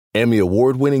Emmy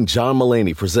award-winning John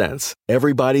Mulaney presents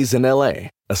Everybody's in L.A.,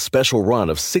 a special run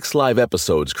of 6 live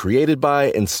episodes created by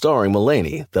and starring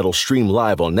Mulaney that'll stream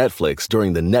live on Netflix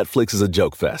during the Netflix is a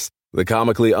Joke Fest. The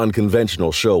comically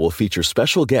unconventional show will feature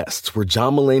special guests where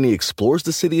John Mulaney explores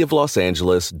the city of Los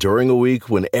Angeles during a week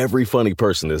when every funny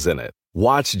person is in it.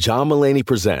 Watch John Mulaney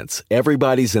Presents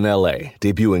Everybody's in L.A.,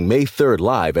 debuting May 3rd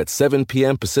live at 7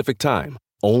 p.m. Pacific Time,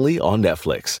 only on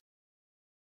Netflix.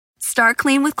 Start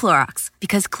clean with Clorox,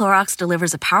 because Clorox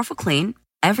delivers a powerful clean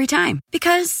every time.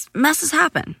 Because messes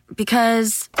happen.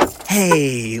 Because...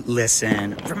 Hey,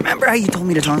 listen. Remember how you told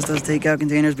me to toss those takeout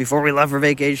containers before we left for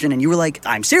vacation? And you were like,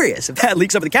 I'm serious. If that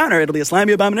leaks over the counter, it'll be a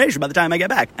slimy abomination by the time I get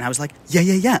back. And I was like,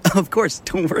 yeah, of course.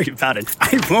 Don't worry about it.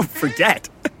 I won't forget.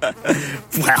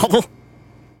 Well...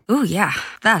 Ooh, yeah,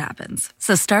 that happens.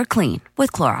 So start clean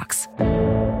with Clorox.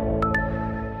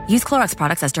 Use Clorox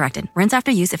products as directed. Rinse after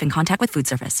use if in contact with food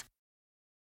surface.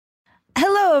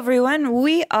 Hello, everyone.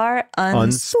 We are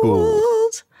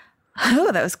Unspooled.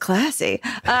 Oh, that was classy.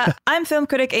 I'm film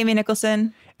critic Amy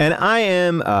Nicholson. And I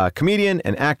am comedian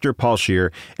and actor Paul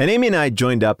Scheer. And Amy and I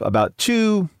joined up about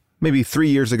 2, maybe 3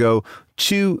 years ago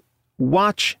to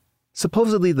watch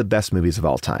supposedly the best movies of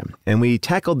all time. And we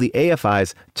tackled the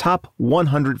AFI's top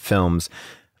 100 films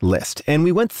list. And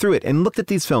we went through it and looked at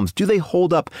these films. Do they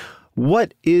hold up?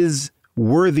 What is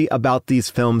worthy about these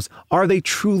films? Are they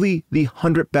truly the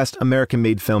 100 best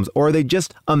American-made films, or are they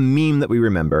just a meme that we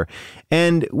remember?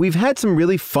 And we've had some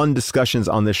really fun discussions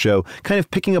on this show, kind of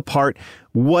picking apart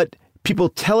what people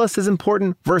tell us is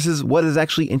important versus what is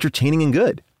actually entertaining and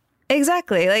good.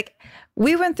 Exactly. Like,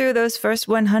 we went through those first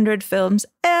 100 films,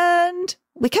 and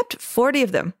we kept 40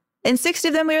 of them. And 60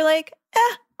 of them, we were like,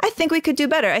 I think we could do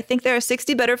better. I think there are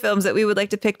 60 better films that we would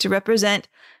like to pick to represent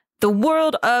the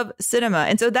world of cinema.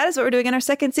 And so that is what we're doing in our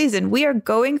second season. We are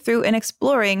going through and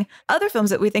exploring other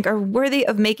films that we think are worthy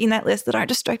of making that list, that aren't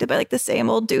distracted by like the same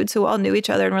old dudes who all knew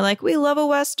each other and were like, we love a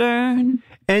Western.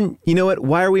 And you know what?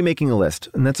 Why are we making a list?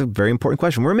 And that's a very important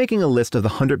question. We're making a list of the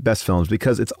 100 best films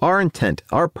because it's our intent,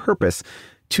 our purpose,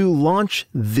 to launch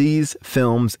these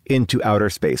films into outer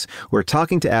space. We're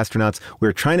talking to astronauts.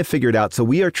 We're trying to figure it out. So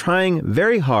we are trying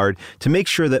very hard to make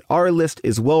sure that our list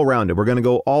is well-rounded. We're going to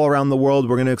go all around the world.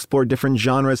 We're going to explore different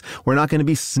genres. We're not going to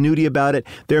be snooty about it.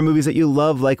 There are movies that you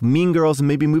love, like Mean Girls, and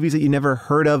maybe movies that you never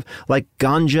heard of, like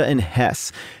Ganja and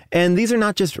Hess. And these are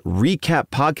not just recap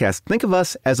podcasts. Think of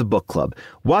us as a book club.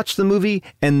 Watch the movie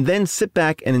and then sit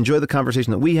back and enjoy the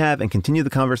conversation that we have and continue the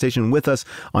conversation with us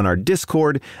on our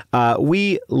Discord.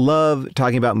 We love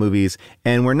talking about movies,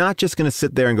 and we're not just going to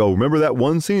sit there and go, remember that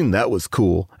one scene? That was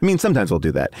cool. I mean, sometimes we'll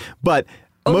do that, but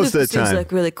most of the time... Seems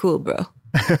like really cool, bro.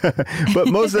 But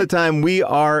most of the time we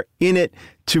are in it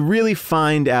to really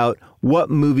find out what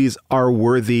movies are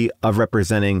worthy of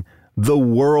representing the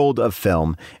world of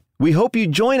film. We hope you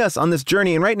join us on this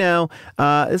journey. And right now,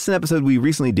 this is an episode we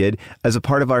recently did as a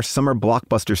part of our summer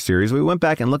blockbuster series. We went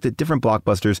back and looked at different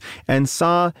blockbusters and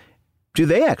saw, do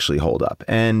they actually hold up?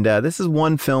 And this is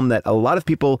one film that a lot of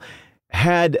people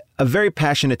had a very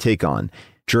passionate take on,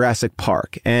 Jurassic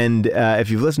Park. And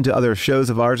if you've listened to other shows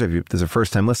of ours, if this is your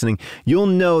first time listening, you'll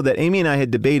know that Amy and I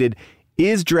had debated,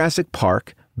 is Jurassic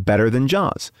Park better than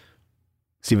Jaws?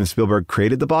 Steven Spielberg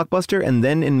created the blockbuster and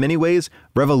then in many ways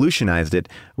revolutionized it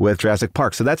with Jurassic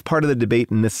Park. So that's part of the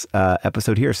debate in this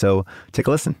episode here. So take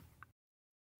a listen.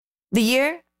 The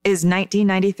year is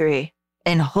 1993.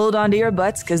 And hold on to your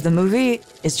butts because the movie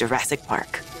is Jurassic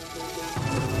Park.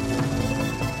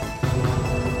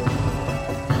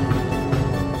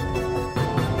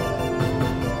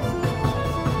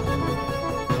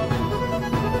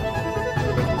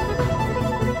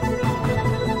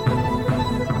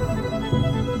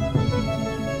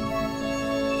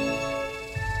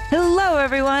 Hello,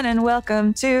 everyone, and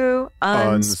welcome to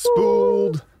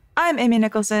Unspooled. I'm Amy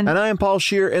Nicholson. And I am Paul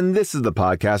Scheer, and this is the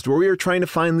podcast where we are trying to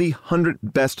find the 100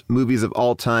 best movies of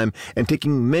all time and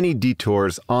taking many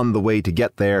detours on the way to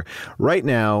get there. Right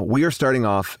now, we are starting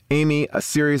off, Amy, a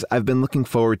series I've been looking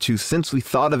forward to since we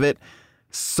thought of it,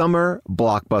 Summer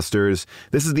Blockbusters.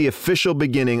 This is the official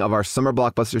beginning of our Summer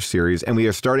Blockbuster series, and we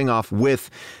are starting off with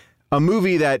a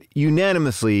movie that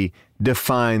unanimously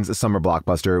defines a summer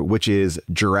blockbuster, which is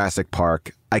Jurassic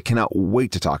Park. I cannot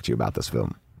wait to talk to you about this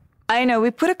film. I know.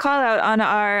 We put a call out on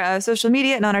our social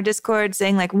media and on our Discord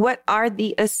saying, like, what are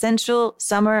the essential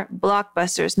summer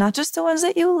blockbusters? Not just the ones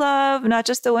that you love, not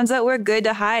just the ones that were good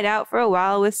to hide out for a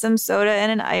while with some soda and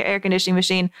an air conditioning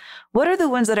machine. What are the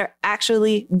ones that are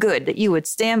actually good that you would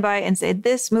stand by and say,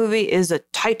 this movie is a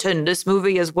titan. This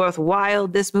movie is worthwhile.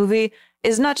 This movie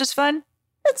is not just fun.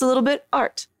 It's a little bit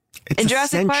art. It's and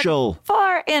Jurassic essential. Park,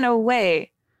 far and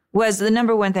away, was the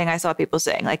number one thing I saw people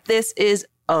saying. Like, this is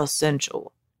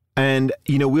essential. And,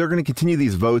 we are going to continue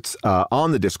these votes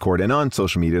on the Discord and on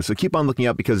social media. So keep on looking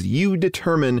out because you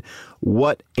determine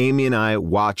what Amy and I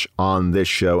watch on this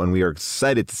show. And we are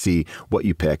excited to see what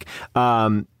you pick.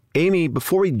 Amy,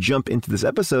 before we jump into this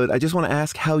episode, I just want to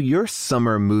ask how your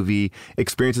summer movie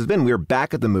experience has been. We're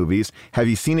back at the movies. Have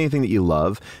you seen anything that you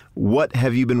love? What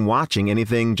have you been watching?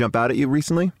 Anything jump out at you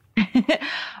recently?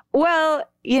 Well,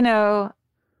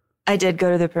 I did go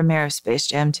to the premiere of Space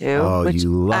Jam 2. Oh, you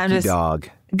lucky dog.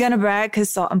 Gonna brag because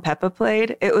Salt and Peppa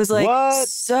played. It was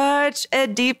such a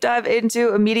deep dive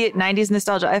into immediate 90s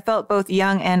nostalgia. I felt both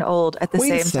young and old at the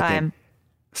same time.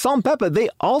 Salt and Peppa, they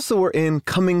also were in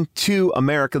Coming to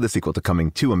America, the sequel to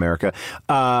Coming to America.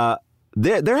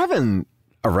 They're having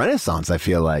a renaissance, I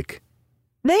feel like.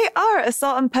 They are a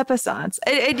Salt and Peppa sans.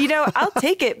 And I'll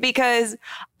take it because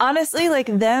honestly, like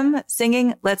them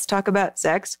singing Let's Talk About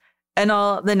Sex and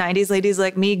all the 90s ladies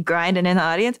like me grinding in the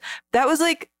audience, that was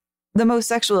like the most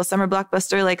sexual summer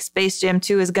blockbuster like Space Jam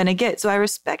 2 is going to get. So I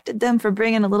respected them for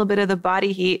bringing a little bit of the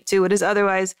body heat to what is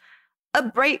otherwise a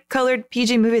bright colored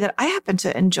PG movie that I happen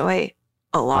to enjoy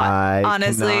a lot.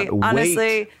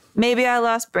 Honestly, maybe I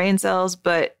lost brain cells,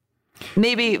 but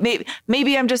maybe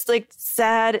I'm just like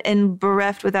sad and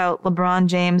bereft without LeBron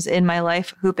James in my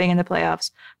life hooping in the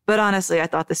playoffs. But honestly, I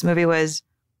thought this movie was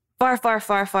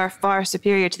far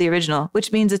superior to the original,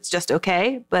 which means it's just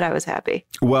okay, but I was happy.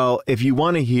 Well, if you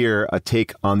want to hear a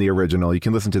take on the original, you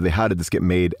can listen to the How Did This Get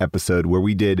Made episode where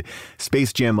we did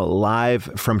Space Jam live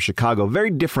from Chicago. Very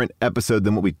different episode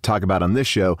than what we talk about on this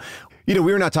show. We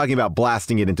were not talking about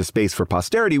blasting it into space for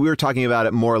posterity. We were talking about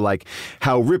it more like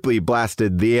how Ripley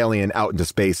blasted the alien out into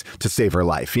space to save her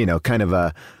life, kind of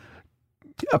a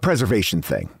preservation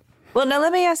thing. Well, now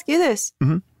let me ask you this.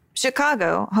 Mm-hmm.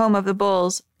 Chicago, home of the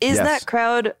Bulls, is that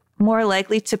crowd more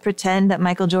likely to pretend that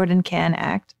Michael Jordan can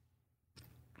act?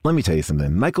 Let me tell you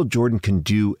something. Michael Jordan can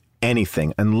do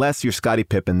anything unless you're Scottie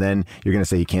Pippen, then you're going to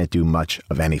say he can't do much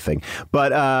of anything.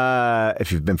 But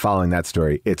if you've been following that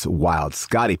story, it's wild.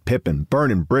 Scottie Pippen,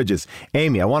 burning bridges.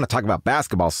 Amy, I want to talk about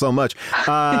basketball so much.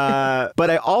 But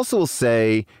I also will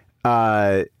say,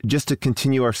 just to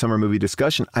continue our summer movie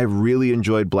discussion, I really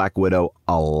enjoyed Black Widow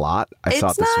a lot. I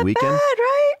saw it this weekend. It's not bad,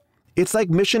 right? It's like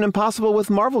Mission Impossible with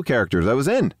Marvel characters. I was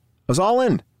all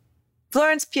in.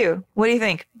 Florence Pugh, what do you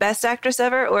think? Best actress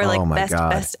ever or like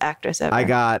best actress ever? I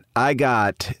got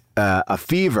a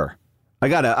fever. I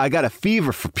got a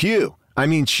fever for Pugh. I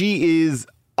mean, she is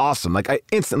awesome. Like I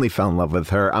instantly fell in love with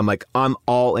her. I'm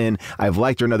all in. I've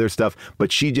liked her in other stuff, but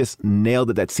she just nailed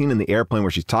it. That scene in the airplane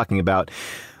where she's talking about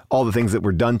all the things that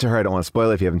were done to her. I don't want to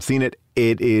spoil it if you haven't seen it.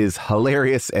 It is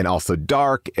hilarious and also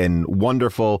dark and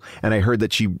wonderful. And I heard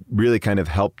that she really kind of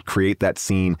helped create that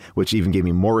scene, which even gave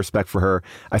me more respect for her.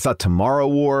 I saw Tomorrow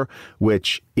War,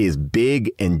 which is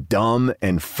big and dumb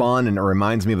and fun. And it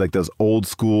reminds me of like those old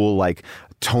school, like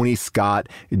Tony Scott,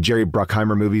 Jerry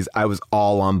Bruckheimer movies. I was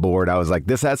all on board. I was like,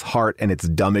 this has heart and it's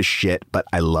dumb as shit, but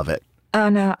I love it. Oh,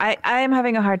 no, I am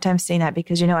having a hard time seeing that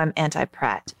because, I'm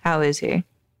anti-Pratt. How is he?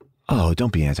 Oh,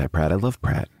 don't be anti-Pratt. I love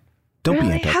Pratt. Don't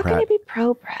be anti-Pratt. How can you be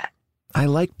pro-Pratt? I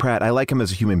like Pratt. I like him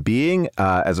as a human being,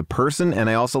 as a person, and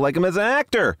I also like him as an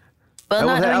actor. Well,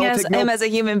 not knowing him as a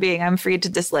human being, I'm free to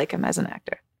dislike him as an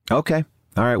actor. Okay.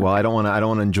 All right. Well, I don't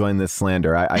want to join this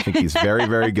slander. I think he's very,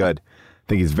 very good. I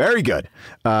think he's very good.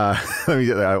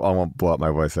 I won't blow up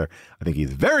my voice there. I think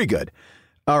he's very good.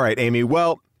 All right, Amy.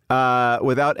 Well,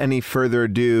 without any further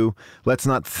ado, let's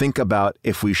not think about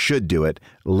if we should do it.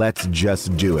 Let's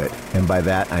just do it. And by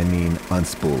that, I mean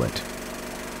unspool it.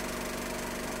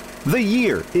 The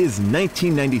year is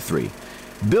 1993.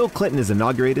 Bill Clinton is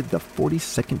inaugurated the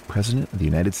 42nd President of the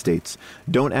United States.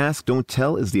 Don't ask, don't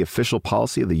tell is the official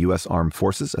policy of the U.S. Armed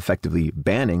Forces, effectively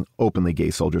banning openly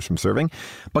gay soldiers from serving.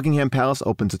 Buckingham Palace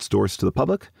opens its doors to the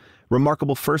public.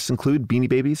 Remarkable firsts include Beanie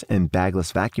Babies and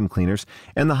bagless vacuum cleaners.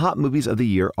 And the hot movies of the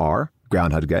year are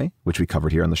Groundhog Day, which we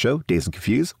covered here on the show, Dazed and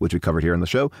Confused, which we covered here on the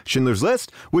show, Schindler's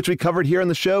List, which we covered here on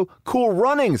the show, Cool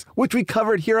Runnings, which we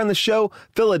covered here on the show,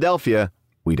 Philadelphia,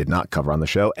 we did not cover on the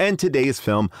show, and today's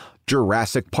film,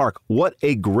 Jurassic Park. What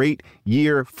a great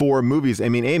year for movies. I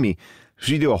mean, Amy, should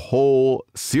you do a whole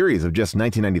series of just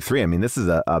 1993? I mean, this is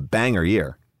a banger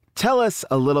year. Tell us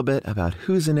a little bit about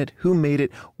who's in it, who made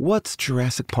it, what's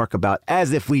Jurassic Park about,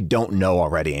 as if we don't know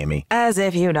already, Amy. As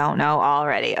if you don't know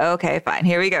already. Okay, fine.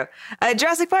 Here we go.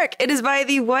 Jurassic Park. It is by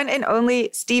the one and only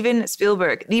Steven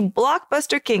Spielberg, the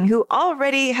blockbuster king who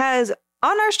already has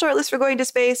on our shortlist for going to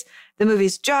space the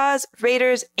movies Jaws,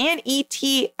 Raiders, and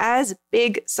E.T. as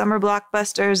big summer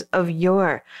blockbusters of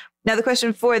yore. Now, the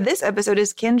question for this episode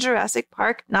is, can Jurassic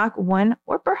Park knock one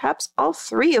or perhaps all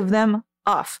three of them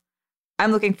off?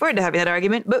 I'm looking forward to having that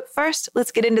argument, but first,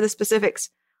 let's get into the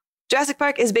specifics. Jurassic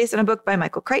Park is based on a book by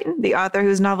Michael Crichton, the author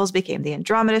whose novels became The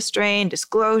Andromeda Strain,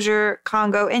 Disclosure,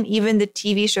 Congo, and even the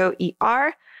TV show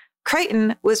ER.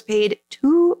 Crichton was paid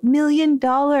 $2 million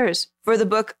for the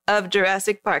book of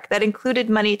Jurassic Park. That included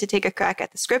money to take a crack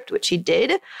at the script, which he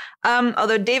did.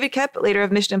 Although David Koepp, later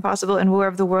of Mission Impossible and War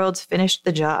of the Worlds, finished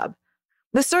the job.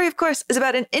 The story, of course, is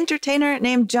about an entertainer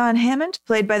named John Hammond,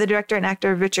 played by the director and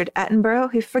actor Richard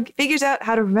Attenborough, who figures out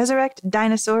how to resurrect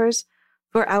dinosaurs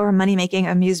for our money-making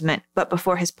amusement. But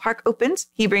before his park opens,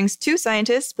 he brings two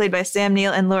scientists, played by Sam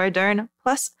Neill and Laura Dern,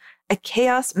 plus a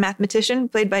chaos mathematician,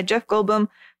 played by Jeff Goldblum,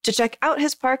 to check out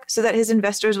his park so that his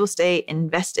investors will stay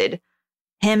invested.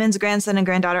 Hammond's grandson and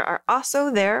granddaughter are also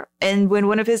there, and when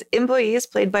one of his employees,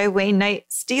 played by Wayne Knight,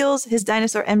 steals his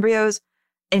dinosaur embryos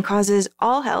and causes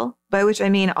all hell, by which I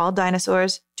mean all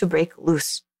dinosaurs, to break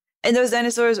loose. And those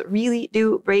dinosaurs really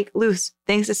do break loose,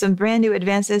 thanks to some brand new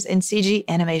advances in CG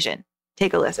animation.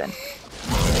 Take a listen.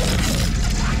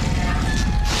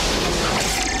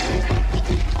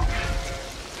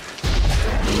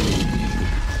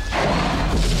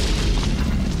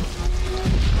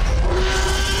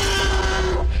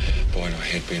 Boy, do I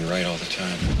hate being right all the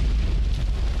time.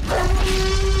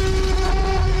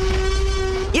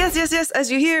 Yes. As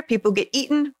you hear, people get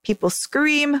eaten, people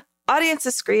scream,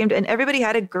 audiences screamed, and everybody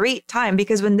had a great time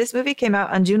because when this movie came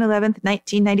out on June 11th,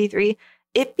 1993,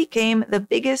 it became the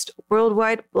biggest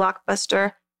worldwide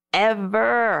blockbuster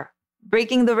ever,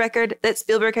 breaking the record that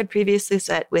Spielberg had previously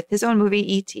set with his own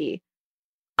movie, E.T.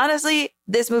 Honestly,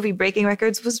 this movie breaking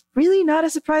records was really not a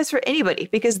surprise for anybody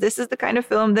because this is the kind of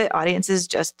film that audiences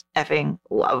just effing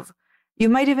love. You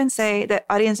might even say that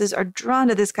audiences are drawn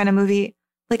to this kind of movie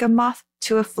like a moth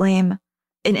to a flame,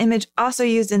 an image also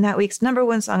used in that week's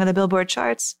 #1 song on the Billboard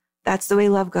charts, That's the Way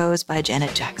Love Goes by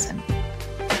Janet Jackson.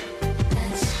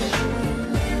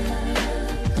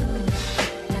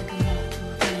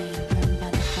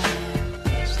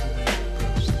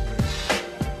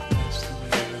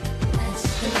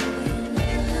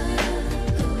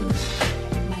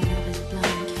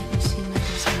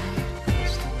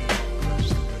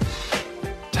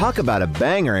 Talk about a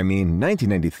banger. I mean,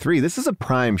 1993, this is a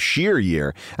prime sheer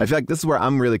year. I feel like this is where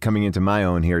I'm really coming into my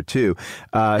own here, too.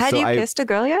 Had you kissed a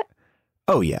girl yet?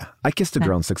 Oh, yeah. I kissed a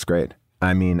girl in 6th grade.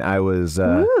 I mean, I was...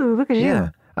 Ooh, look at you. Yeah.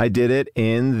 I did it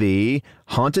in the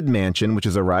Haunted Mansion, which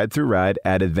is a ride-through ride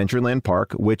at Adventureland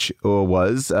Park, which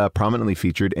was prominently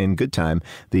featured in Good Time,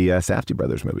 the Safdie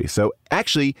Brothers movie. So,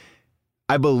 actually,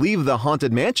 I believe the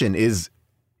Haunted Mansion is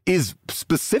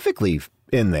specifically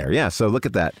in there. Yeah, so look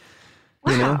at that.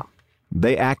 Wow. You know,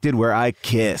 they acted where I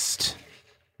kissed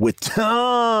with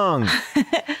tongue.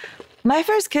 My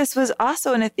first kiss was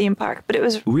also in a theme park, but it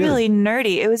was really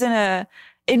nerdy. It was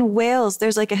in Wales.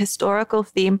 There's like a historical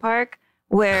theme park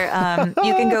where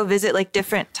you can go visit like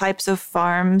different types of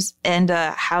farms and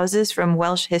houses from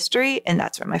Welsh history. And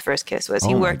that's where my first kiss was.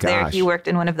 He worked there. He worked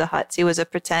in one of the huts. He was a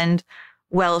pretend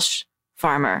Welsh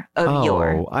farmer of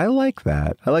yore. Oh, I like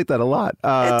that. I like that a lot.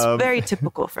 It's very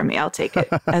typical for me. I'll take it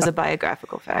as a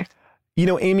biographical fact. You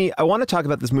know, Amy, I want to talk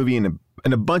about this movie in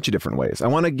a bunch of different ways. I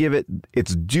want to give it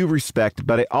its due respect,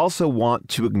 but I also want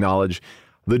to acknowledge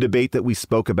the debate that we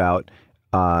spoke about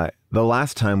the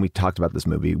last time we talked about this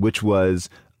movie, which was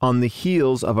on the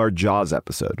heels of our Jaws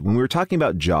episode. When we were talking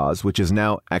about Jaws, which is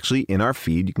now actually in our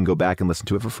feed, you can go back and listen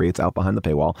to it for free. It's out behind the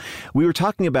paywall. We were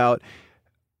talking about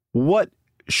what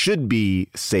should be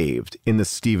saved in the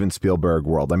Steven Spielberg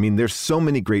world. I mean, there's so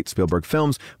many great Spielberg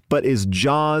films, but is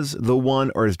Jaws the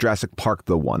one or is Jurassic Park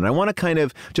the one? And I want to kind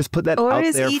of just put that out there.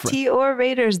 Or is E.T. or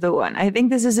Raiders the one? I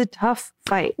think this is a tough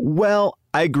fight. Well,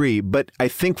 I agree, but I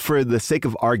think for the sake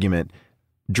of argument,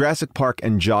 Jurassic Park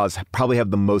and Jaws probably have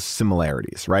the most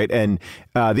similarities, right? And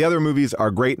the other movies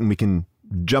are great and we can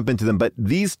jump into them, but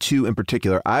these two in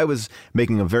particular, I was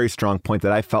making a very strong point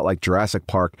that I felt like Jurassic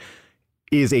Park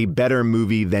is a better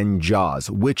movie than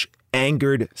Jaws, which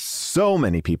angered so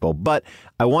many people. But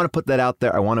I want to put that out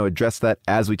there. I want to address that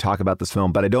as we talk about this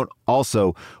film, but I don't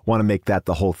also want to make that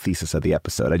the whole thesis of the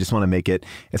episode. I just want to make it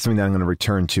as something that I'm going to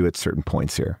return to at certain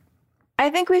points here. I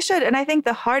think we should. And I think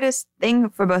the hardest thing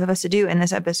for both of us to do in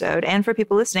this episode and for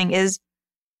people listening is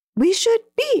we should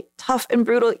be tough and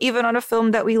brutal, even on a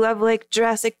film that we love like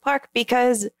Jurassic Park,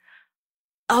 because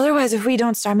otherwise, if we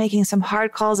don't start making some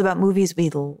hard calls about movies we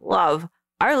love,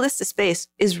 our list of space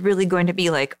is really going to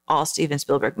be like all Steven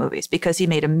Spielberg movies because he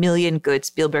made a million good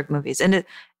Spielberg movies. And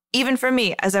even for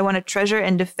me, as I want to treasure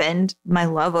and defend my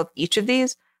love of each of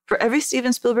these, for every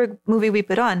Steven Spielberg movie we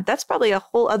put on, that's probably a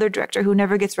whole other director who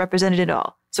never gets represented at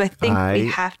all. So I think we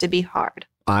have to be hard.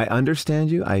 I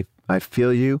understand you. I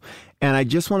feel you. And I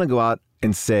just want to go out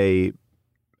and say,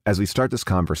 as we start this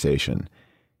conversation,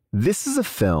 this is a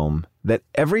film that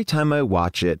every time I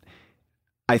watch it,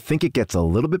 I think it gets a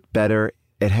little bit better.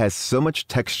 It has so much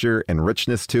texture and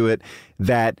richness to it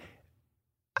that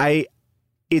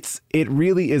it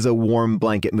really is a warm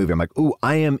blanket movie. I'm like, ooh,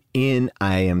 I am in.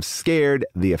 I am scared.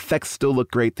 The effects still look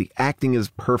great. The acting is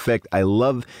perfect. I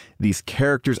love these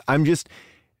characters. I'm just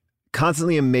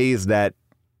constantly amazed that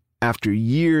after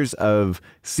years of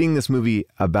seeing this movie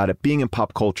about it being in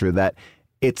pop culture, that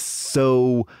it's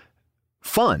so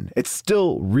fun. It's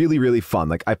still really, really fun.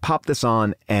 Like, I popped this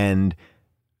on and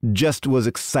just was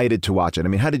excited to watch it. I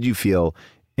mean, how did you feel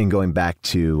in going back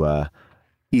to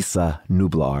Isa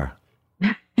Nublar?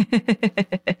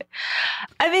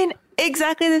 I mean,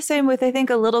 exactly the same with, I think,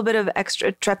 a little bit of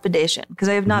extra trepidation, because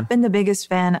I have not been the biggest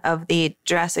fan of the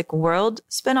Jurassic World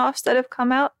spinoffs that have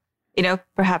come out. You know,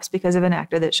 perhaps because of an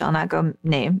actor that shall not go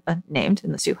named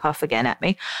unless you huff again at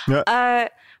me. Yeah.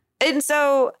 And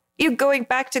so going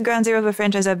back to Ground Zero of a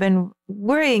franchise I've been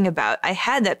worrying about, I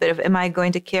had that bit of, am I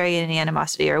going to carry any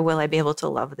animosity, or will I be able to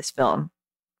love this film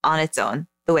on its own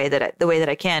the way that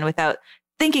I can without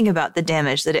thinking about the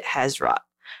damage that it has wrought?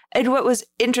 And what was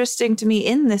interesting to me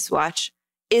in this watch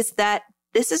is that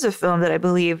this is a film that I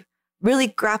believe really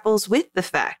grapples with the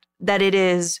fact that it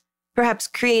is perhaps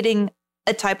creating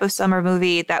a type of summer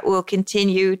movie that will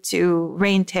continue to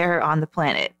rain terror on the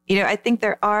planet. You know, I think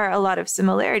there are a lot of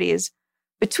similarities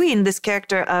between this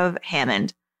character of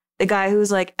Hammond, the guy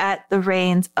who's like at the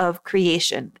reins of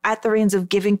creation, at the reins of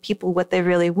giving people what they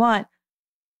really want,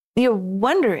 you know,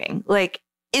 wondering, like,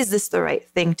 is this the right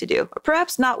thing to do? Or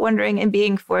perhaps not wondering and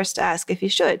being forced to ask if he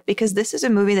should, because this is a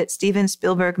movie that Steven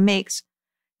Spielberg makes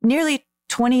nearly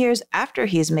 20 years after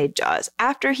he's made Jaws,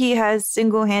 after he has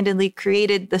single-handedly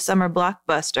created the summer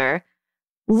blockbuster,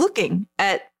 looking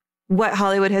at what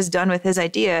Hollywood has done with his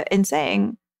idea and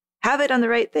saying, have it done the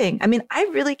right thing? I mean, I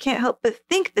really can't help but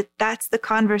think that that's the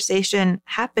conversation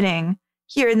happening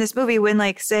here in this movie when,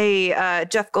 like, say,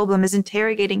 Jeff Goldblum is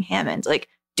interrogating Hammond. Like,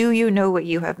 do you know what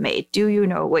you have made? Do you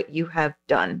know what you have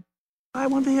done? I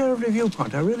want to hear every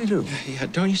viewpoint. I really do. Yeah,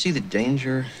 don't you see the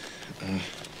danger,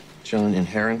 John,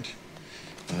 inherent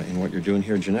in what you're doing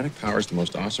here? Genetic power is the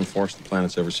most awesome force the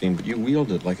planet's ever seen, but you wield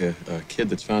it like a kid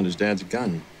that's found his dad's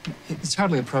gun. It's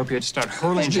hardly appropriate to start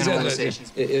hurling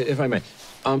generalizations. If I may,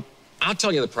 I'll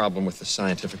tell you the problem with the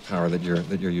scientific power that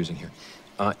you're using here.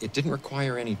 It didn't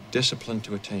require any discipline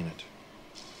to attain it.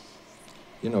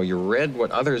 You know, you read what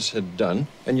others had done,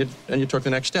 and you took the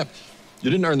next step.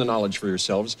 You didn't earn the knowledge for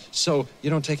yourselves, so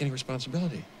you don't take any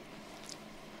responsibility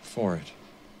for it.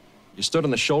 You stood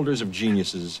on the shoulders of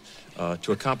geniuses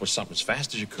to accomplish something as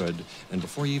fast as you could, and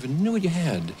before you even knew what you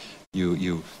had,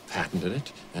 you patented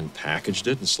it and packaged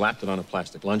it and slapped it on a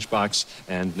plastic lunchbox,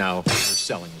 and now you're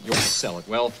selling it. You want to sell it.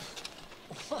 Well,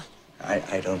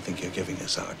 I don't think you're giving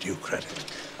us our due credit.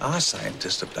 Our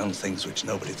scientists have done things which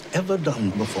nobody's ever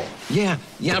done before. Yeah,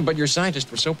 but your scientists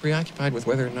were so preoccupied with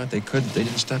whether or not they could, they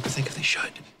didn't stop to think if they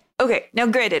should. Okay, now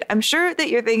granted, I'm sure that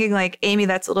you're thinking, like, Amy,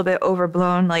 that's a little bit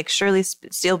overblown. Like, surely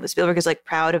Spielberg is, like,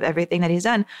 proud of everything that he's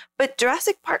done. But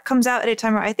Jurassic Park comes out at a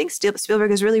time where I think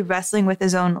Spielberg is really wrestling with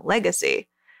his own legacy.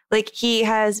 Like, he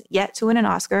has yet to win an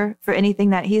Oscar for anything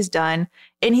that he's done.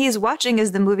 And he's watching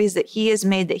as the movies that he has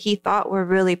made that he thought were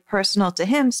really personal to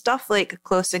him, stuff like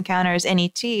Close Encounters and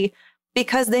E.T.,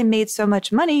 because they made so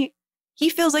much money, he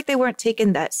feels like they weren't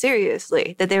taken that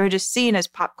seriously, that they were just seen as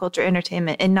pop culture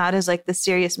entertainment and not as, like, the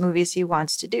serious movies he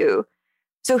wants to do.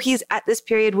 So he's at this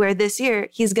period where this year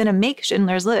he's going to make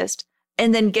Schindler's List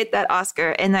and then get that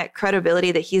Oscar and that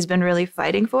credibility that he's been really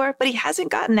fighting for. But he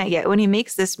hasn't gotten that yet when he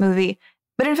makes this movie.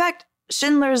 But in fact,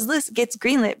 Schindler's List gets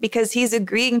greenlit because he's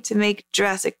agreeing to make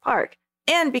Jurassic Park,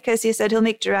 and because he said he'll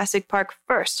make Jurassic Park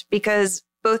first, because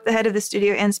both the head of the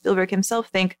studio and Spielberg himself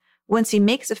think once he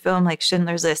makes a film like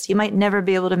Schindler's List, he might never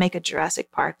be able to make a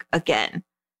Jurassic Park again.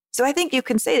 So I think you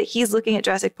can say that he's looking at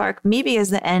Jurassic Park maybe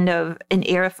as the end of an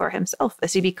era for himself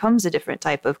as he becomes a different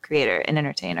type of creator and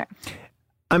entertainer.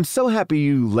 I'm so happy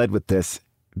you led with this,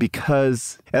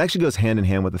 because it actually goes hand in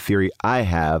hand with the theory I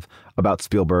have about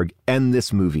Spielberg and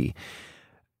this movie.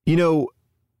 You know,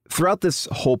 throughout this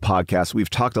whole podcast, we've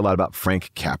talked a lot about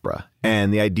Frank Capra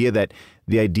and the idea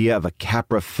of a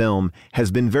Capra film has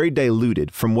been very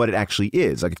diluted from what it actually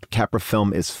is. Like, a Capra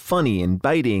film is funny and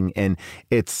biting and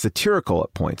it's satirical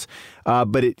at points,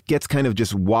 but it gets kind of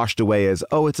just washed away as,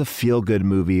 oh, it's a feel-good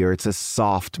movie or it's a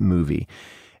soft movie.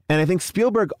 And I think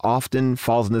Spielberg often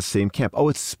falls in the same camp. Oh,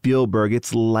 it's Spielberg.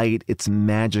 It's light. It's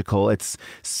magical. It's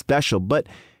special. But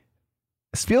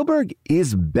Spielberg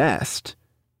is best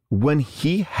when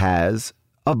he has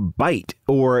a bite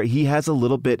or he has a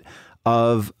little bit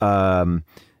of a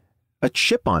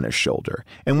chip on his shoulder.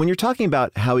 And when you're talking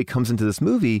about how he comes into this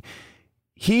movie,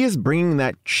 he is bringing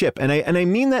that chip. And I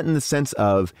mean that in the sense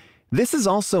of this is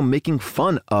also making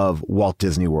fun of Walt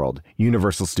Disney World,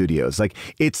 Universal Studios. Like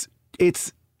it's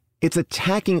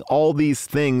attacking all these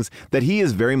things that he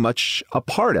is very much a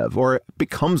part of or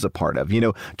becomes a part of.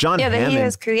 John Hammond. That he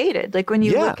has created. Like when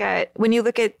you look at,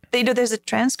 there's a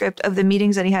transcript of the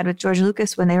meetings that he had with George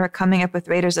Lucas when they were coming up with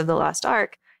Raiders of the Lost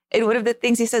Ark. And one of the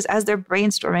things he says as they're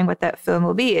brainstorming what that film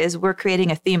will be is we're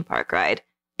creating a theme park ride.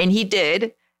 And he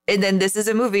did. And then this is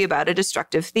a movie about a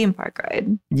destructive theme park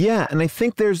ride. Yeah. And I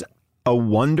think there's a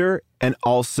wonder and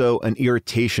also an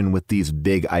irritation with these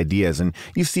big ideas. And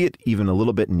you see it even a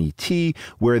little bit in E.T.,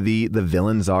 where the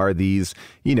villains are these,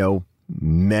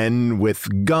 men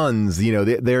with guns.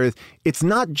 It's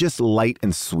not just light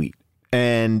and sweet.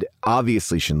 And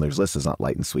obviously Schindler's List is not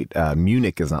light and sweet.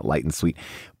 Munich is not light and sweet.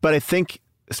 But I think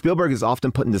Spielberg is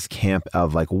often put in this camp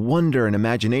of like wonder and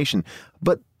imagination.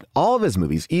 But all of his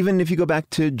movies, even if you go back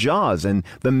to Jaws and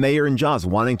the mayor in Jaws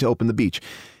wanting to open the beach,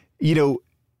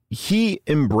 he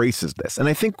embraces this. And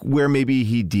I think where maybe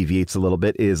he deviates a little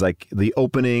bit is like the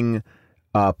opening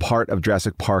part of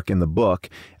Jurassic Park in the book,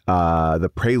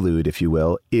 the prelude, if you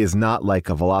will, is not like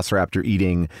a velociraptor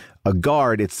eating a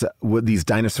guard. It's with these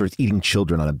dinosaurs eating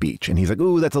children on a beach. And he's like,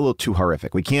 ooh, that's a little too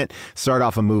horrific. We can't start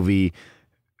off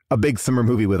a big summer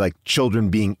movie with like children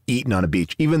being eaten on a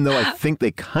beach, even though I think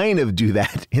they kind of do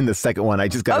that in the second one. I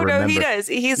just got to remember. Oh, no, he does.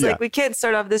 He's like, we can't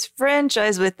start off this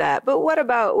franchise with that. But what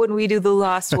about when we do The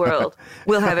Lost World?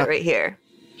 We'll have it right here.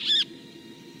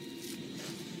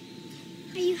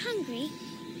 Are you hungry?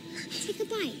 Take a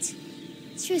bite.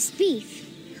 It's roast beef.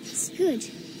 It's good.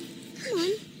 Come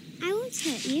on, I won't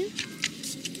hurt you.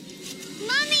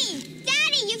 Mommy!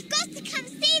 Daddy, you've got to come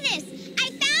see this! I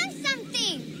found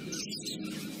something!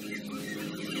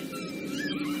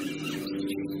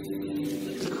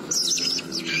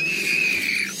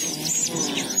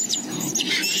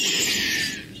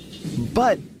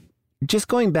 But just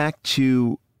going back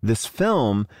to this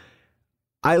film,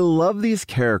 I love these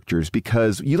characters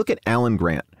because you look at Alan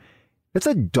Grant. It's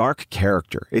a dark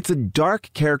character. It's a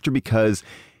dark character because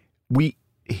we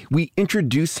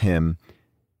introduce him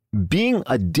being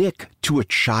a dick to a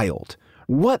child.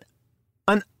 What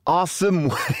an awesome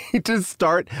way to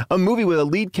start a movie with a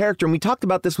lead character. And we talked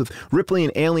about this with Ripley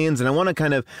and Aliens, and I want to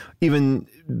kind of even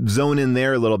zone in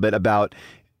there a little bit about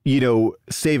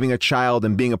saving a child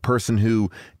and being a person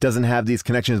who doesn't have these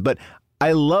connections. But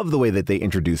I love the way that they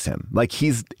introduce him. Like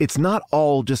it's not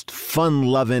all just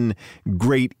fun-loving,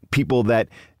 great people that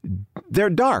they're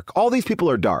dark. All these people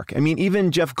are dark. I mean, even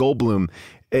Jeff Goldblum,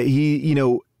 they're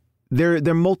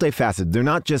multifaceted. They're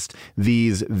not just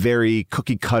these very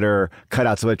cookie cutter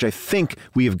cutouts, which I think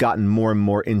we have gotten more and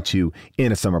more into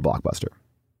in a summer blockbuster.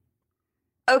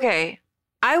 Okay.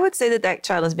 I would say that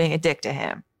child is being a dick to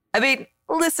him. I mean,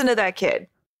 listen to that kid.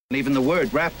 Even the word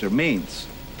raptor means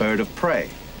bird of prey.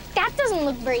 That doesn't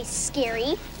look very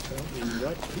scary.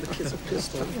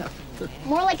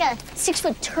 More like a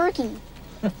 6-foot turkey.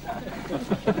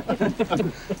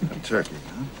 Turkey,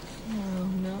 huh? Oh,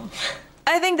 no.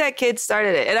 I think that kid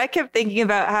started it. And I kept thinking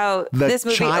about how this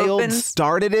movie opens. The child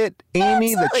started it,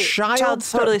 Amy? Yeah, the child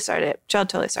totally started it. Child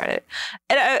totally started it.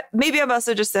 And maybe I'm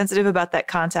also just sensitive about that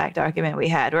Contact argument we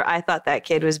had where I thought that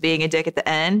kid was being a dick at the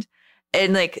end.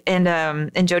 And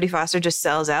Jodie Foster just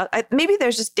sells out. Maybe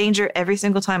there's just danger every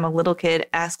single time a little kid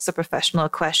asks a professional a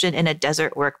question in a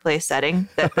desert workplace setting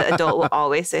that the adult will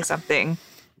always say something,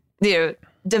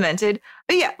 demented.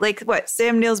 But yeah, like what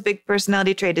Sam Neill's big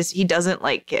personality trait is he doesn't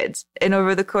like kids. And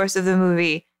over the course of the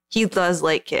movie, he does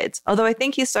like kids. Although I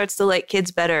think he starts to like kids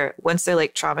better once they're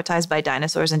like traumatized by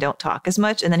dinosaurs and don't talk as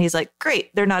much. And then he's like,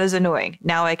 great, they're not as annoying.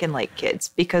 Now I can like kids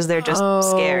because they're just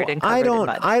scared and covered in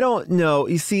mud. I don't know.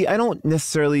 You see, I don't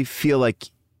necessarily feel like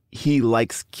he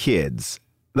likes kids.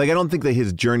 Like, I don't think that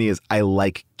his journey is I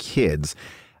like kids.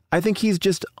 I think he's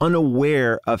just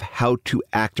unaware of how to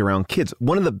act around kids.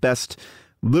 One of the best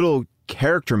little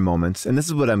character moments, and this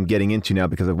is what I'm getting into now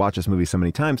because I've watched this movie so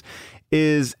many times,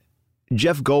 is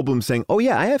Jeff Goldblum saying, oh,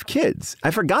 yeah, I have kids.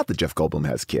 I forgot that Jeff Goldblum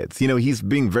has kids. He's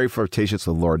being very flirtatious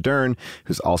with Laura Dern,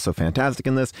 who's also fantastic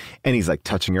in this. And he's like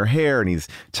touching her hair and he's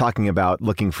talking about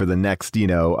looking for the next,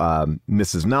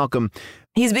 Mrs. Malcolm.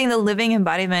 He's being the living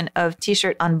embodiment of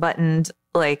T-shirt unbuttoned,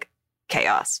 like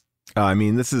chaos.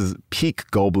 This is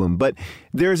peak Goldblum. But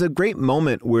there's a great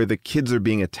moment where the kids are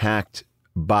being attacked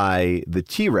by the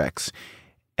T-Rex.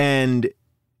 And,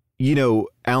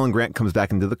 Alan Grant comes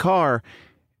back into the car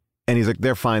and he's like,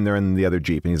 they're fine. They're in the other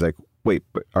Jeep. And he's like, wait,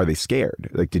 but are they scared?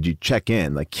 Like, did you check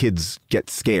in? Like, kids get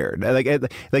scared.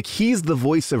 Like he's the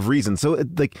voice of reason. So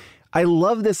like, I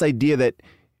love this idea that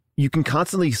you can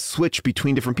constantly switch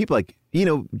between different people. Like,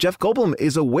 Jeff Goldblum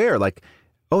is aware, like,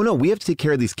 oh no, we have to take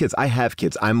care of these kids. I have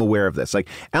kids. I'm aware of this. Like,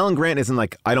 Alan Grant isn't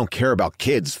like, I don't care about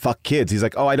kids. Fuck kids. He's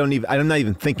like, oh, I'm not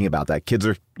even thinking about that. Kids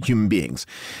are human beings.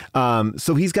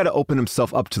 So he's got to open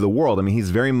himself up to the world. I mean,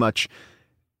 he's very much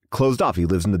closed off. He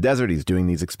lives in the desert. He's doing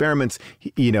these experiments,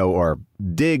 or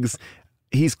digs.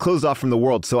 He's closed off from the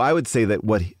world. So I would say that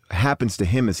what happens to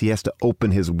him is he has to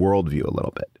open his worldview a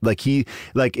little bit. Like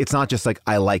it's not just like,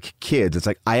 I like kids. It's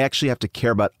like, I actually have to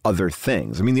care about other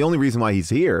things. I mean, the only reason why he's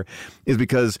here is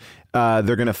because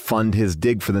they're going to fund his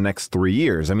dig for the next 3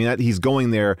 years. I mean, he's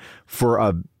going there for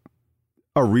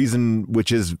a reason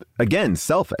which is, again,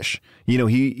 selfish.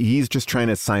 He's just trying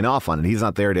to sign off on it. He's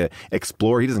not there to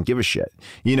explore. He doesn't give a shit.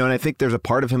 And I think there's a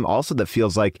part of him also that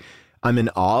feels like, I'm in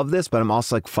awe of this, but I'm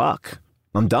also like, fuck.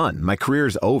 I'm done. My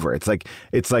career's over. It's like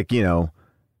the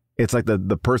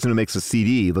person who makes a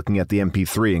CD looking at the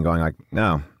MP3 and going like,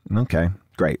 oh, okay,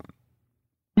 great.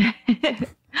 I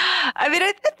mean,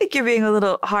 I think you're being a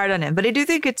little hard on him, but I do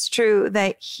think it's true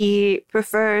that he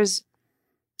prefers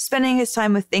spending his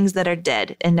time with things that are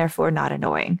dead and therefore not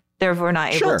annoying, therefore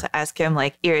not able to ask him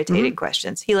like irritating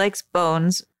questions. He likes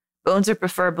bones. Bones are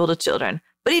preferable to children,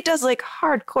 but he does like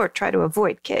hardcore try to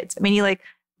avoid kids. I mean, he like,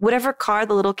 whatever car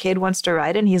the little kid wants to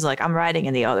ride in, he's like, I'm riding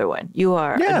in the other one. You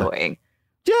are annoying.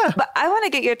 Yeah. But I want to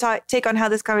get your take on how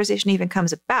this conversation even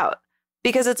comes about,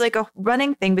 because it's like a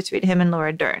running thing between him and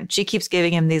Laura Dern. She keeps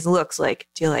giving him these looks like,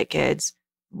 do you like kids?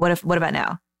 What about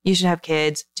now? You should have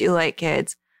kids. Do you like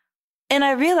kids? And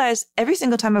I realize every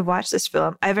single time I've watched this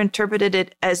film, I've interpreted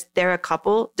it as they're a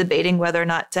couple debating whether or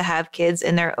not to have kids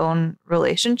in their own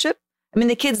relationship. I mean,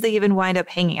 the kids they even wind up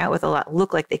hanging out with a lot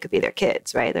look like they could be their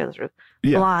kids, right? They're sort of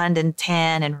blonde and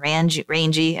tan and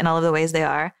rangy in all of the ways they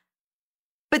are.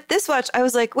 But this watch, I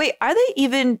was like, wait, are they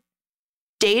even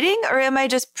dating, or am I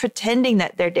just pretending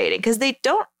that they're dating? Because they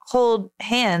don't hold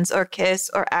hands or kiss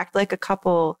or act like a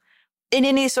couple in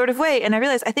any sort of way. And I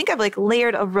realized I think I've like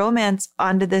layered a romance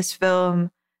onto this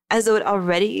film as though it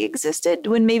already existed,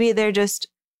 when maybe they're just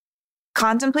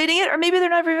contemplating it, or maybe they're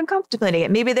never even contemplating it.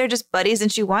 Maybe they're just buddies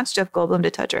and she wants Jeff Goldblum to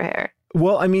touch her hair.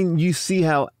 Well, I mean, you see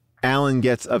how Alan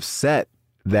gets upset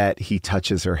that he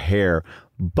touches her hair,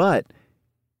 but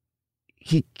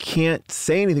he can't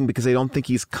say anything because I don't think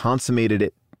he's consummated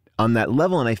it on that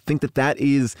level. And I think that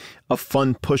is a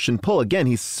fun push and pull. Again,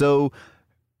 he's so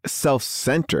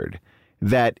self-centered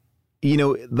that,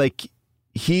 like,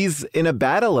 he's in a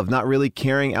battle of not really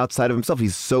caring outside of himself.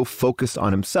 He's so focused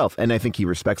on himself. And I think he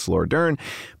respects Laura Dern.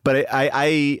 But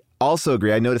I also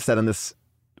agree. I noticed that on this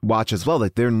watch as well.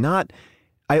 Like, they're not,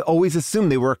 I always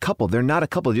assumed they were a couple. They're not a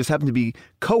couple. They just happen to be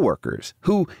coworkers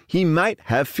who he might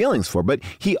have feelings for. But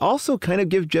he also kind of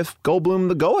gives Jeff Goldblum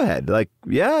the go ahead. Like,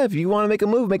 yeah, if you want to make a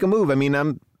move, make a move. I mean,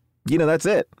 that's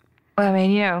it. Well, I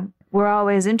mean, we're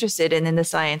always interested in the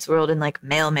science world in like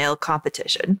male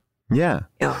competition. Yeah.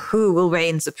 Who will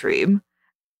reign supreme?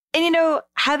 And,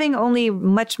 having only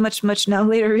much now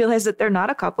later realized that they're not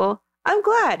a couple, I'm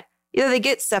glad. They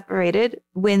get separated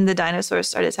when the dinosaurs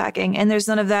start attacking. And there's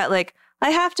none of that, like, I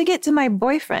have to get to my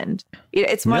boyfriend.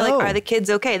 It's more like, are the kids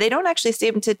okay? They don't actually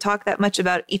seem to talk that much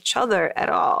about each other at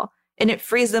all. And it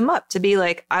frees them up to be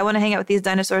like, I want to hang out with these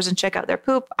dinosaurs and check out their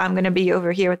poop. I'm going to be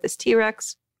over here with this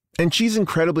T-Rex. And she's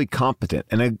incredibly competent.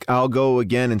 And I'll go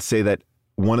again and say that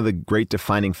one of the great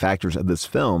defining factors of this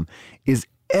film is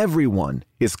everyone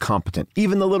is competent.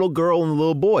 Even the little girl and the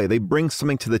little boy, they bring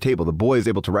something to the table. The boy is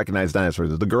able to recognize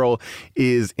dinosaurs. The girl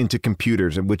is into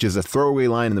computers, which is a throwaway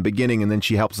line in the beginning. And then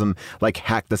she helps them like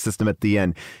hack the system at the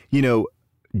end.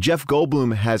 Jeff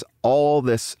Goldblum has all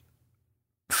this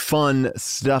fun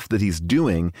stuff that he's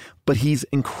doing, but he's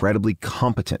incredibly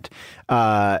competent.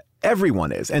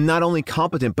 Everyone is. And not only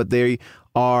competent, but they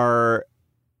are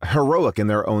heroic in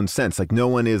their own sense. Like, no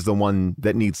one is the one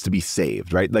that needs to be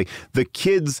saved, right? Like, the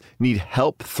kids need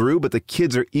help through, but the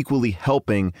kids are equally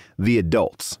helping the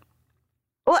adults.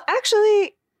 Well,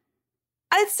 actually,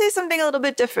 I'd say something a little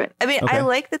bit different. I mean, okay. I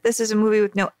like that this is a movie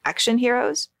with no action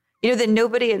heroes. That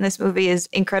nobody in this movie is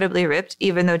incredibly ripped,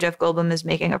 even though Jeff Goldblum is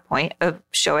making a point of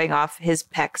showing off his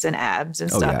pecs and abs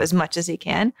and stuff as much as he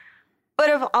can. But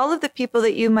of all of the people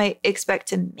that you might expect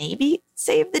to maybe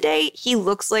save the day, he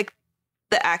looks like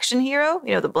the action hero,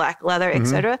 the black leather,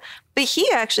 etc. But he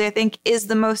actually, I think, is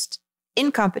the most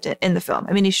incompetent in the film.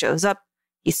 I mean, he shows up,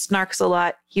 He snarks a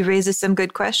lot. He raises some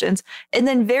good questions. And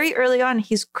then very early on,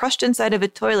 he's crushed inside of a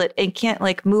toilet and can't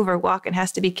like move or walk and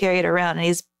has to be carried around. And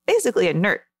he's basically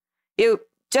inert.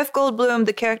 Jeff Goldblum,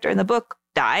 the character in the book,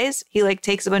 dies. He like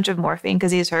takes a bunch of morphine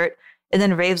because he's hurt and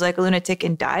then raves like a lunatic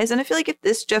and dies. And I feel like if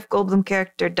this Jeff Goldblum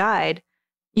character died,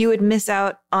 you would miss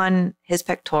out on his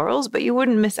pectorals, but you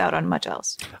wouldn't miss out on much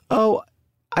else. Oh,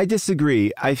 I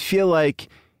disagree. I feel like...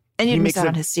 And you'd miss out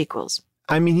on his sequels.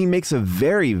 I mean, he makes a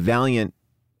very valiant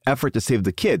effort to save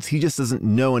the kids. He just doesn't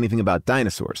know anything about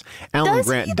dinosaurs. Alan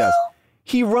Grant does.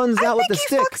 He runs out with the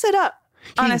stick. I think he fucks it up.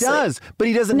 Honestly. He does, but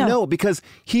he doesn't know because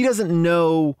he doesn't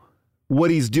know what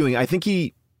he's doing. I think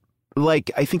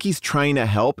he's trying to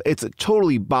help. It's a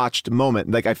totally botched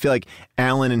moment. Like, I feel like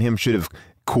Alan and him should have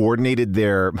coordinated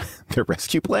their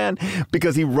rescue plan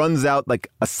because he runs out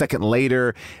like a second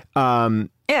later. Alan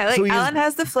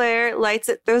has the flare, lights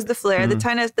it, throws the flare. Mm-hmm.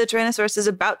 The Tyrannosaurus is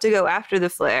about to go after the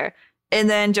flare. And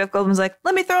then Jeff Goldblum's like,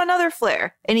 let me throw another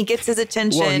flare. And he gets his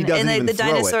attention. And then the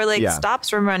dinosaur stops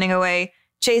from running away,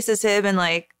 chases him and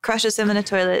like crushes him in a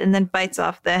toilet and then bites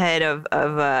off the head of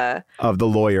the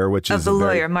lawyer, which is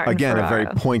Martin Ferraro. A very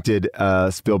pointed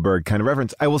Spielberg kind of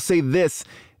reference. I will say this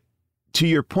to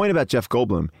your point about Jeff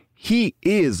Goldblum. He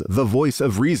is the voice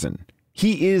of reason.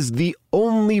 He is the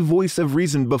only voice of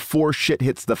reason before shit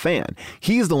hits the fan.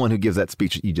 He's the one who gives that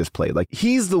speech that you just played. Like,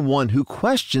 he's the one who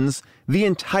questions the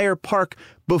entire park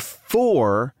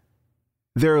before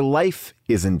their life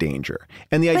is in danger.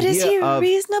 And the idea is he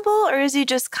reasonable, or is he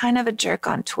just kind of a jerk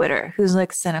on Twitter who's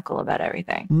like cynical about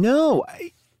everything? No.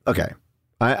 Okay.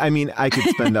 I mean, I could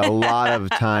spend a lot of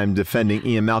time defending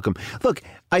Ian Malcolm. Look,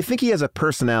 I think he has a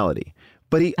personality,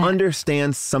 but he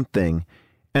understands something.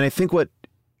 And I think what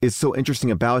is so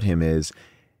interesting about him is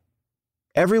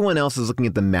everyone else is looking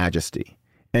at the majesty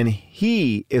and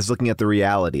he is looking at the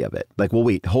reality of it. Like, well,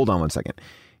 wait, hold on one second.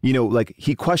 You know, like,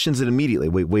 he questions it immediately.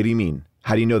 Wait, what do you mean?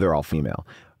 How do you know they're all female?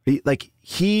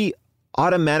 He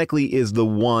automatically is the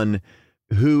one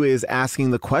who is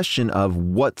asking the question of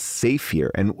what's safe here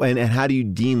and how do you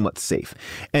deem what's safe?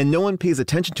 And no one pays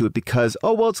attention to it because,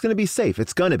 oh, well, it's going to be safe.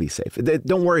 It's going to be safe.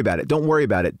 Don't worry about it. Don't worry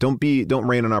about it. Don't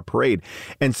rain on our parade.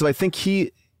 And so I think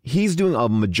he's doing a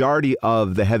majority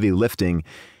of the heavy lifting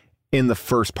in the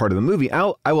first part of the movie.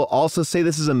 I will also say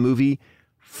this is a movie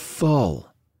full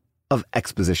of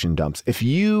exposition dumps. If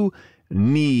you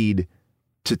need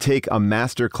to take a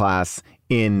master class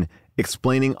in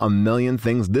explaining a million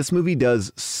things, this movie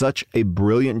does such a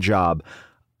brilliant job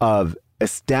of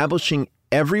establishing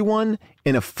everyone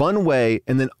in a fun way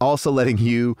and then also letting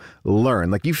you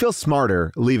learn. Like, you feel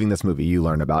smarter leaving this movie. You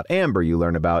learn about amber, you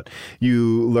learn about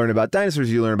dinosaurs,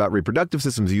 you learn about reproductive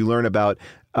systems, you learn about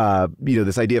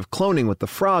this idea of cloning with the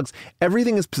frogs.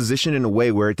 Everything is positioned in a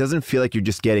way where it doesn't feel like you're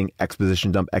just getting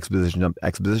exposition dump, exposition dump,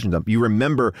 exposition dump. You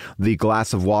remember the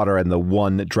glass of water and the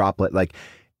one droplet. Like,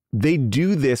 they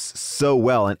do this so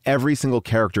well, and every single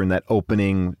character in that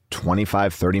opening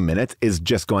 25, 30 minutes is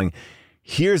just going,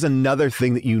 here's another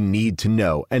thing that you need to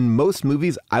know. And most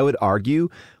movies, I would argue,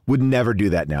 would never do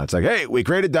that now. It's like, hey, we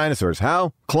created dinosaurs.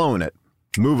 How? Clone it.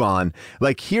 Move on.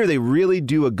 Like, here, they really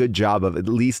do a good job of at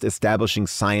least establishing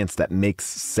science that makes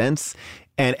sense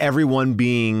and everyone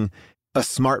being a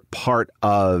smart part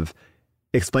of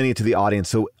explaining it to the audience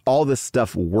so all this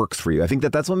stuff works for you. I think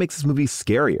that's what makes this movie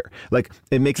scarier. Like,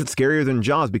 it makes it scarier than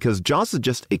Jaws because Jaws is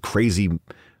just a crazy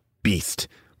beast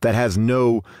that has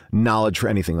no knowledge for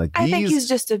anything. Like, I think he's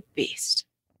just a beast.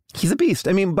 He's a beast.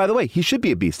 I mean, by the way, he should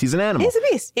be a beast. He's an animal. He's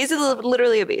a beast. He's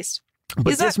literally a beast. But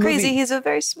he's not crazy. He's a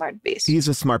very smart beast. He's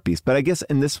a smart beast. But I guess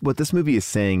what this movie is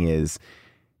saying is,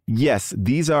 yes,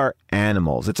 these are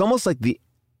animals. It's almost like the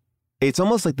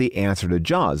answer to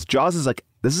Jaws. Jaws is like,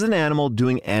 this is an animal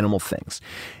doing animal things.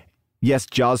 Yes,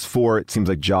 Jaws 4, it seems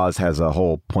like Jaws has a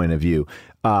whole point of view.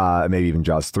 Maybe even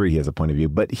Jaws 3, he has a point of view.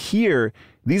 But here,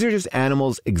 these are just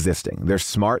animals existing. They're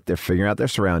smart. They're figuring out their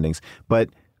surroundings. But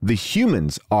the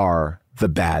humans are the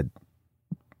bad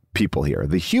people here.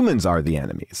 The humans are the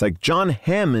enemies. Like, John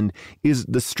Hammond is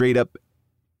the straight up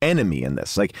enemy in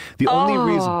this. Like, the only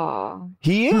reason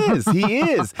he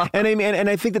is. And I mean, and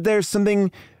I think that there's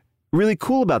something really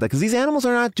cool about that because these animals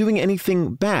are not doing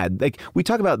anything bad. Like, we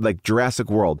talk about like Jurassic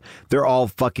World, they're all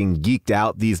fucking geeked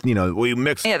out. These, we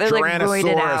mixed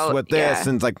Tyrannosaurus with this,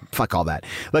 and it's like, fuck all that.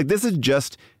 Like, this is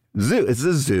just zoo. It's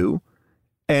a zoo,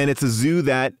 and it's a zoo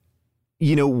that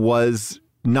was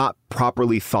not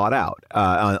properly thought out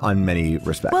on many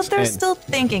respects. Well, they're still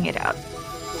thinking it out.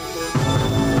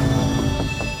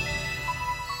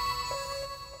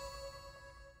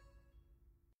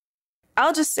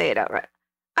 I'll just say it outright.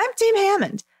 I'm Team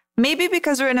Hammond. Maybe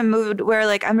because we're in a mood where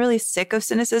like I'm really sick of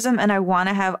cynicism and I want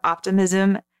to have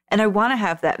optimism and I want to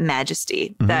have that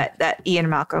majesty that Ian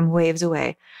Malcolm waves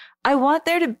away. I want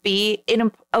there to be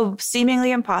a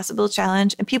seemingly impossible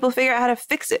challenge and people figure out how to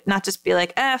fix it, not just be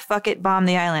like, fuck it, bomb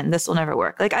the island. This will never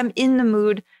work. Like I'm in the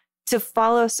mood to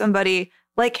follow somebody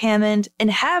like Hammond and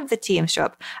have the team show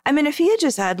up. I mean, if he had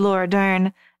just had Laura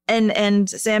Dern and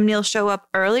Sam Neill show up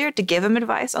earlier to give him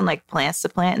advice on like plants to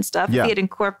plant and stuff, if he had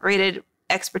incorporated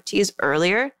expertise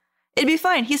earlier, it'd be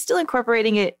fine. He's still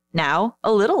incorporating it now,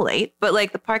 a little late, but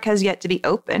like the park has yet to be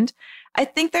opened. I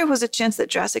think there was a chance that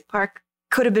Jurassic Park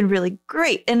could have been really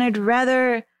great. And I'd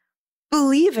rather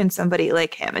believe in somebody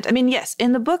like Hammond. I mean, yes,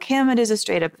 in the book, Hammond is a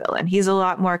straight up villain. He's a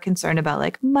lot more concerned about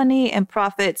like money and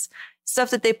profits, stuff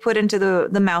that they put into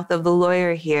the mouth of the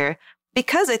lawyer here.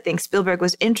 Because I think Spielberg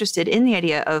was interested in the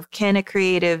idea of, can a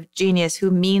creative genius who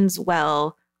means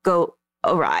well go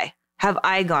awry? Have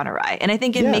I gone awry? And I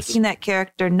think in making that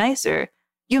character nicer,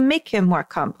 you make him more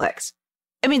complex.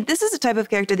 I mean, this is the type of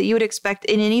character that you would expect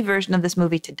in any version of this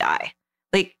movie to die.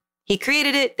 Like, he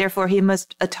created it, therefore he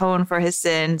must atone for his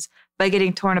sins by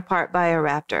getting torn apart by a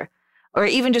raptor. Or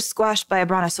even just squashed by a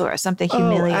brontosaurus, something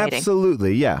humiliating.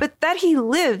 Absolutely, yeah. But that he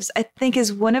lives, I think,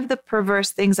 is one of the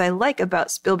perverse things I like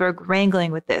about Spielberg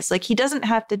wrangling with this. Like, he doesn't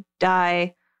have to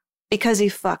die because he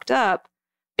fucked up,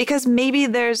 because maybe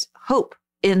there's hope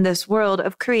in this world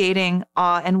of creating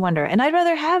awe and wonder. And I'd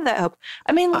rather have that hope.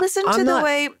 I mean, listen to the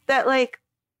way that, like,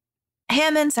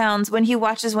 Hammond sounds when he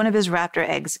watches one of his raptor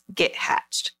eggs get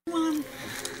hatched. Come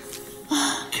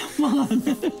on. Come on.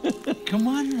 Come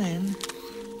on, then.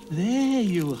 There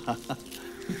you are.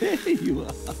 There you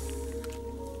are.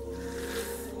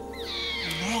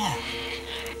 There.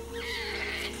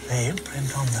 They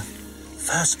imprint on the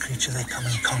first creature they come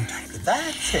in contact with.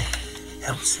 That's it.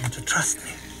 Helps them to trust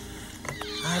me.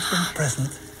 I've been present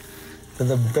for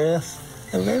the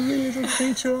birth of every little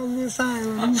creature on this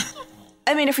island.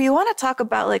 I mean, if you want to talk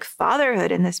about like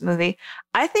fatherhood in this movie,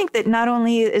 I think that not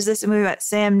only is this a movie about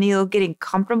Sam Neill getting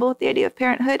comfortable with the idea of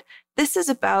parenthood, this is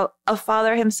about a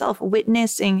father himself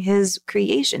witnessing his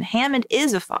creation. Hammond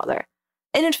is a father.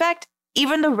 And in fact,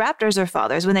 even the raptors are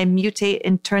fathers when they mutate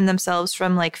and turn themselves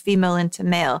from like female into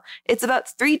male. It's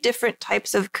about 3 different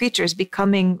types of creatures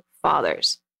becoming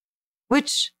fathers,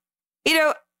 which, you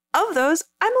know, of those,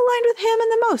 I'm aligned with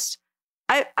Hammond the most.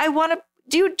 I want to,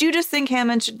 do you just think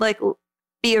Hammond should like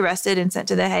be arrested and sent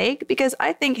to The Hague? Because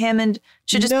I think Hammond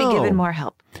should just be given more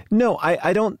help. No,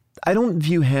 I don't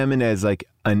view Hammond as like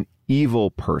an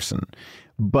evil person,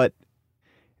 but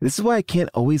this is why I can't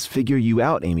always figure you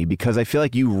out, Amy, because I feel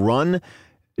like you run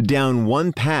down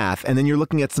one path and then you're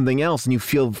looking at something else and you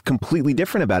feel completely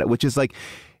different about it, which is like,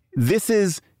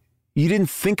 you didn't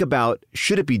think about,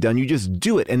 should it be done? You just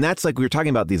do it. And that's like, we were talking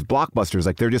about these blockbusters,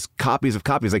 like they're just copies of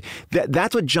copies. Like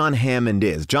that's what John Hammond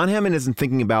is. John Hammond isn't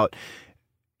thinking about,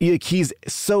 he's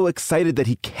so excited that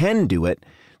he can do it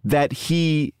that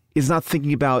he is not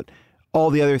thinking about all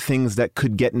the other things that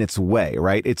could get in its way,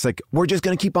 right? It's like, we're just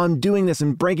going to keep on doing this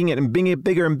and breaking it and making it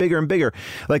bigger and bigger and bigger.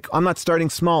 Like, I'm not starting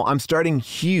small, I'm starting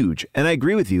huge. And I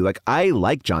agree with you. Like, I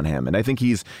like John Hammond. I think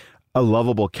he's a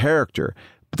lovable character,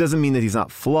 but doesn't mean that he's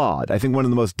not flawed. I think one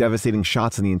of the most devastating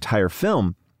shots in the entire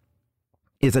film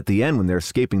is at the end when they're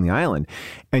escaping the island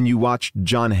and you watch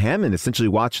John Hammond essentially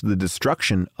watch the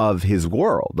destruction of his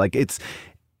world. Like,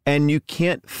 and you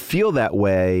can't feel that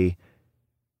way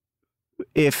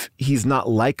if he's not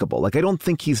likable. Like, I don't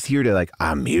think he's here to like,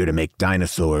 I'm here to make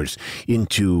dinosaurs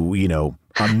into, you know,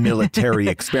 a military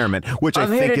experiment, which I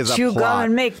think is a plot. I'm here to chew gum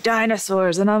and make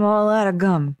dinosaurs and I'm all out of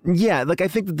gum. Yeah, like I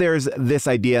think that there's this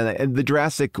idea that the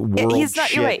Jurassic World He's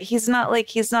not, you're right. He's not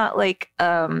like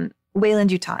Wayland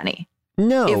Yutani.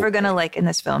 No. If we're going to liken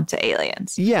this film to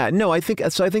Aliens. Yeah, no, I think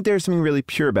there's something really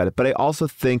pure about it. But I also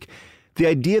think the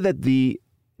idea that the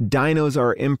dinos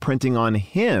are imprinting on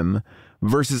him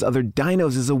versus other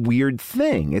dinos is a weird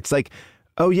thing. It's like,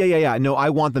 oh, yeah. No, I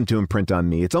want them to imprint on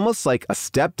me. It's almost like a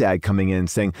stepdad coming in and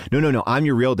saying, no, I'm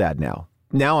your real dad now.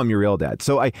 Now I'm your real dad.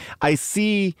 So I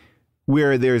see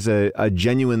where there's a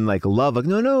genuine like love, like,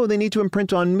 no, they need to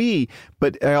imprint on me.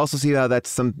 But I also see how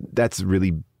that's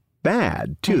really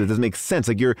bad too. That doesn't make sense.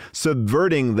 Like, you're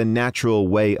subverting the natural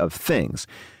way of things.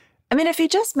 I mean, if he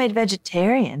just made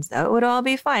vegetarians, though, it would all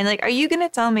be fine. Like, are you going to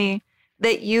tell me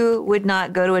that you would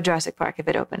not go to a Jurassic Park if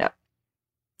it opened up?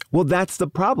 Well, that's the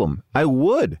problem. I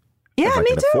would. Yeah, if I me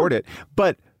could too. afford it.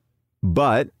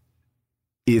 But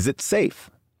is it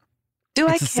safe? Do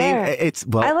I care?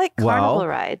 I like carnival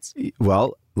rides.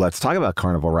 Well, let's talk about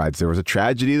carnival rides. There was a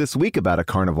tragedy this week about a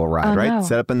carnival ride, right? No.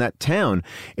 Set up in that town.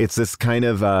 It's this kind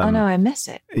of... oh, no, I miss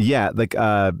it. Yeah, like,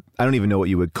 I don't even know what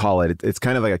you would call it. It's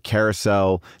kind of like a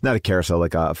carousel, not a carousel,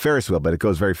 like a Ferris wheel, but it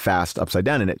goes very fast upside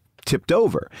down and it tipped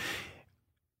over.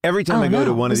 Every time I go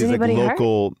to one of these like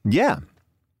local... Yeah.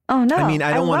 Oh, no. I mean,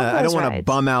 I don't want to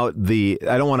bum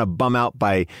out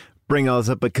by bring all this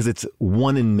up because it's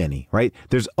one in many, right?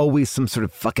 There's always some sort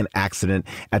of fucking accident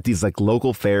at these like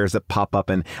local fairs that pop up.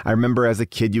 And I remember as a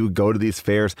kid, you would go to these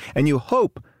fairs and you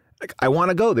hope, like, I want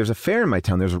to go. There's a fair in my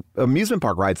town. There's amusement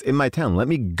park rides in my town. Let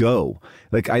me go.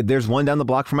 Like there's one down the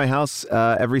block from my house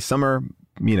every summer.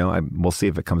 You know, we'll see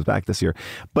if it comes back this year.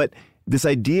 But this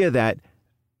idea that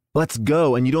let's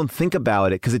go, and you don't think about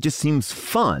it because it just seems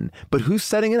fun. But who's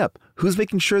setting it up? Who's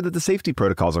making sure that the safety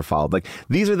protocols are followed? Like,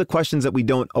 these are the questions that we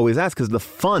don't always ask because the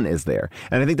fun is there.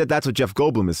 And I think that that's what Jeff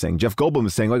Goldblum is saying. Jeff Goldblum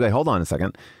is saying, like, hold on a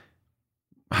second.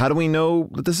 How do we know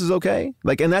that this is okay?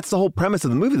 Like, and that's the whole premise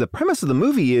of the movie. The premise of the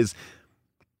movie is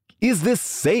this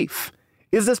safe?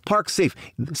 Is this park safe?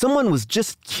 Someone was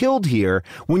just killed here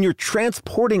when you're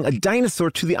transporting a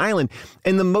dinosaur to the island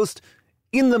in the most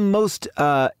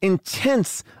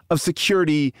intense of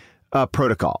security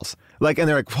protocols. Like, and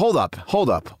they're like, hold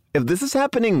up. If this is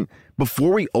happening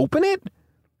before we open it,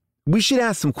 we should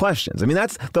ask some questions. I mean,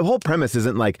 that's the whole premise.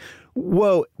 Isn't like,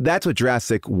 whoa, that's what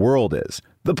Jurassic World is.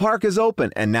 The park is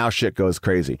open and now shit goes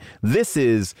crazy. This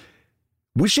is,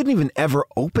 we shouldn't even ever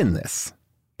open this.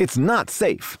 It's not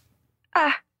safe.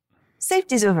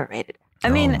 Safety's overrated. I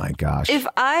mean, oh my gosh. If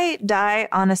I die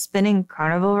on a spinning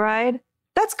carnival ride,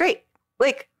 that's great.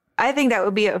 Like, I think that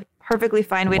would be a perfectly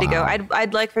fine way to go.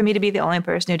 I'd like for me to be the only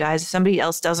person who dies. If somebody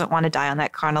else doesn't want to die on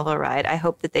that carnival ride, I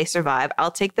hope that they survive.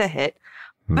 I'll take the hit.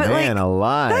 But man,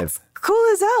 alive. That's cool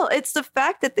as hell. It's the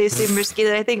fact that they seem risky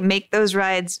that I think make those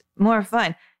rides more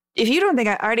fun. If you don't think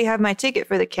I already have my ticket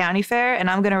for the county fair and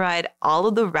I'm going to ride all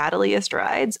of the rattliest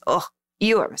rides,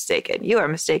 you are mistaken. You are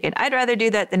mistaken. I'd rather do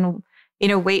that than,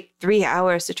 wait 3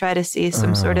 hours to try to see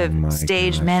some sort of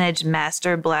stage managed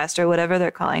master blaster, whatever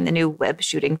they're calling the new web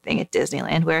shooting thing at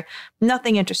Disneyland, where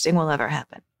nothing interesting will ever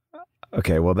happen.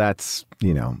 Okay, well, that's,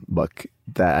 look,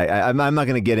 that I'm not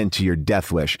going to get into your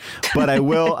death wish, but I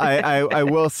will. I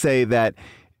will say that,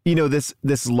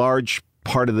 this large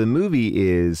part of the movie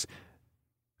is,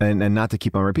 and not to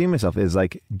keep on repeating myself, is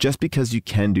like, just because you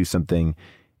can do something,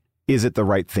 is it the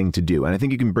right thing to do? And I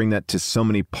think you can bring that to so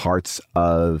many parts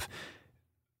of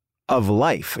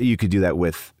life. You could do that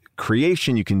with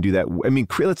creation. You can do that. I mean,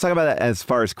 let's talk about that as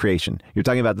far as creation. You're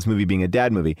talking about this movie being a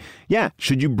dad movie. Yeah.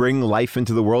 Should you bring life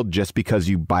into the world just because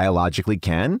you biologically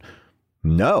can?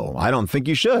 No, I don't think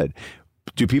you should.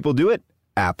 Do people do it?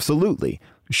 Absolutely.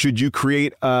 Should you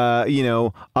create,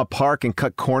 a park and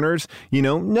cut corners?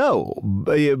 No,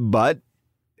 but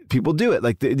people do it,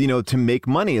 like, to make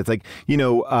money. It's like,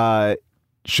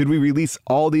 should we release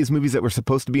all these movies that were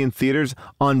supposed to be in theaters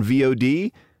on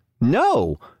VOD?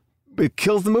 No, it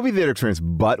kills the movie theater experience,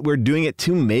 but we're doing it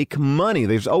to make money.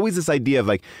 There's always this idea of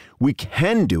like, we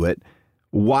can do it.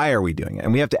 Why are we doing it?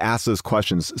 And we have to ask those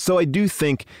questions. So I do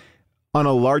think on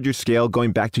a larger scale,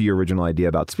 going back to your original idea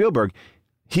about Spielberg,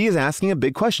 he is asking a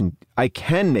big question. I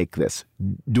can make this.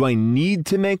 Do I need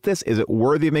to make this? Is it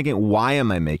worthy of making it? Why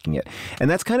am I making it? And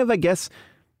that's kind of, I guess,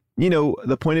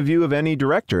 the point of view of any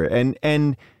director. And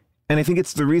I think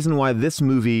it's the reason why this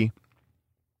movie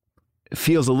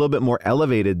feels a little bit more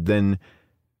elevated than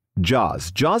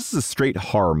Jaws. Jaws is a straight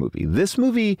horror movie. This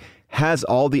movie has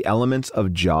all the elements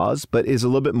of Jaws, but is a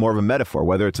little bit more of a metaphor,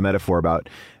 whether it's a metaphor about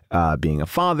being a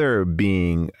father,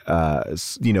 being,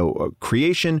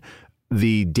 creation,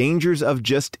 the dangers of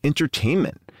just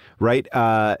entertainment, right?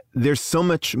 There's so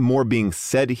much more being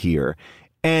said here,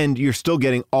 and you're still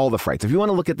getting all the frights. If you want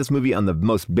to look at this movie on the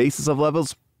most basis of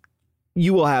levels,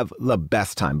 you will have the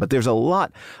best time. But there's a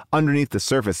lot underneath the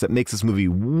surface that makes this movie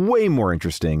way more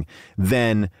interesting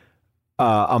than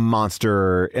a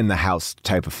monster in the house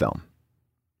type of film.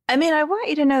 I mean, I want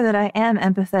you to know that I am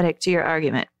empathetic to your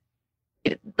argument.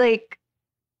 Like,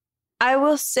 I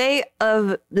will say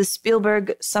of the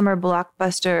Spielberg summer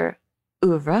blockbuster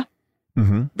oeuvre,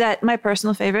 that my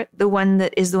personal favorite, the one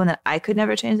that I could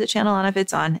never change the channel on if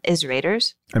it's on, is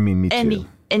Raiders. I mean, me too.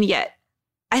 And yet,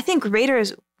 I think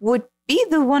Raiders would be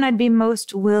the one I'd be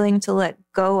most willing to let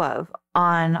go of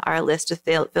on our list of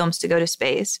films to go to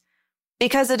space,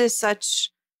 because it is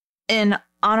such an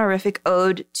honorific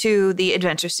ode to the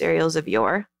adventure serials of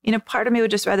yore. Part of me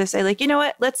would just rather say, like, you know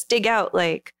what, let's dig out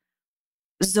like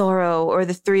Zorro or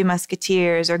the Three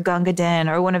Musketeers or Gunga Din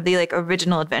or one of the like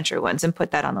original adventure ones and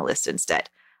put that on the list instead.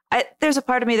 There's a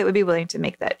part of me that would be willing to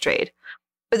make that trade.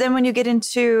 But then when you get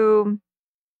into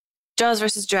Jaws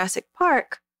versus Jurassic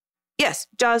Park, yes,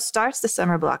 Jaws starts the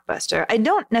summer blockbuster. I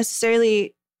don't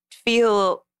necessarily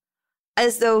feel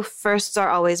as though firsts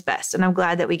are always best. And I'm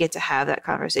glad that we get to have that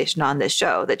conversation on this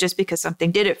show, that just because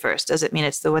something did it first doesn't mean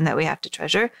it's the one that we have to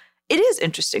treasure. It is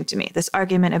interesting to me, this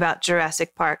argument about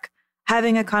Jurassic Park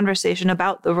having a conversation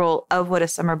about the role of what a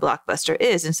summer blockbuster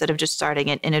is instead of just starting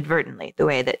it inadvertently the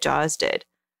way that Jaws did.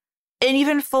 And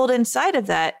even fold inside of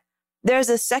that, there's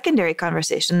a secondary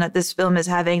conversation that this film is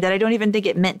having that I don't even think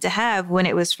it meant to have when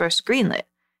it was first greenlit,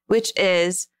 which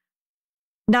is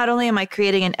not only am I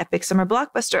creating an epic summer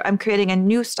blockbuster, I'm creating a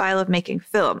new style of making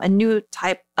film, a new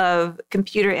type of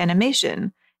computer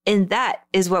animation. And that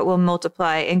is what will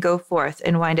multiply and go forth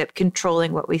and wind up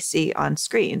controlling what we see on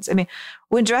screens. I mean,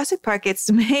 when Jurassic Park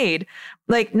gets made,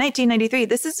 like 1993,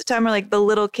 this is the time where like the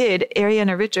little kid,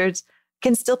 Ariana Richards,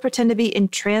 can still pretend to be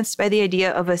entranced by the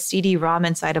idea of a CD-ROM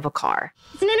inside of a car.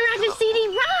 It's an interactive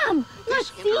CD-ROM. Look,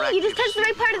 see, you just touch the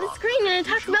right part of the screen and it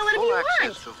talks about whatever you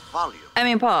want. I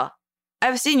mean, Paul,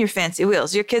 I've seen your fancy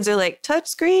wheels. Your kids are like, touch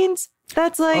screens?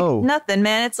 That's like nothing,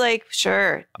 man. It's like,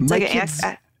 sure. It's My like kids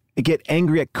get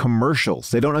angry at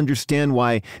commercials. They don't understand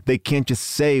why they can't just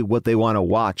say what they want to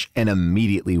watch and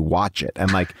immediately watch it. I'm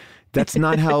like, that's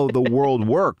not how the world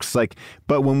works. Like,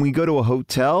 but when we go to a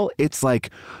hotel, it's like,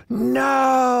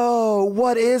 no,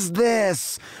 what is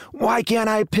this? Why can't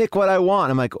I pick what I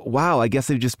want? I'm like, wow, I guess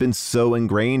they've just been so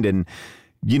ingrained in,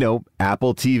 you know,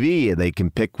 Apple TV. They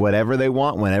can pick whatever they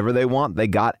want, whenever they want. They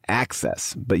got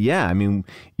access. But yeah, I mean,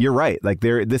 you're right. Like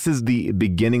this is the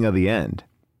beginning of the end.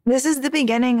 This is the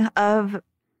beginning of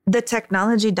the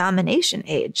technology domination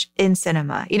age in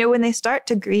cinema. You know, when they start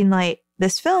to greenlight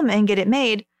this film and get it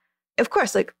made, of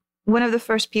course, like one of the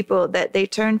first people that they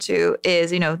turn to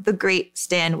is, you know, the great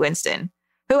Stan Winston,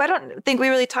 who I don't think we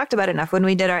really talked about enough when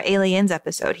we did our Aliens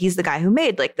episode. He's the guy who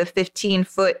made like the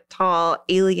 15-foot tall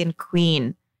alien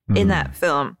queen in that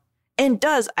film and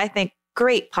does, I think,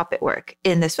 great puppet work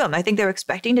in this film. I think they were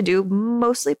expecting to do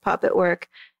mostly puppet work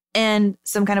and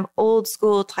some kind of old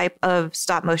school type of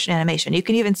stop motion animation. You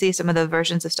can even see some of the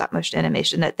versions of stop motion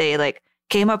animation that they like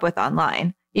came up with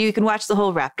online. You can watch the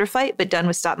whole raptor fight, but done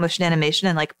with stop motion animation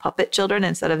and like puppet children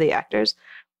instead of the actors.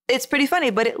 It's pretty funny,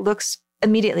 but it looks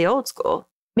immediately old school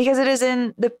because it is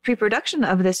in the pre-production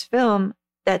of this film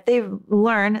that they've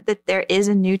learned that there is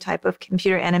a new type of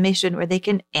computer animation where they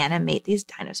can animate these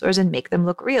dinosaurs and make them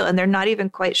look real. And they're not even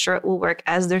quite sure it will work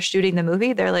as they're shooting the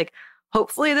movie. They're like,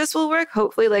 hopefully this will work.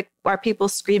 Hopefully, like, our people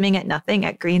screaming at nothing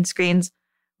at green screens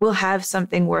will have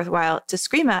something worthwhile to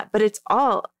scream at. But it's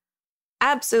all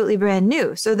absolutely brand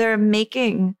new. So they're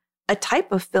making a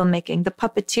type of filmmaking, the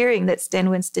puppeteering that Stan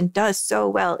Winston does so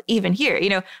well, even here. You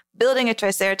know, building a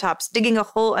Triceratops, digging a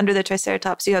hole under the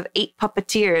Triceratops. You have 8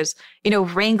 puppeteers, you know,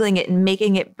 wrangling it and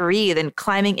making it breathe and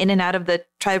climbing in and out of the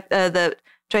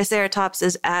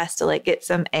Triceratops's ass to like get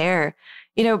some air.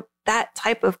 You know, that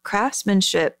type of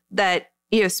craftsmanship that,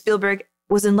 you know, Spielberg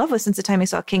was in love with since the time he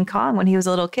saw King Kong when he was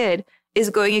a little kid is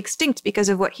going extinct because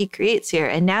of what he creates here.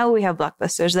 And now we have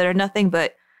blockbusters that are nothing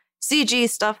but CG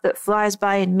stuff that flies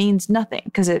by and means nothing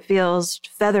because it feels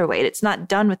featherweight. It's not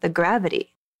done with the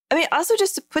gravity. I mean, also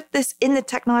just to put this in the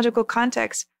technological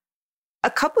context, a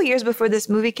couple years before this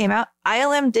movie came out,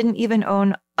 ILM didn't even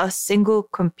own a single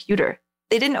computer.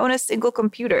 They didn't own a single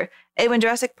computer. And when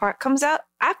Jurassic Park comes out,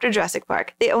 after Jurassic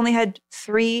Park, they only had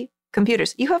 3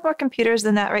 computers. You have more computers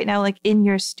than that right now, like in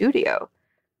your studio.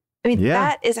 I mean,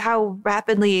 that is how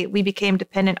rapidly we became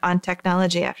dependent on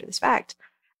technology after this fact.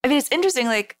 I mean, it's interesting,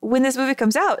 like when this movie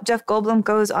comes out, Jeff Goldblum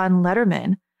goes on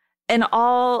Letterman and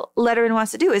all Letterman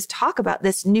wants to do is talk about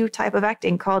this new type of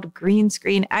acting called green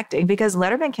screen acting because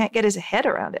Letterman can't get his head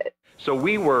around it. So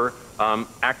we were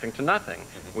acting to nothing.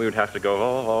 We would have to go,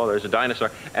 oh, there's a dinosaur,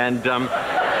 and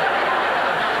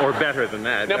or better than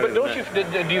that. Now, but don't you?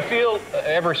 Do you feel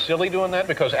ever silly doing that?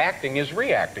 Because acting is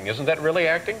reacting. Isn't that really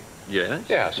acting? Yes.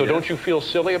 Yeah. So don't you feel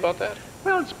silly about that?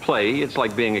 Well, it's play. It's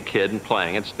like being a kid and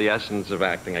playing. It's the essence of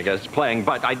acting, I guess, playing.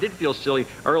 But I did feel silly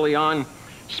early on.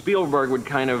 Spielberg would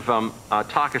kind of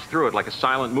talk us through it like a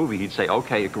silent movie. He'd say,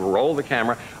 okay, roll the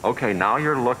camera. Okay, now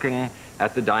you're looking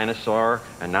at the dinosaur,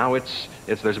 and now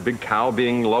there's a big cow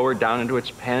being lowered down into its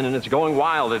pen, and it's going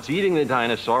wild. It's eating the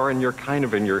dinosaur, and you're kind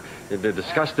of you're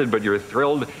disgusted, but you're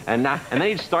thrilled. And then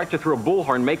he'd start to, through a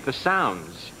bullhorn, make the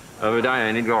sounds of a dinosaur,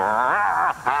 and he'd go.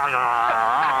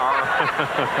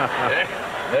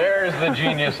 There's the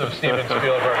genius of Steven Spielberg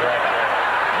right there.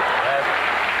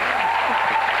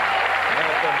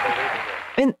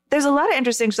 I mean, there's a lot of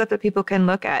interesting stuff that people can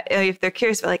look at if they're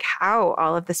curious about like how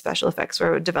all of the special effects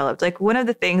were developed. Like one of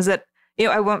the things that,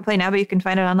 I won't play now, but you can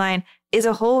find it online, is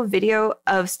a whole video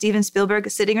of Steven Spielberg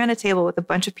sitting around a table with a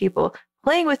bunch of people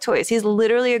playing with toys. He's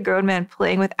literally a grown man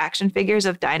playing with action figures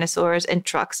of dinosaurs and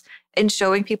trucks and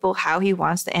showing people how he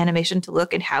wants the animation to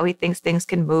look and how he thinks things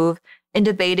can move, and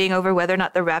debating over whether or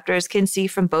not the raptors can see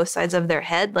from both sides of their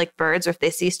head like birds, or if they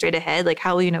see straight ahead, like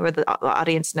how will you know where the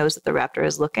audience knows that the raptor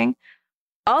is looking?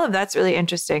 All of that's really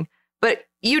interesting. But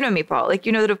you know me, Paul, like,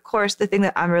 that, of course, the thing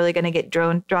that I'm really going to get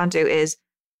drawn to is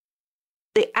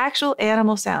the actual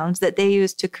animal sounds that they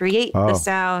use to create the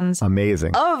sounds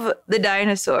amazing of the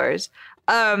dinosaurs.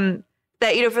 That,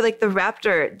 for like the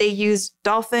raptor, they use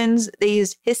dolphins, they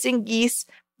use hissing geese,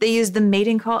 they use the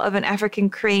mating call of an African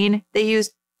crane, they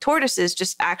use tortoises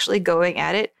just actually going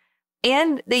at it,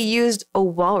 and they used a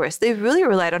walrus. They really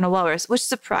relied on a walrus, which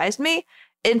surprised me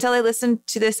until I listened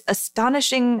to this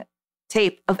astonishing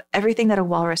tape of everything that a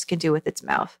walrus can do with its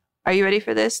mouth. Are you ready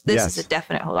for this? This is a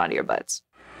definite hold on to your butts.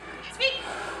 Speak.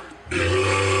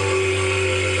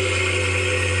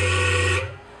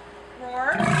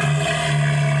 Roar.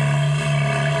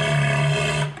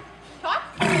 Talk.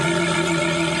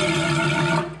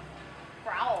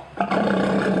 Growl.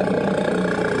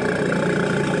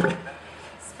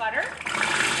 Sputter.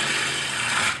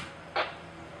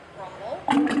 Rumble.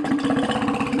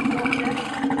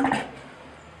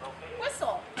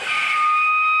 Whistle.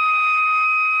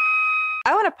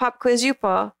 I want to pop quiz you,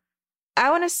 Paul. I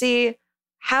want to see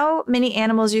how many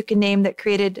animals you can name that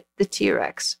created the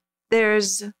T-Rex.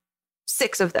 There's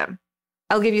 6 of them.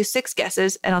 I'll give you 6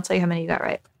 guesses, and I'll tell you how many you got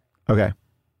right. Okay.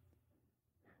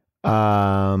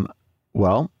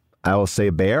 Well, I will say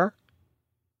bear.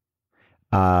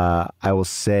 I will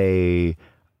say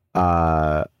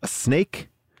a snake.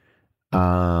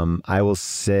 I will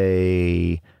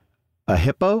say a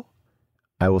hippo.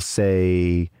 I will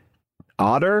say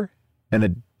otter and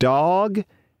a dog.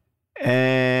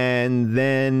 And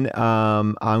then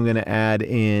I'm going to add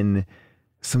in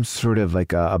some sort of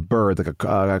like a bird, like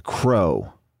a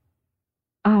crow.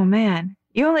 Oh, man.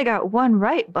 You only got one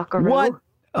right, Buckaroo. What?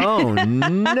 Oh,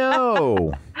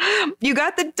 no. You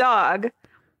got the dog.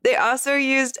 They also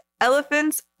used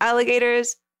elephants,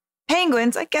 alligators,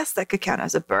 penguins. I guess that could count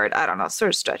as a bird. I don't know. Sort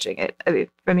of stretching it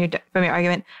from your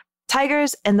argument.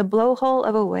 Tigers and the blowhole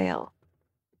of a whale.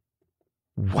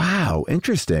 Wow.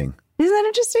 Interesting. Isn't that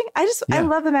interesting? I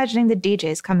love imagining the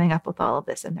DJs coming up with all of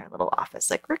this in their little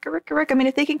office. Like, Rick. I mean,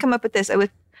 if they can come up with this,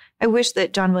 I wish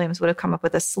that John Williams would have come up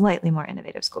with a slightly more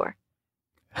innovative score.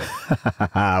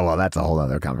 Well, that's a whole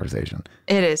other conversation.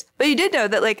 It is. But you did know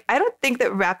that, like, I don't think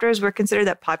that raptors were considered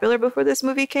that popular before this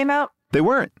movie came out. They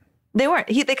weren't. They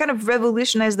kind of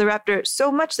revolutionized the raptor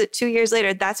so much that 2 years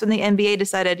later, that's when the NBA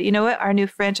decided, you know what, our new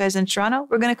franchise in Toronto,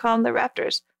 we're going to call them the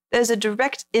Raptors. There's a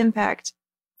direct impact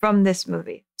from this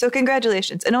movie. So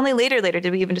congratulations. And only later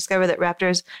did we even discover that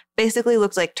raptors basically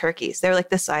looked like turkeys. They're like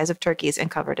the size of turkeys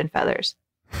and covered in feathers.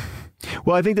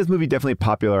 Well, I think this movie definitely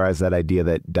popularized that idea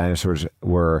that dinosaurs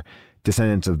were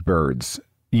descendants of birds.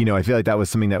 I feel like that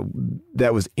was something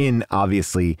that was in,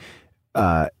 obviously,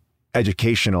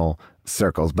 educational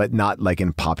circles, but not like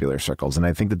in popular circles. And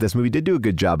I think that this movie did do a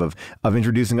good job of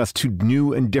introducing us to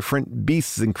new and different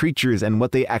beasts and creatures and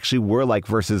what they actually were like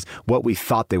versus what we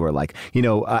thought they were like,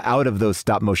 out of those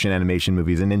stop motion animation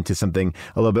movies and into something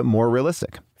a little bit more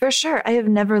realistic. For sure. I have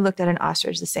never looked at an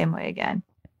ostrich the same way again.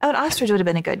 Oh, an ostrich would have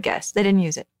been a good guess. They didn't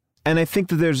use it. And I think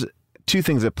that there's 2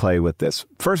 things at play with this.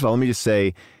 First of all, let me just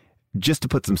say, just to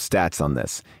put some stats on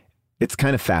this, it's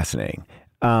kind of fascinating.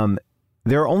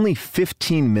 There are only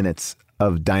 15 minutes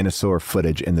of dinosaur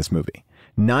footage in this movie.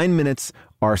 9 minutes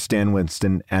are Stan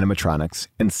Winston animatronics,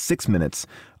 and 6 minutes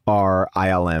are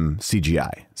ILM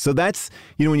CGI. So that's,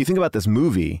 when you think about this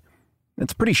movie,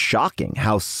 it's pretty shocking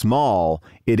how small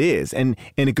it is. And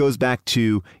it goes back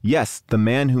to, yes, the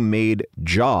man who made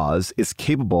Jaws is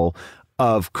capable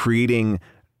of creating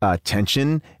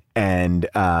tension and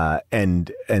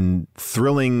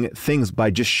thrilling things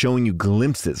by just showing you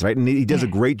glimpses, right? And he does a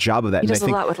great job of that. He does a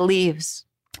lot with leaves.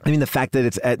 I mean, the fact that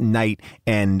it's at night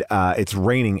and it's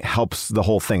raining helps the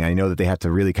whole thing. I know that they have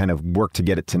to really kind of work to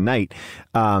get it to night,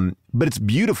 but it's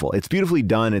beautiful. It's beautifully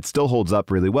done. It still holds up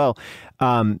really well.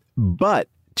 But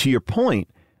to your point,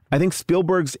 I think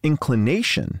Spielberg's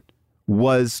inclination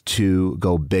was to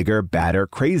go bigger, badder,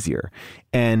 crazier.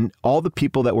 And all the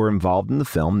people that were involved in the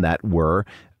film that were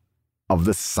of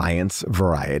the science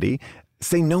variety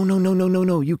say,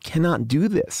 no, you cannot do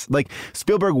this. Like,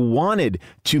 Spielberg wanted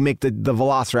to make the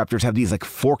velociraptors have these like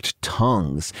forked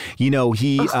tongues.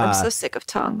 I'm so sick of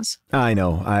tongues. I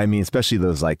know. I mean, especially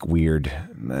those like weird,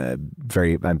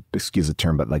 excuse the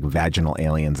term, but like vaginal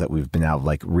aliens that we've been now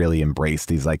like really embraced.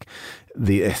 These like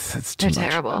it's too much. They're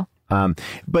terrible.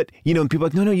 But, you know, and people are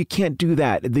like, no, you can't do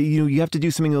that. You have to do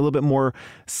something a little bit more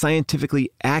scientifically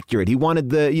accurate. He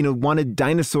wanted wanted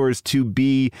dinosaurs to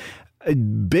be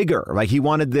bigger. Like he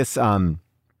wanted this, this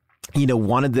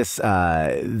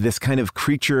kind of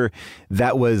creature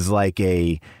that was like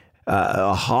a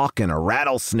hawk and a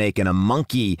rattlesnake and a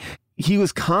monkey. He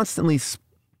was constantly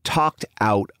talked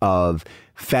out of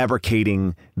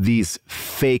fabricating these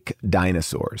fake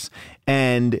dinosaurs.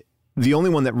 And the only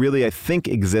one that really, I think,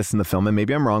 exists in the film, and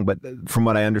maybe I'm wrong, but from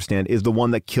what I understand, is the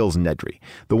one that kills Nedry.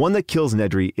 The one that kills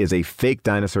Nedry is a fake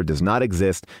dinosaur, does not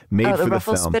exist, made for the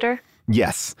ruffle film. Spitter?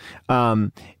 Yes.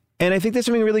 And I think there's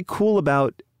something really cool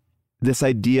about this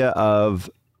idea of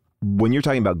when you're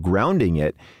talking about grounding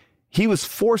it, he was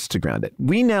forced to ground it.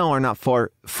 We now are not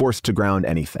forced to ground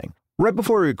anything. Right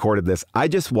before we recorded this, I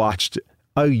just watched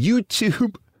a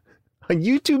YouTube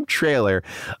trailer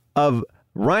of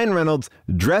Ryan Reynolds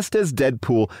dressed as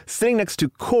Deadpool sitting next to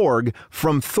Korg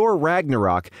from Thor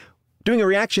Ragnarok doing a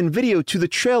reaction video to the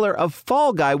trailer of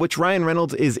Fall Guy, which Ryan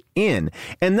Reynolds is in.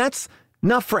 And that's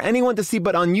not for anyone to see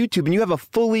but on YouTube. And you have a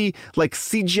fully like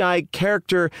CGI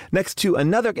character next to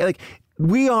another. Like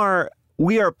we are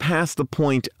past the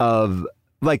point of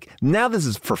like, now this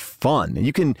is for fun.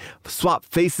 You can swap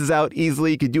faces out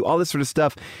easily. You can do all this sort of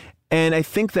stuff. And I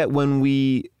think that when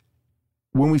we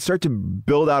start to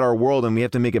build out our world and we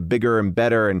have to make it bigger and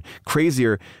better and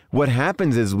crazier, what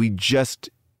happens is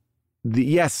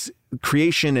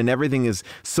creation and everything is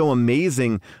so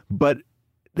amazing, but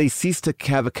they cease to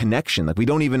have a connection. Like we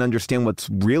don't even understand what's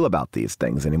real about these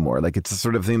things anymore. Like it's a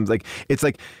sort of thing like, it's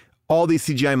like all these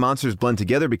CGI monsters blend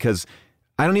together because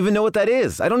I don't even know what that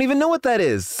is.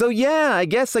 So yeah, I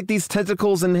guess like these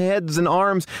tentacles and heads and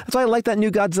arms. That's why I like that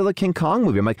new Godzilla King Kong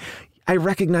movie. I'm like, I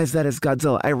recognize that as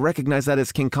Godzilla. I recognize that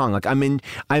as King Kong. Like I'm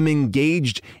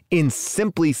engaged in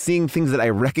simply seeing things that I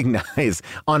recognize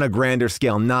on a grander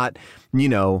scale, not,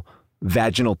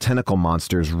 vaginal tentacle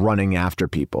monsters running after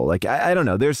people. Like, I don't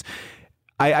know.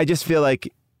 I just feel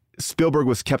like Spielberg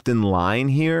was kept in line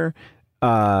here.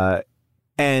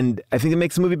 And I think it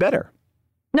makes the movie better.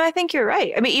 No, I think you're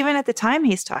right. I mean, even at the time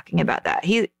he's talking about that,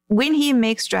 when he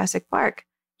makes Jurassic Park,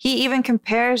 he even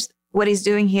compares what he's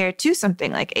doing here to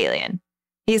something like Alien.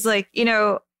 He's like, in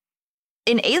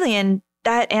Alien,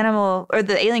 that animal or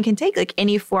the alien can take like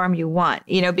any form you want,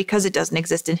 because it doesn't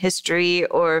exist in history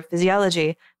or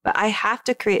physiology. But I have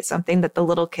to create something that the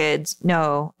little kids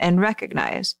know and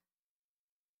recognize.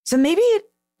 So maybe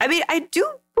I do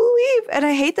believe, and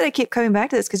I hate that I keep coming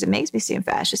back to this because it makes me seem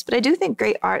fascist, but I do think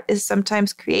great art is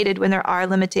sometimes created when there are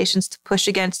limitations to push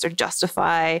against or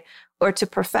justify or to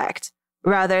perfect,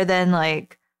 rather than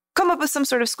like come up with some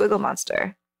sort of squiggle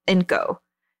monster and go.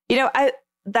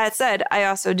 That said, I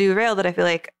also do rail that I feel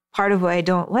like part of what I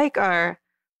don't like are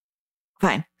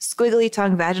squiggly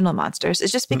tongue vaginal monsters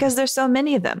is just because there's so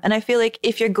many of them. And I feel like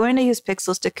if you're going to use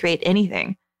pixels to create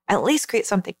anything, at least create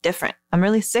something different. I'm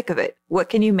really sick of it. What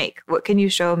can you make? What can you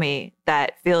show me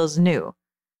that feels new?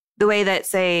 The way that,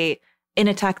 say, in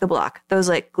Attack the Block, those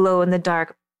like glow in the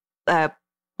dark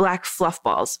black fluff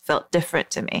balls felt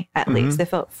different to me, at least. They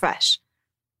felt fresh.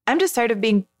 I'm just tired of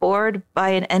being bored by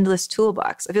an endless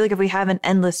toolbox. I feel like if we have an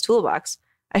endless toolbox,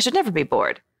 I should never be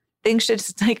bored.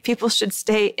 People should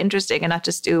stay interesting and not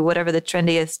just do whatever the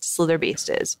trendiest Slither Beast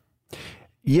is.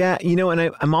 Yeah,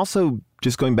 and I'm also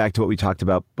just going back to what we talked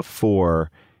about before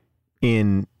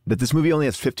in that this movie only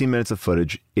has 15 minutes of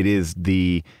footage. It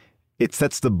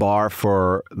sets the bar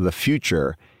for the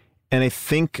future. And I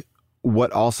think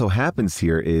what also happens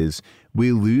here is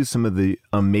we lose some of the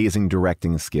amazing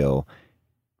directing skill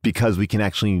because we can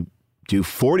actually do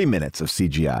 40 minutes of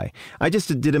CGI. I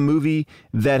just did a movie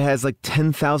that has like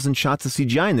 10,000 shots of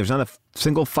CGI and there's not a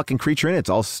single fucking creature in it. It's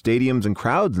all stadiums and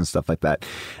crowds and stuff like that,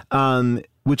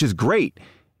 which is great.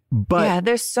 But yeah,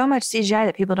 there's so much CGI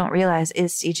that people don't realize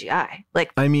is CGI.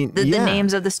 Like, the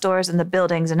names of the stores and the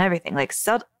buildings and everything. Like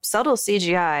subtle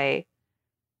CGI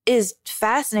is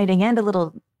fascinating and a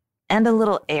little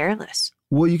airless.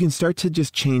 Well, you can start to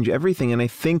just change everything. And I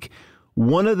think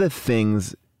one of the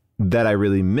things that I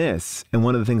really miss, and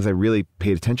one of the things I really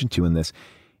paid attention to in this,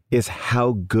 is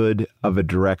how good of a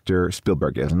director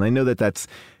Spielberg is. And I know that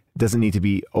doesn't need to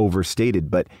be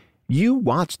overstated, but you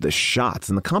watch the shots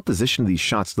and the composition of these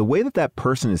shots, the way that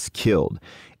person is killed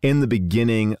in the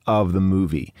beginning of the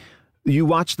movie. You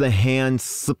watch the hand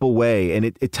slip away and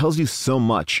it tells you so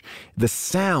much. The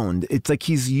sound, it's like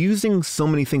he's using so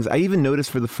many things. I even noticed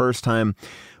for the first time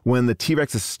when the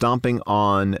T-Rex is stomping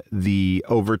on the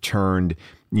overturned,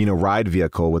 ride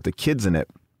vehicle with the kids in it,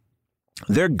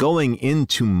 they're going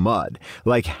into mud.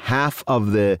 Like half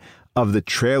of the of the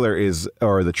trailer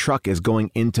or the truck is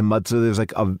going into mud. So there's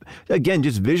like again,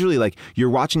 just visually, like you're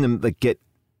watching them like get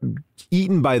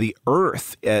eaten by the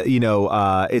earth.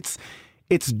 It's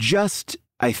just,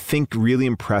 I think, really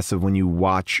impressive when you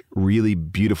watch really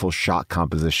beautiful shot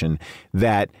composition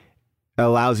that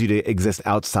allows you to exist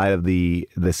outside of the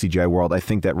CGI world. I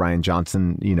think that Rian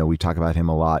Johnson, we talk about him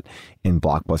a lot in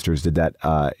blockbusters, did that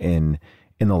in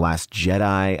The Last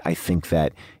Jedi. I think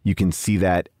that you can see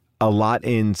that a lot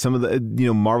in some of the,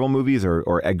 Marvel movies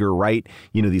or Edgar Wright,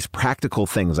 these practical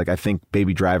things. Like I think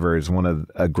Baby Driver is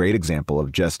a great example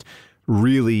of just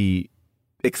really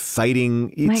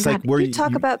exciting. It's My like God, where you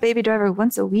talk about Baby Driver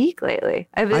once a week lately.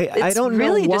 It's don't know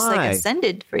really why. just like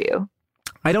ascended for you.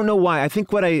 I don't know why. I think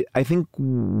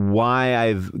why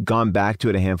I've gone back to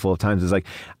it a handful of times is like,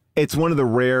 it's one of the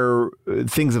rare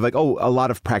things of like, a lot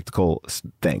of practical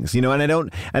things, and I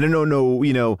don't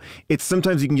know, it's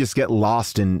sometimes you can just get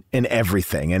lost in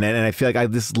everything. And I feel like I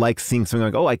just like seeing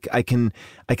something like, I can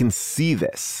see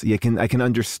this. I can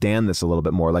understand this a little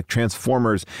bit more. Like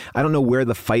Transformers, I don't know where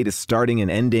the fight is starting and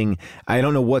ending. I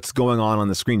don't know what's going on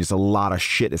the screen. Just a lot of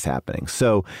shit is happening.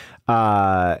 So,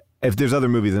 if there's other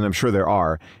movies, and I'm sure there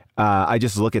are, I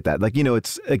just look at that. Like,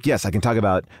 it's like, yes, I can talk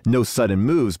about no sudden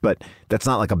moves, but that's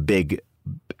not like a big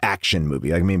action movie.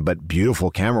 But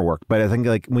beautiful camera work. But I think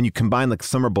like when you combine like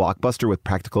summer blockbuster with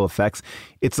practical effects,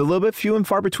 it's a little bit few and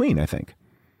far between, I think.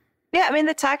 Yeah,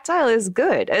 the tactile is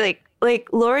good. I like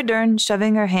Laura Dern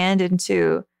shoving her hand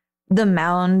into the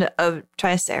mound of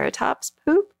Triceratops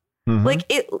poop. Mm-hmm. Like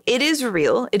it is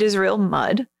real. It is real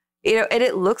mud. And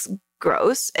it looks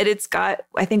gross, and it's got,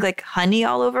 I think, like honey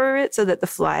all over it so that the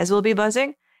flies will be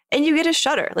buzzing, and you get a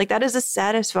shudder. Like that is a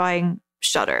satisfying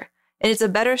shudder, and it's a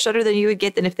better shudder than you would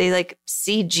get than if they like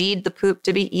CG'd the poop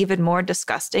to be even more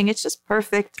disgusting. It's just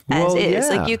perfect as is.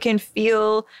 Yeah. Like you can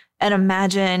feel and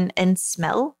imagine and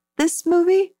smell this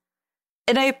movie,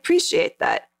 and I appreciate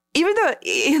that. Even though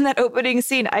in that opening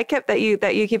scene, I kept that you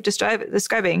keep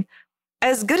describing.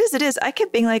 As good as it is, I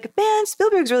kept being like, man,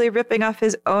 Spielberg's really ripping off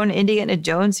his own Indiana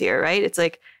Jones here, right? It's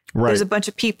like, There's a bunch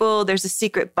of people, there's a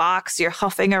secret box, you're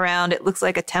huffing around, it looks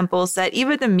like a temple set.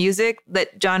 Even the music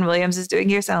that John Williams is doing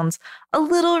here sounds a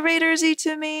little Raiders-y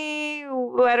to me. I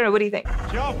don't know, what do you think?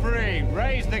 Joffrey,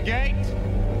 raise the gate.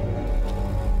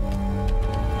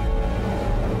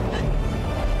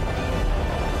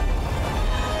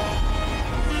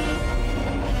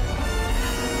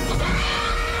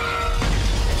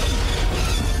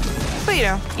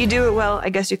 But, you do it well. I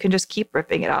guess you can just keep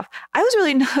ripping it off. I was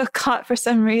really caught for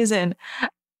some reason.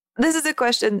 This is a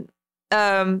question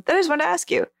that I just want to ask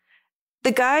you.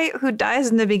 The guy who dies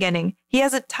in the beginning, he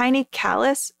has a tiny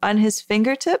callus on his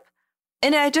fingertip.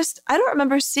 And I don't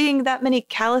remember seeing that many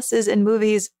calluses in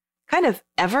movies kind of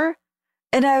ever.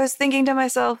 And I was thinking to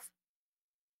myself,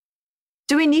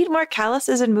 do we need more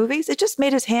calluses in movies? It just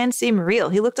made his hand seem real.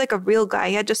 He looked like a real guy.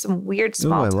 He had just some weird,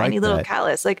 small, tiny little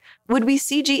callus. Like, would we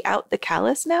CG out the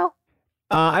callus now?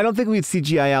 I don't think we'd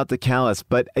CGI out the callus,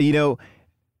 but,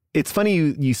 it's funny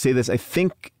you say this. I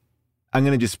think I'm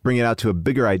going to just bring it out to a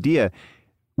bigger idea.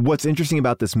 What's interesting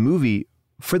about this movie,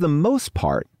 for the most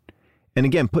part, and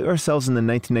again, put ourselves in the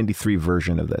 1993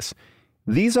 version of this,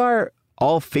 these are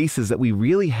all faces that we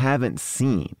really haven't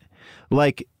seen.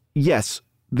 Like, yes,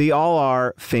 they all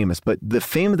are famous, but the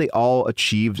fame they all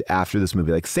achieved after this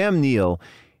movie, like Sam Neill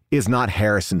is not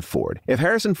Harrison Ford. If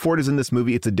Harrison Ford is in this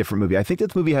movie, it's a different movie. I think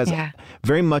this movie has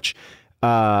very much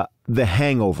the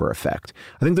Hangover effect.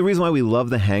 I think the reason why we love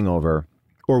The Hangover,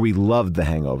 or we loved The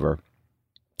Hangover,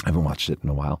 I haven't watched it in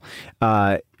a while,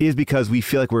 is because we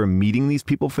feel like we're meeting these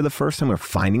people for the first time. We're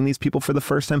finding these people for the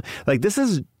first time. Like, this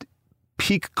is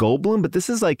peak Goldblum, but this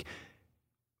is like,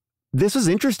 this was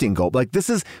interesting, Like,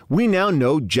 we now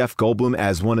know Jeff Goldblum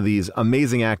as one of these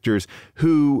amazing actors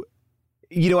who,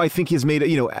 I think he's made,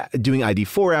 doing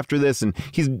ID4 after this, and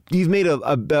he's made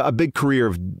a big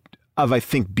career of, I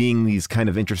think, being these kind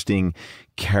of interesting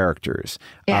characters.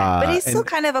 Yeah, but he's still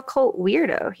kind of a cult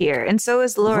weirdo here, and so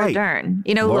is Laura Dern.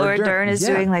 Laura Dern is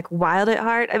doing like Wild at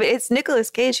Heart. I mean, it's Nicolas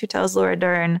Cage who tells Laura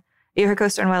Dern, her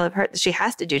co-star in Wild at Heart, that she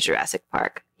has to do Jurassic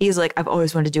Park. He's like, I've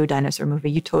always wanted to do a dinosaur movie.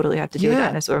 You totally have to do a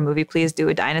dinosaur movie. Please do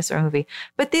a dinosaur movie.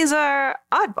 But these are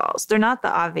oddballs. They're not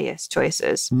the obvious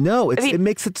choices. No, it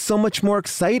makes it so much more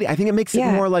exciting. I think it makes it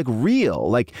more like real.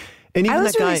 Like, and even I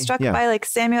was that really guy, struck by like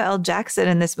Samuel L. Jackson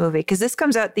in this movie, because this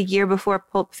comes out the year before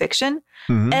Pulp Fiction.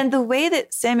 Mm-hmm. And the way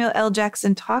that Samuel L.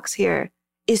 Jackson talks here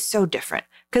is so different.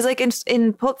 Because like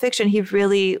in Pulp Fiction, he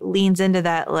really leans into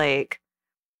that like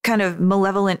kind of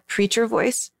malevolent preacher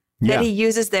voice. that he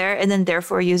uses there and then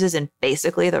therefore uses in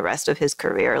basically the rest of his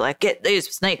career. Like, get these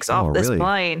snakes off this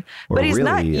plane. But he's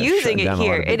not using it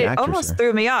here. And it almost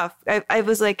threw me off. I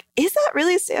was like, is that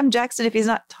really Sam Jackson if he's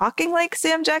not talking like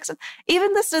Sam Jackson?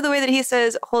 Even listen to the way that he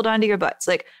says, hold on to your butts.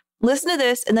 Like, listen to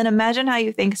this and then imagine how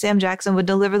you think Sam Jackson would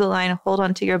deliver the line, hold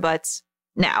on to your butts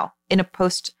now in a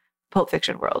post-Pulp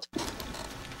Fiction world.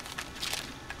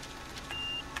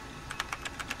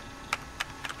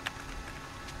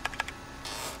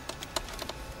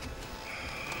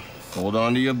 Hold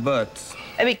on to your butts.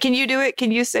 I mean, can you do it?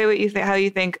 Can you say what you think, how you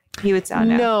think he would sound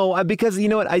now? No, because you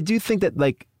know what? I do think that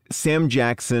like Sam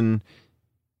Jackson,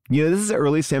 you know, this is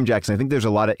early Sam Jackson. I think there's a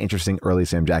lot of interesting early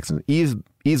Sam Jackson. He's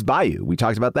Bayou. We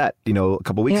talked about that, you know, a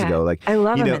couple weeks ago. Like, I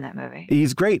love him in that movie.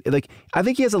 He's great. Like, I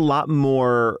think he has a lot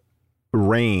more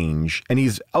range and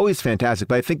he's always fantastic.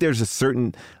 But I think there's a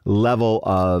certain level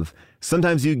of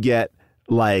sometimes you get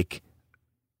the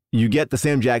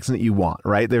Sam Jackson that you want,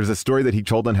 right? There's a story that he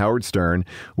told on Howard Stern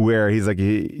where he's like,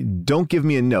 don't give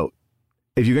me a note.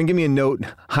 If you're going to give me a note,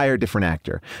 hire a different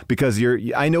actor because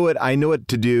I know what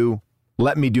to do.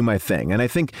 Let me do my thing. And I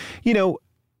think, you know,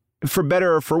 for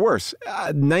better or for worse,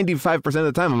 95% of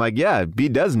the time, I'm like, yeah, he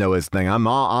does know his thing. I'm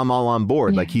all on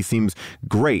board. Yeah. Like he seems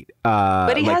great.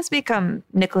 But he has become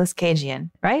Nicolas Cagean,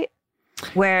 right?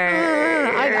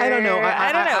 Where I don't know.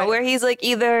 I don't know. Where he's like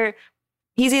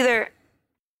he's either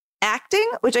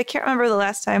acting, which I can't remember the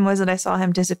last time was that I saw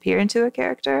him disappear into a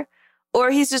character,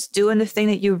 or he's just doing the thing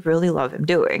that you really love him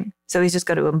doing. So he's just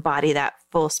going to embody that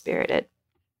full spirited.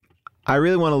 I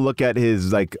really want to look at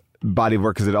his like body of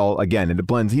work because it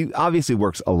blends. He obviously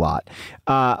works a lot,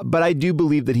 but I do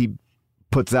believe that he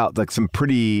puts out like some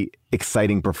pretty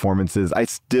exciting performances. I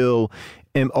still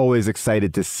am always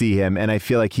excited to see him, and I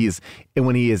feel like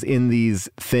when he is in these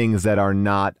things that are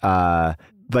not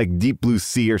like Deep Blue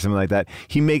Sea or something like that,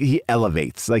 he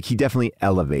elevates. Like he definitely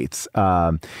elevates.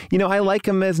 You know, I like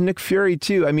him as Nick Fury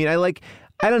too. I mean, I like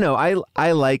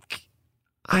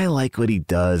what he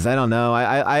does. I don't know.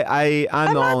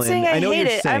 I'm all not saying in. I know hate what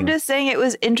you're it. saying. I'm just saying it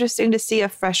was interesting to see a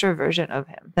fresher version of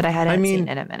him that I hadn't seen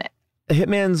in a minute.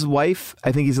 Hitman's Wife,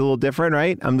 I think he's a little different,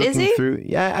 right? I'm looking is he? through.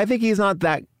 Yeah, I think he's not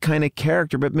that kind of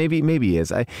character, but maybe he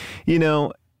is.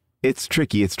 It's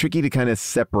tricky. It's tricky to kind of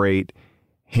separate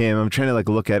him. I'm trying to like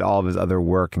look at all of his other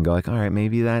work and go like, all right,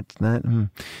 maybe that's not.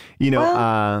 You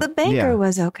know, The Banker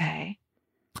was okay.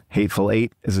 Hateful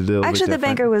Eight is a little. Actually, bit The different.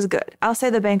 Banker was good. I'll say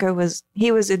The Banker was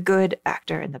a good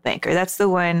actor in The Banker. That's the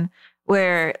one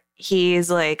where he's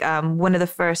like one of the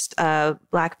first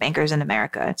black bankers in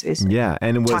America. So he's and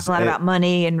it was talking a lot about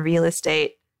money and real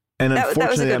estate. And that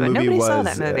was a good one. Nobody saw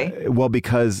that movie. Well,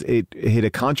 because it hit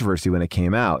a controversy when it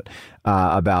came out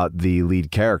about the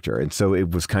lead character. And so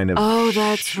it was kind of... Oh,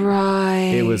 that's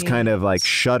right. It was kind of like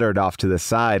shuttered off to the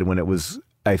side when it was,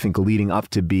 I think, leading up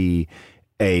to be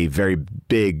a very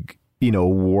big,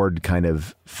 award kind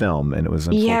of film. And it was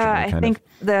unfortunately I think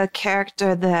the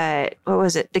character that... What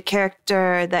was it? The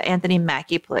character that Anthony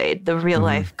Mackie played, the real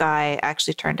life guy,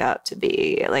 actually turned out to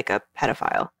be like a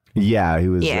pedophile. Yeah, he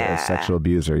was a sexual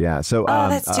abuser. Yeah. So,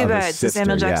 that's too bad. So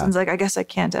Samuel Jackson's like, I guess I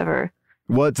can't ever.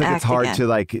 Well, it's like it's hard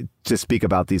to speak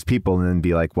about these people and then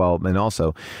be like, well, and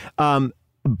also,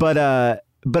 but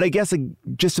I guess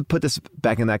just to put this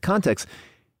back in that context,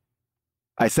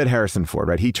 I said Harrison Ford,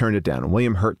 right? He turned it down.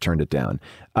 William Hurt turned it down.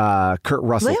 Kurt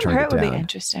Russell turned it down. William Hurt would be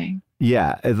interesting.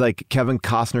 Yeah, like Kevin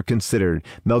Costner considered,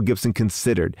 Mel Gibson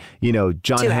considered,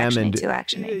 John Hammond. Too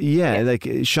actiony. Yeah, like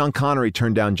Sean Connery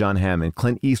turned down John Hammond.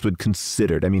 Clint Eastwood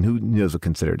considered. I mean, who knows what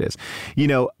considered is?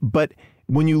 But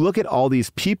when you look at all these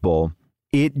people,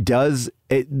 you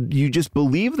just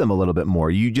believe them a little bit more.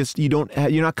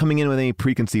 You're not coming in with any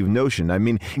preconceived notion. I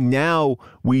mean, now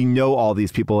we know all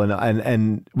these people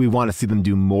and we want to see them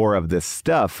do more of this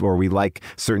stuff, or we like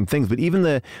certain things. But even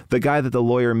the guy that the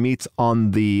lawyer meets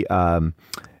on the,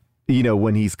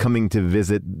 when he's coming to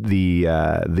visit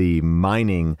the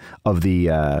mining of the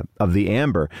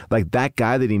amber, like that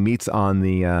guy that he meets in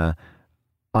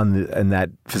that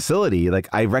facility, like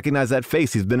I recognize that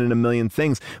face. He's been in a million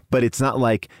things, but it's not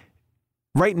like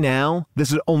right now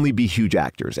this would only be huge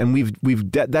actors, and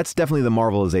that's definitely the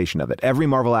Marvelization of it. Every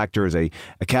Marvel actor is a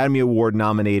Academy Award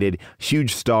nominated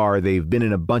huge star. They've been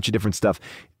in a bunch of different stuff.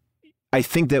 I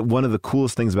think that one of the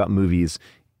coolest things about movies,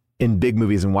 in big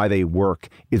movies, and why they work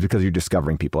is because you're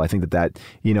discovering people. I think that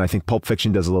I think Pulp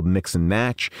Fiction does a little mix and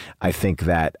match. I think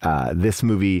that this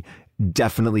movie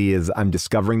definitely is. I'm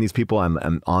discovering these people.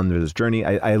 I'm on this journey.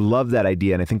 I love that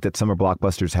idea, and I think that Summer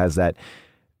Blockbusters has that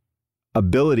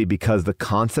ability because the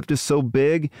concept is so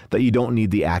big that you don't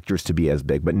need the actors to be as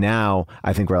big. But now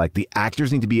I think we're like, the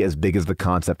actors need to be as big as the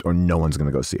concept, or no one's going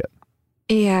to go see it.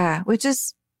 Yeah, which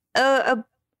is a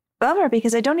bummer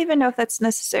because I don't even know if that's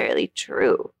necessarily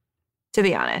true, to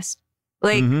be honest.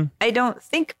 Like, I don't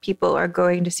think people are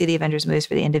going to see the Avengers movies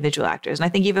for the individual actors. And I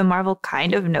think even Marvel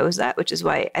kind of knows that, which is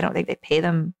why I don't think they pay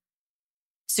them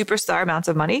superstar amounts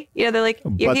of money. You know, they're like,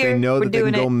 you're but here, they know that they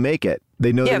can go make it.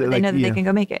 They know that, but they know that they can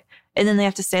go make it. And then they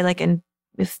have to stay like in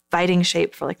fighting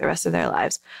shape for like the rest of their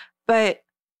lives. But,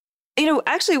 you know,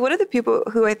 actually one of the people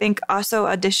who I think also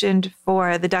auditioned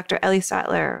for the Dr. Ellie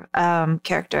Sattler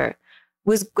character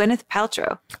was Gwyneth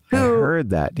Paltrow, who I heard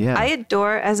that. Yeah. I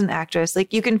adore as an actress.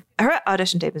 Like her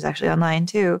audition tape is actually online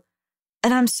too.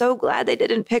 And I'm so glad they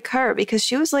didn't pick her because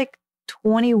she was like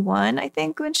 21, I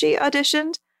think, when she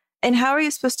auditioned. And how are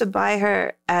you supposed to buy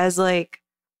her as like,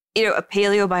 you know, a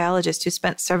paleobiologist who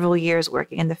spent several years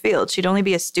working in the field? She'd only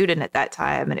be a student at that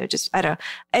time. And it would just, I don't know.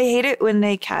 I hate it when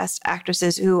they cast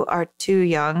actresses who are too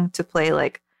young to play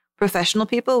like professional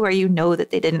people where you know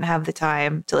that they didn't have the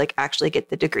time to like actually get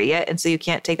the degree yet. And so you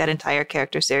can't take that entire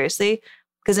character seriously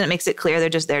because then it makes it clear they're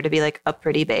just there to be like a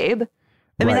pretty babe.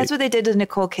 I mean, that's what they did to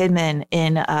Nicole Kidman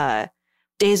in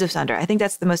Days of Thunder. I think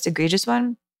that's the most egregious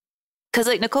one. Because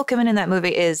like Nicole Kidman in that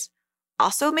movie is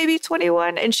also maybe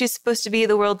 21 and she's supposed to be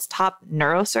the world's top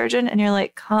neurosurgeon. And you're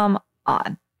like, come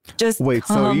on. Just wait,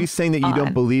 so are you saying that you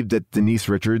don't believe that Denise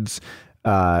Richards,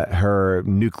 her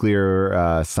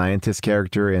nuclear scientist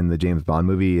character in the James Bond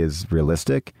movie is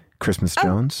realistic? Christmas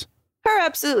Jones? Her,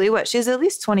 absolutely. What? She's at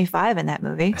least 25 in that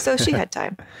movie. So she had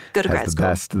time. Go to grad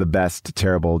school. The best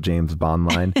terrible James Bond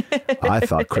line. I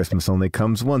thought Christmas only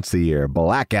comes once a year.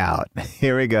 Blackout.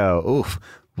 Here we go. Oof.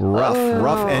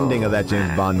 Rough ending of that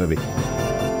James Bond movie.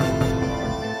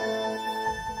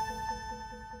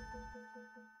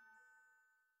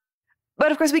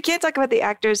 But of course, we can't talk about the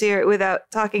actors here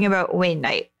without talking about Wayne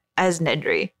Knight as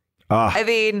Nedry. I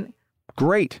mean,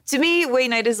 great. To me, Wayne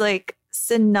Knight is like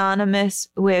synonymous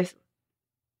with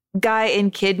guy in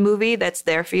kid movie that's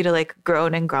there for you to like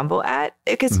groan and grumble at.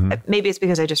 Because maybe it's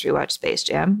because I just rewatched Space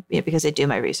Jam. Because I do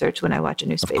my research when I watch a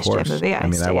new Space Jam movie.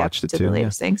 I watched it too. The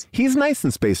latest things. He's nice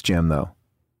in Space Jam though.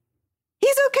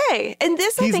 He's okay. And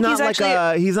this, I think he's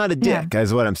actually... he's not a dick,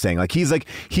 is what I'm saying.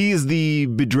 He's the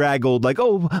bedraggled, like,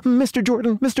 oh, Mr.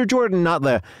 Jordan, not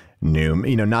the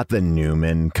not the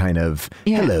Newman kind of,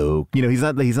 hello. He's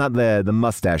not the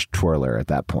mustache twirler at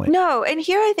that point. No, and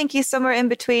here I think he's somewhere in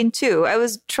between, too. I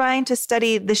was trying to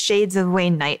study the shades of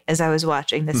Wayne Knight as I was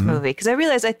watching this movie, because I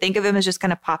realized I think of him as just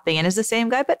kind of popping in as the same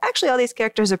guy, but actually all these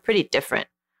characters are pretty different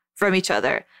from each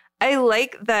other. I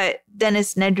like that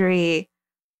Dennis Nedry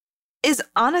is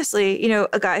honestly,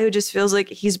 a guy who just feels like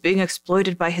he's being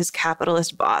exploited by his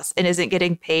capitalist boss and isn't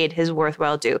getting paid his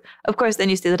worthwhile due. Of course, then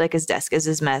you see that like his desk is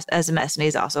a mess, and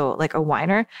he's also like a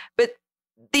whiner. But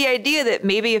the idea that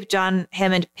maybe if John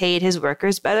Hammond paid his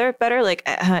workers better, like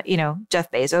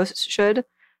Jeff Bezos should,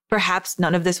 perhaps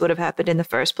none of this would have happened in the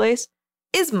first place,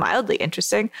 is mildly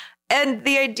interesting. And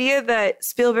the idea that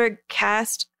Spielberg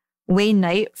cast Wayne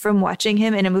Knight from watching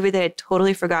him in a movie that I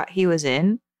totally forgot he was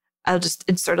in. I'll just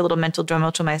insert a little mental drum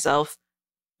roll to myself.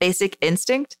 Basic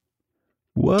Instinct.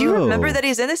 Whoa. Do you remember that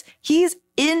he's in this? He's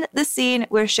in the scene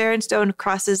where Sharon Stone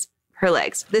crosses her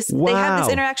legs. They have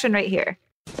this interaction right here.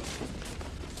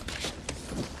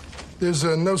 There's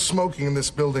no smoking in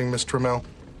this building, Miss Trammell.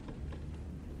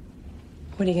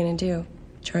 What are you going to do?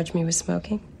 Charge me with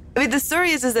smoking? I mean, the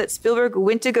story is that Spielberg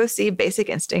went to go see Basic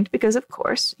Instinct because, of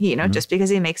course, just because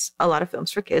he makes a lot of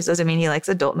films for kids doesn't mean he likes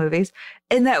adult movies.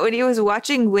 And that when he was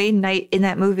watching Wayne Knight in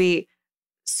that movie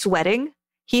sweating,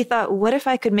 he thought, what if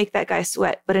I could make that guy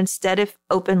sweat? But instead of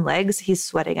open legs, he's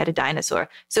sweating at a dinosaur.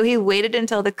 So he waited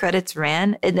until the credits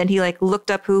ran, and then he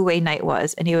looked up who Wayne Knight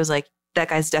was, and he was like, that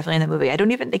guy's definitely in the movie. I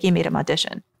don't even think he made him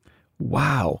audition.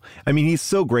 Wow. I mean, he's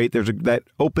so great. There's that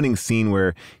opening scene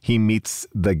where he meets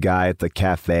the guy at the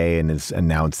cafe and is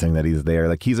announcing that he's there.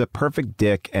 Like, he's a perfect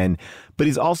dick, but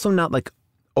he's also not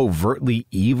overtly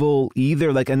evil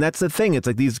either. And that's the thing. It's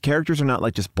like these characters are not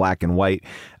just black and white.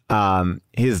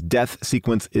 His death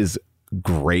sequence is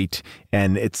great,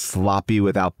 and it's sloppy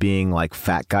without being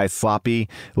fat guy sloppy,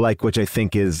 which I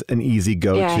think is an easy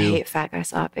go-to. Yeah, I hate fat guy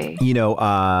sloppy.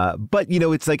 But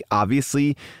it's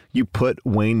obviously you put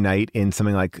Wayne Knight in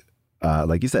something like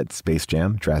you said, Space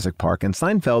Jam, Jurassic Park, and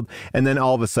Seinfeld, and then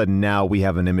all of a sudden now we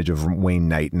have an image of Wayne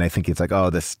Knight, and I think it's oh,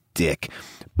 this dick.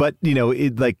 But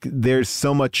there's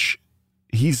so much.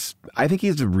 I think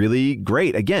he's really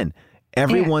great. Again,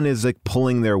 everyone is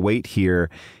pulling their weight here.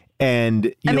 And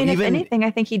if anything,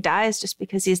 I think he dies just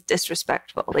because he's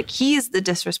disrespectful. He's the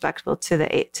disrespectful to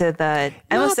the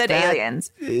I almost said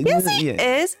aliens. Yes, he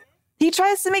is. He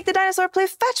tries to make the dinosaur play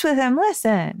fetch with him.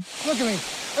 Listen. Look at me.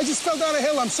 I just fell down a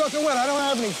hill. I'm soaking wet. I don't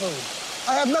have any food.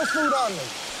 I have no food on me.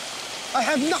 I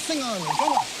have nothing on me.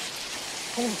 Come on.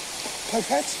 Come on. Play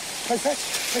fetch. Play fetch.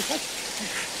 Play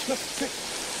fetch. Look, stick.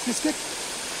 See a stick?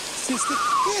 See a stick?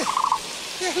 Yeah.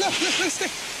 Yeah, look,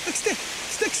 stick. Look, stick.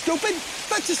 Stick, stupid.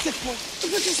 Fetch a stick, boy.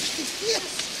 Fetch a stick.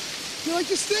 Yes. You like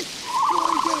your stick? You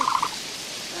want to get it?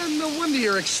 And no wonder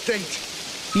you're extinct.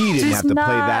 He didn't have to play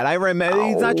that. I remember.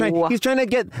 He's not trying. He's trying to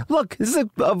get. Look, this is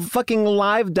a fucking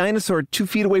live dinosaur 2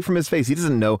 feet away from his face. He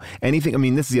doesn't know anything. I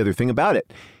mean, this is the other thing about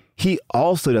it. He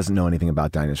also doesn't know anything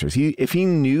about dinosaurs. If he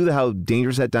knew how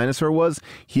dangerous that dinosaur was,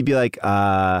 he'd be like,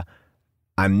 I'm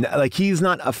not, like, he's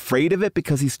not afraid of it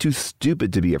because he's too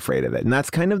stupid to be afraid of it. And that's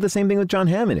kind of the same thing with John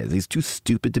Hammond is. He's too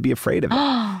stupid to be afraid of it.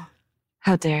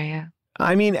 How dare you?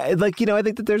 I mean, like, you know, I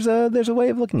think that there's a way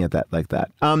of looking at that like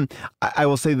that. I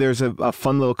will say there's a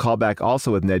fun little callback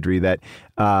also with Nedry that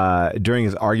during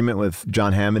his argument with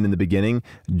John Hammond in the beginning,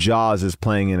 Jaws is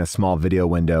playing in a small video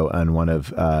window on one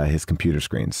of his computer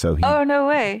screens. So oh, no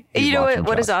way. You know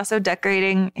what is also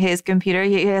decorating his computer?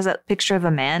 He has a picture of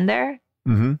a man there.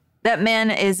 Mm-hmm. That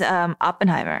man is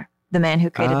Oppenheimer, the man who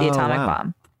created the atomic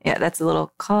bomb. Yeah, that's a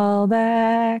little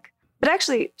callback. But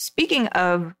actually, speaking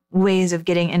of ways of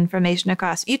getting information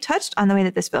across, you touched on the way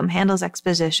that this film handles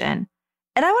exposition.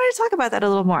 And I wanted to talk about that a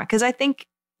little more because I think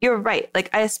you're right. Like,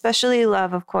 I especially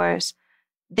love, of course,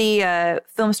 the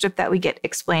film strip that we get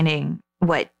explaining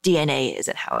what DNA is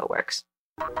and how it works.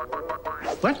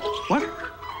 What?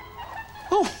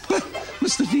 Oh,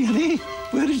 Mr. DNA,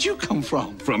 where did you come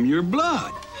from? From your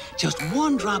blood. Just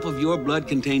one drop of your blood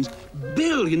contains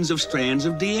billions of strands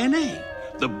of DNA.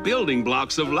 The building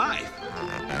blocks of life.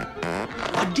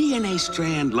 A DNA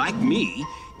strand, like me,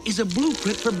 is a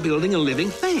blueprint for building a living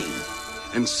thing.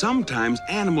 And sometimes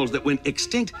animals that went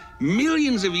extinct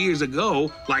millions of years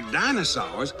ago, like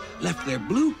dinosaurs, left their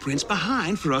blueprints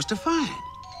behind for us to find.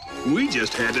 We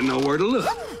just had to know where to look.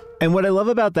 And what I love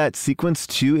about that sequence,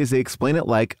 too, is they explain it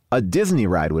like a Disney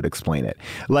ride would explain it.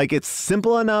 Like, it's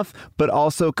simple enough, but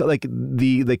also like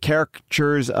the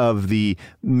caricatures of the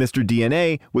Mr.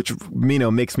 DNA, which, you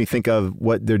know, makes me think of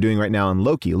what they're doing right now on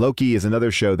Loki. Loki is another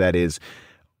show that is,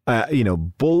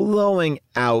 blowing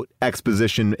out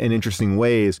exposition in interesting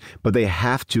ways, but they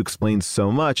have to explain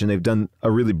so much. And they've done a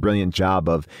really brilliant job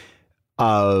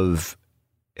of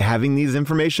having these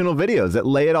informational videos that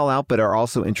lay it all out, but are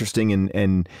also interesting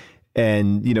and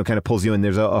you know, kind of pulls you in.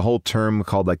 There's a whole term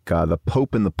called like the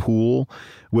Pope in the pool,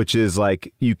 which is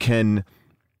like you can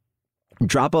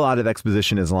drop a lot of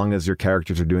exposition as long as your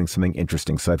characters are doing something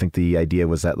interesting. So I think the idea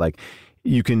was that like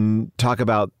you can talk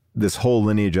about this whole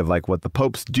lineage of like what the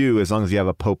popes do as long as you have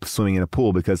a pope swimming in a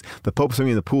pool, because the pope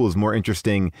swimming in the pool is more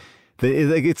interesting.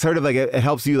 It's sort of like it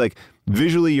helps you, like,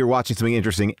 visually you're watching something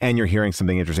interesting and you're hearing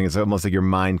something interesting. It's almost like your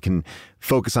mind can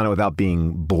focus on it without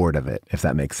being bored of it, if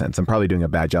that makes sense. I'm probably doing a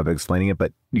bad job of explaining it,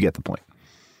 but you get the point.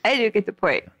 I do get the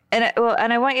point. And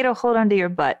I want you to hold on to your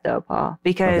butt, though, Paul,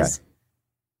 because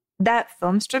that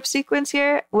film strip sequence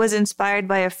here was inspired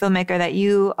by a filmmaker that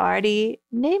you already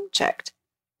name-checked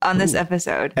on this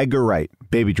episode. Edgar Wright,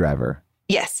 Baby Driver.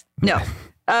 Yes. No.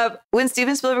 When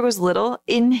Steven Spielberg was little,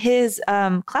 in his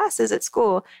classes at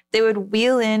school, they would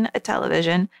wheel in a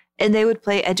television and they would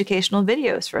play educational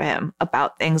videos for him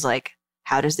about things like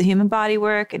how does the human body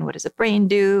work and what does the brain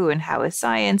do and how is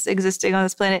science existing on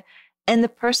this planet. And the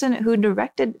person who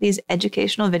directed these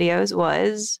educational videos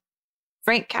was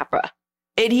Frank Capra.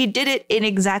 And he did it in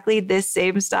exactly this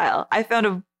same style. I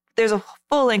found there's a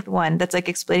full-length one that's like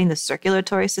explaining the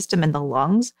circulatory system in the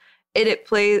lungs. And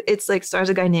it's like stars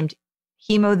a guy named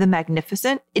Hemo the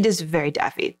Magnificent. It is very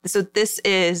daffy. So this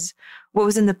is what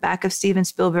was in the back of Steven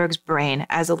Spielberg's brain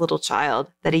as a little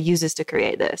child that he uses to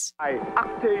create this.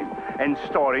 Active and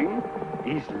storing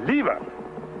is liver.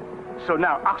 So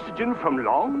now oxygen from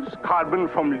lungs, carbon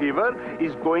from liver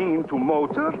is going into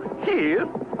motor here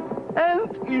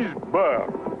and is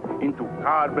burned into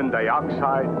carbon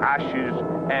dioxide, ashes,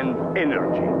 and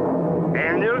energy.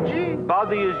 Energy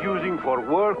body is using for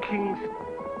working,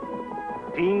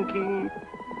 thinking,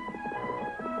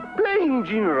 playing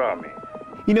Gene Rummy.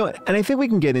 You know, and I think we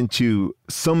can get into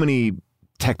so many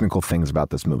technical things about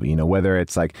this movie, you know, whether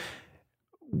it's like,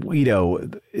 you know,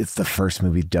 it's the first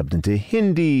movie dubbed into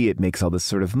Hindi, it makes all this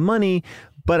sort of money,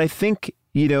 but I think,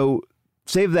 you know,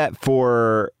 save that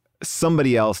for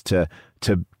somebody else to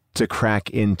crack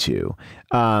into.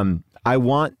 I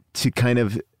want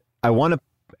to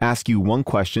ask you one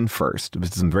question first.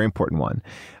 This is a very important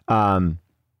one.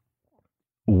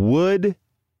 Would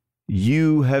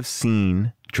you have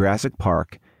seen Jurassic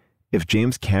Park if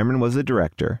James Cameron was the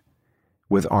director,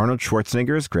 with Arnold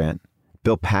Schwarzenegger as Grant,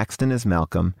 Bill Paxton as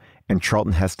Malcolm, and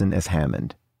Charlton Heston as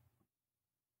Hammond?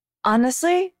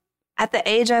 Honestly, at the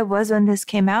age I was when this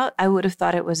came out, I would have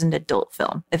thought it was an adult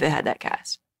film if it had that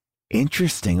cast.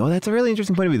 Interesting. Oh, that's a really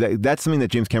interesting point of view. That's something that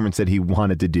James Cameron said he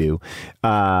wanted to do.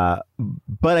 But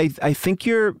I think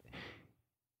you're,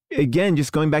 again,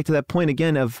 just going back to that point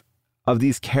again of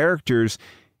these characters,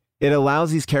 it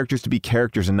allows these characters to be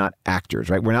characters and not actors,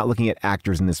 right? We're not looking at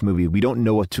actors in this movie. We don't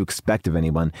know what to expect of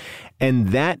anyone. And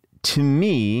that, to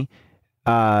me,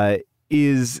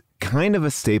 is kind of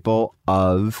a staple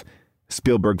of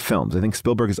Spielberg films. I think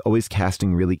Spielberg is always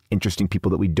casting really interesting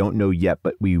people that we don't know yet,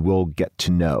 but we will get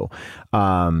to know.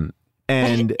 And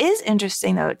but it is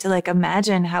interesting, though, to like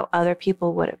imagine how other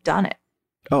people would have done it.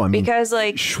 Oh, I mean, because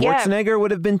like Schwarzenegger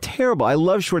would have been terrible. I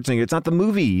love Schwarzenegger. It's not the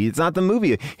movie. It's not the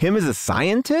movie. Him as a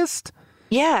scientist.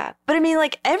 Yeah. But I mean,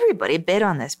 like everybody bid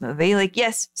on this movie. Like,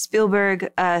 yes,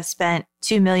 Spielberg spent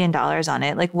 $2 million on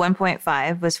it. Like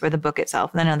 1.5 was for the book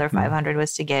itself. And then another 500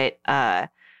 was to get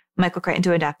Michael Crichton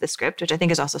to adapt the script, which I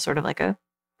think is also sort of like a,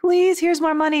 please, here's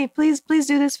more money. Please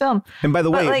do this film. And by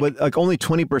the way, like only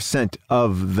 20%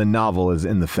 of the novel is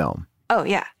in the film. Oh,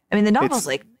 yeah. I mean, the novel's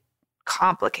like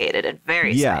complicated and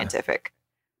very scientific.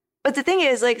 But the thing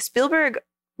is, like, Spielberg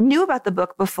knew about the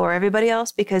book before everybody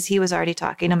else because he was already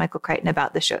talking to Michael Crichton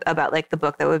about the show, about like the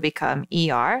book that would become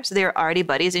ER. So they were already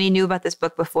buddies, and he knew about this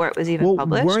book before it was even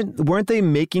published. Weren't they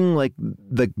making like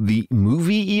the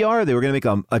movie ER? They were going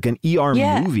to make like an ER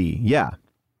movie. Yeah.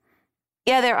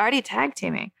 Yeah, they're already tag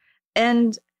teaming.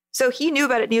 And so he knew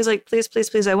about it and he was like, please, please,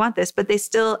 please, I want this. But they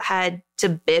still had to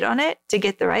bid on it to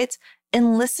get the rights.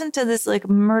 And listen to this like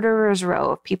murderer's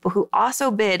row of people who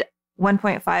also bid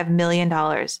 $1.5 million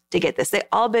to get this. They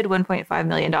all bid $1.5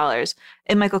 million.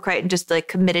 And Michael Crichton just like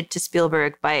committed to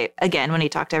Spielberg by, again, when he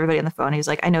talked to everybody on the phone, he was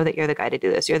like, I know that you're the guy to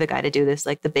do this. You're the guy to do this,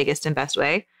 like the biggest and best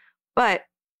way. But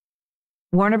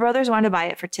Warner Brothers wanted to buy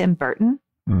it for Tim Burton.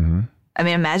 Mm-hmm. I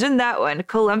mean, imagine that one.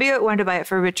 Columbia wanted to buy it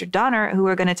for Richard Donner, who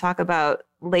we're going to talk about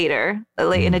later,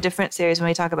 in a different series when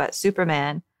we talk about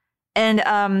Superman.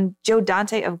 And Joe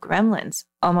Dante of Gremlins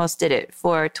almost did it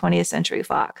for 20th Century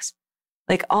Fox.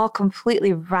 Like all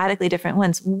completely radically different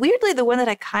ones. Weirdly, the one that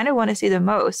I kind of want to see the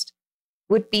most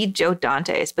would be Joe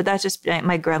Dante's, but that's just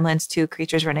my Gremlins 2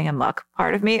 Creatures Running Amok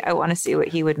part of me. I want to see what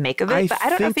he would make of it, but I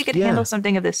don't know if he could handle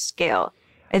something of this scale.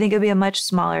 I think it'd be a much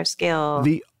smaller scale.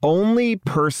 The only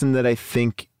person that I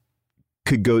think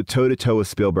could go toe-to-toe with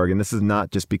Spielberg, and this is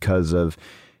not just because of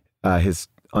his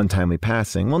untimely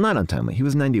passing. Well, not untimely. He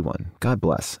was 91. God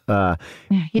bless.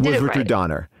 He did it Richard right.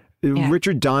 Donner. Yeah.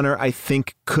 Richard Donner, I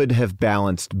think, could have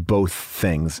balanced both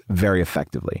things very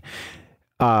effectively.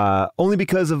 Only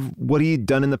because of what he'd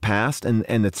done in the past and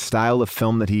the style of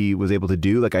film that he was able to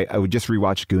do. Like I would just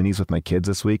rewatch Goonies with my kids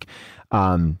this week.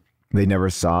 They never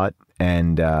saw it,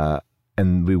 and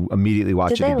we immediately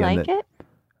watched it again. Did they like it?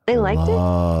 They liked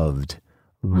it?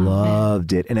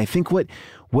 Loved it. And I think what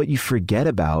you forget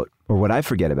about, or what I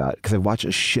forget about, because I've watched a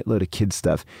shitload of kids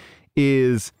stuff,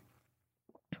 is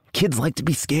kids like to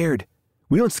be scared.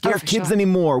 We don't scare kids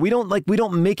anymore. We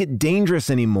don't make it dangerous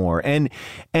anymore. And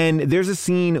there's a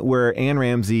scene where Anne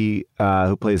Ramsey,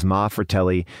 who plays Ma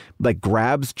Fratelli, like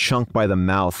grabs Chunk by the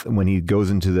mouth when he goes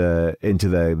into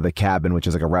the cabin, which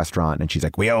is like a restaurant, and she's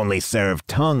like, "We only serve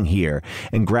tongue here,"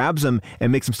 and grabs him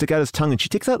and makes him stick out his tongue, and she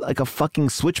takes out like a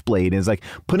fucking switchblade and is like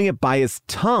putting it by his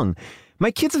tongue.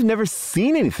 My kids have never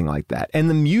seen anything like that, and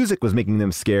the music was making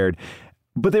them scared.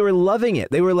 But they were loving it.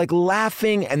 They were like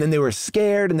laughing, and then they were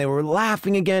scared, and they were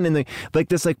laughing again, and they like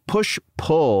this like push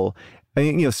pull.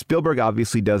 I mean, Spielberg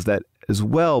obviously does that as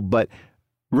well, but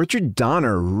Richard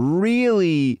Donner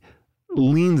really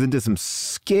leans into some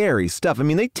scary stuff. I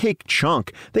mean, they take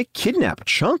Chunk, they kidnap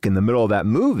Chunk in the middle of that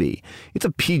movie. It's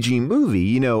a PG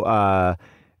movie,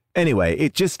 Anyway,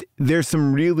 it just, there's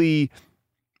some really,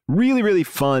 really, really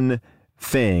fun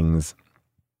things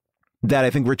that I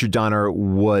think Richard Donner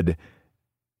would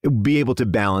be able to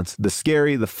balance: the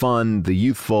scary, the fun, the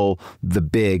youthful, the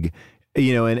big,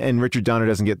 and Richard Donner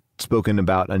doesn't get spoken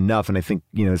about enough. And I think,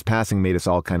 his passing made us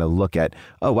all kind of look at,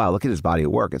 oh, wow, look at his body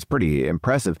of work. It's pretty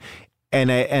impressive.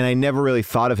 And I never really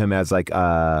thought of him as like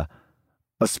a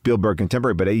Spielberg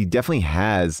contemporary, but he definitely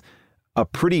has a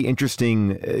pretty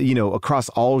interesting, across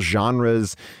all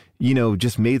genres,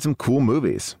 just made some cool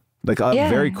movies, like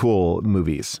very cool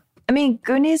movies. I mean,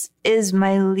 Goonies is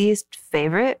my least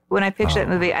favorite. When I picture that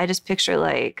movie, I just picture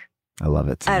like, I love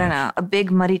it. I don't know, a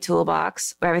big muddy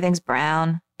toolbox where everything's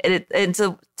brown. And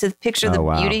so to picture the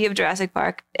beauty of Jurassic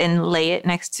Park and lay it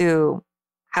next to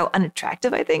how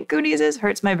unattractive I think Goonies is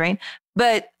hurts my brain.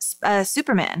 But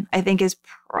Superman, I think, is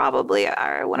probably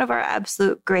one of our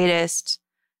absolute greatest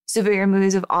superhero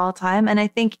movies of all time. And I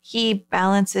think he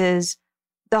balances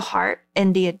the heart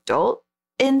and the adult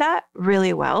in that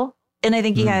really well. And I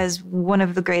think he has one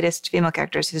of the greatest female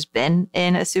characters who's been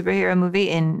in a superhero movie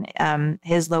in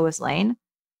his Lois Lane.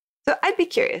 So I'd be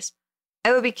curious.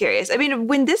 I would be curious. I mean,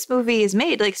 when this movie is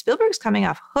made, like Spielberg's coming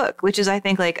off Hook, which is, I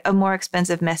think, like a more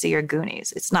expensive, messier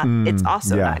Goonies. It's not, it's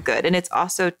also not good. And it's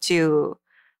also too,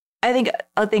 I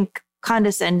think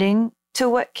condescending to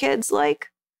what kids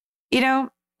like, you know?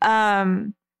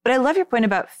 But I love your point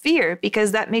about fear,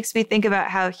 because that makes me think about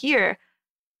how here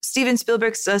Steven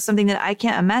Spielberg does something that I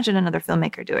can't imagine another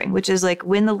filmmaker doing, which is like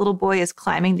when the little boy is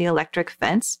climbing the electric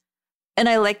fence. And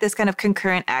I like this kind of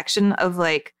concurrent action of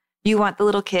like, you want the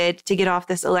little kid to get off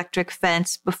this electric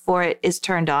fence before it is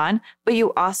turned on, but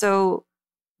you also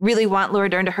really want Laura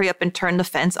Dern to hurry up and turn the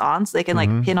fence on so they can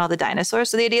like pin all the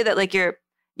dinosaurs. So the idea that like your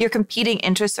competing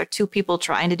interests are two people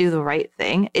trying to do the right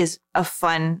thing is a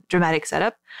fun, dramatic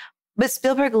setup. But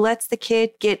Spielberg lets the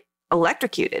kid get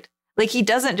electrocuted. Like he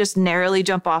doesn't just narrowly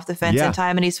jump off the fence in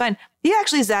time and he's fine. He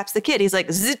actually zaps the kid. He's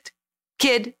like, zit,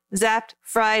 kid, zapped,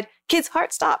 fried, kid's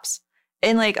heart stops.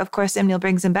 And like, of course, Sam Neill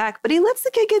brings him back, but he lets the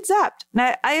kid get zapped.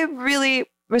 And I really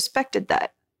respected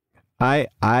that.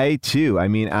 I too. I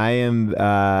mean,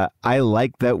 I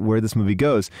like that where this movie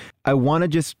goes. I want to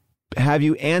just have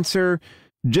you answer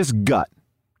just gut.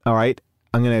 All right.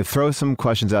 I'm going to throw some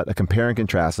questions out, a compare and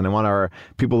contrast. And I want our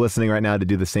people listening right now to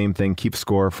do the same thing. Keep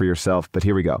score for yourself. But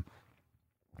here we go.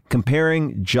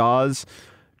 Comparing Jaws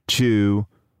to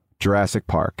Jurassic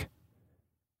Park.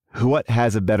 What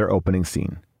has a better opening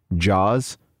scene?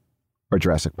 Jaws or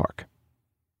Jurassic Park?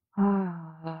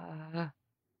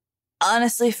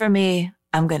 Honestly, for me,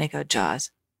 I'm going to go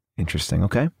Jaws. Interesting.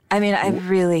 Okay. I mean, I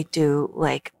really do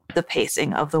like the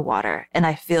pacing of the water, and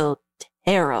I feel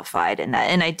terrified in that.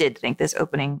 And I did think this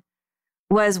opening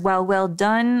was, while well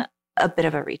done, a bit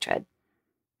of a retread.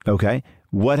 Okay.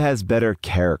 What has better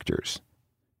characters?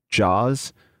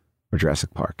 Jaws or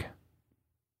Jurassic Park?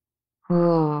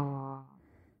 Oh.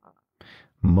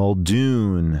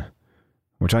 Muldoon.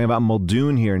 We're talking about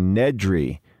Muldoon here.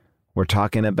 Nedry. We're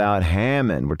talking about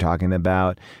Hammond. We're talking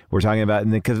about,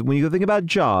 because when you think about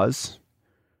Jaws,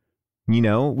 you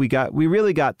know, we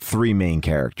really got three main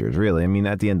characters, really. I mean,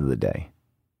 at the end of the day.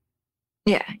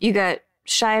 Yeah. You got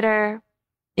Scheider,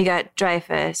 you got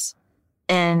Dreyfus,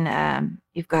 and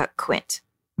you've got Quint.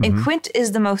 And Quint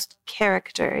is the most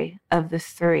character-y of the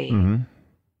three.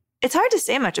 It's hard to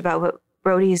say much about what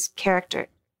Brody's character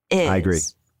is. I agree.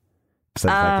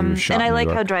 And I like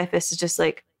how Dreyfus is just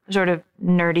like sort of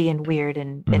nerdy and weird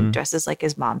and dresses like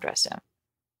his mom dressed him.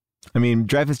 I mean,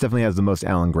 Dreyfus definitely has the most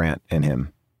Alan Grant in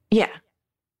him. Yeah.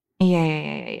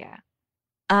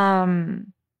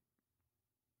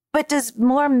 But does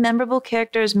more memorable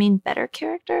characters mean better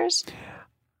characters?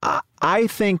 I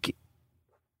think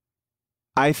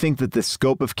that the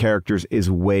scope of characters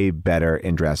is way better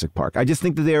in Jurassic Park. I just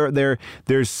think that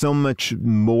there's so much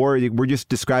more. We're just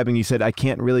describing, you said, I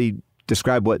can't really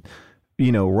describe what,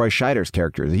 you know, Roy Scheider's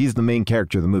character is. He's the main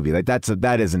character of the movie. Like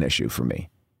that is an issue for me.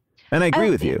 And I agree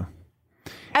with you.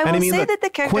 I will say that the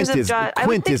characters of Jaws...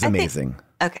 Quint is amazing.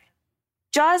 Okay.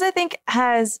 Jaws, I think,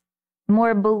 has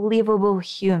more believable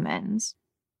humans.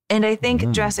 And I think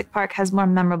Jurassic Park has more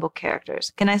memorable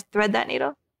characters. Can I thread that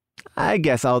needle? I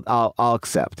guess I'll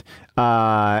accept.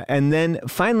 And then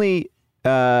finally,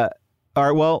 all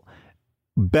right, well,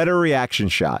 better reaction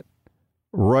shot.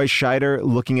 Roy Scheider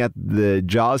looking at the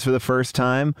Jaws for the first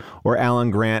time, or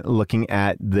Alan Grant looking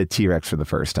at the T-Rex for the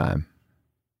first time?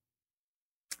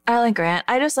 Alan Grant.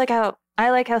 I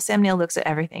like how Sam Neill looks at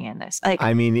everything in this. Like,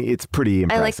 I mean, it's pretty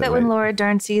impressive. I like that when Laura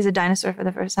Dern sees a dinosaur for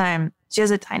the first time, she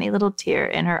has a tiny little tear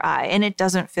in her eye, and it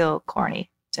doesn't feel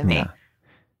corny to me. Yeah.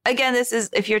 Again, this is,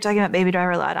 if you're talking about Baby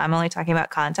Driver a lot, I'm only talking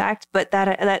about Contact, but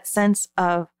that sense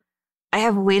of, I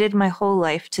have waited my whole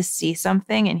life to see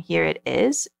something, and here it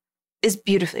is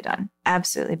beautifully done.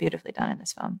 Absolutely beautifully done in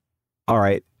this film. All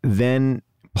right. Then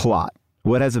plot.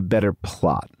 What has a better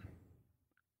plot?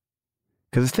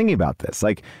 Because I was thinking about this.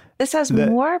 Like, this has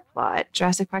more plot.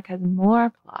 Jurassic Park has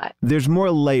more plot. There's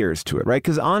more layers to it, right?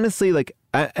 Because honestly, like,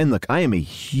 and look, I am a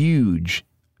huge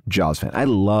Jaws fan. I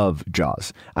love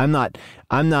Jaws. I'm not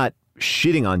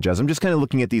shitting on Jaws. I'm just kind of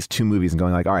looking at these two movies and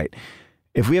going like, all right,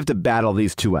 if we have to battle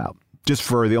these two out, just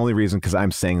for the only reason because I'm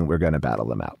saying we're going to battle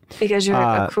them out. Because you're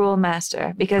a cruel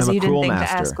master. Because you didn't think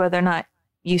to ask whether or not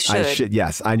you should. I should.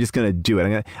 Yes, I'm just going to do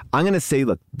it. I'm going to say,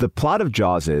 look, the plot of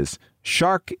Jaws is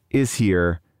Shark is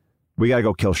here. We got to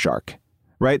go kill Shark.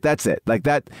 Right? That's it. Like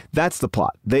that's the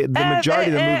plot. The majority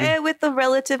of the movie. With the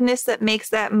relativeness that makes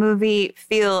that movie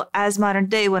feel as modern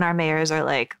day when our mayors are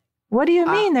like, what do you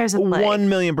mean there's a plague?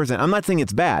 1,000,000%. I'm not saying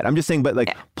it's bad. I'm just saying, but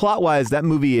like plot wise, that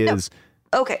movie is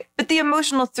Okay, but the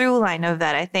emotional through line of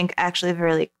that, I think, actually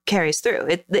really carries through.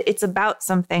 It's about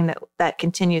something that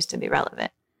continues to be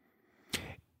relevant.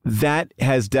 That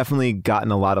has definitely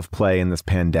gotten a lot of play in this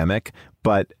pandemic,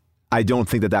 but I don't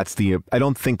think I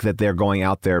don't think that they're going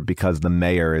out there because the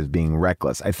mayor is being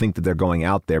reckless. I think that they're going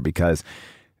out there because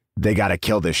they got to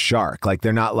kill this shark. Like,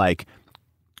 they're not like,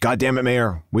 God damn it,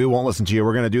 mayor, we won't listen to you.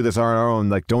 We're going to do this on our own.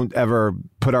 Like, don't ever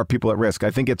put our people at risk.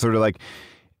 I think it's sort of like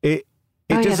it.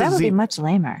 That would be much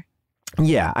lamer.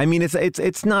 Yeah, I mean,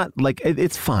 it's not like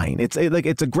it's fine. It's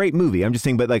a great movie. I'm just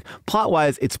saying, but like plot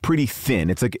wise, it's pretty thin.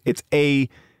 It's A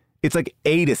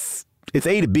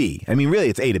to B. I mean, really,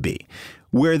 it's A to B.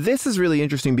 Where this is really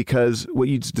interesting because what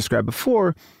you just described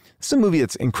before, it's a movie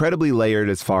that's incredibly layered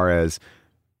as far as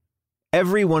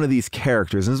every one of these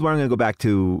characters. And this is where I'm going to go back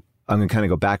to. I'm going to kind of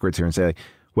go backwards here and say,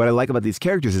 what I like about these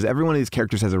characters is every one of these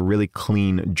characters has a really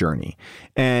clean journey.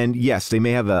 And yes, they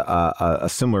may have a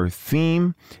similar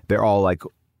theme. They're all like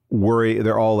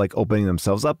they're all like opening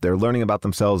themselves up. They're learning about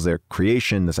themselves, their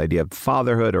creation, this idea of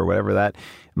fatherhood or whatever that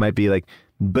might be like.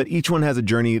 But each one has a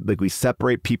journey. Like, we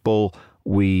separate people.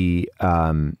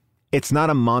 It's not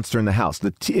a monster in the house.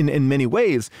 In many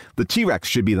ways, the T-Rex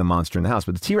should be the monster in the house,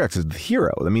 but the T-Rex is the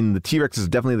hero. I mean, the T-Rex is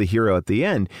definitely the hero at the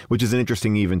end, which is an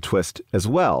interesting even twist as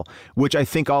well, which I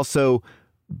think also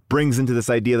brings into this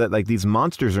idea that like these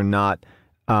monsters are not,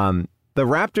 the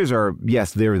raptors are,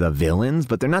 yes, they're the villains,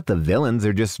 but they're not the villains.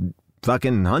 They're just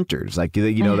fucking hunters. Like,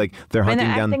 you know, like they're hunting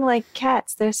they're down. Acting like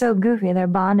cats. They're so goofy. They're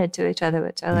bonded to each other,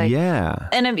 which I like. Yeah.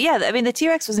 And I mean, the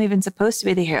T-Rex wasn't even supposed to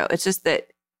be the hero. It's just that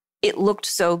it looked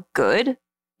so good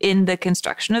in the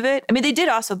construction of it. I mean, they did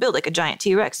also build like a giant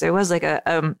T-Rex. There was like a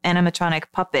animatronic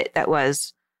puppet that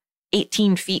was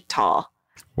 18 feet tall.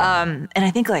 Wow. And I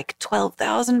think like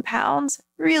 12,000 pounds,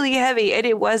 really heavy. And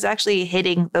it was actually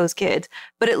hitting those kids.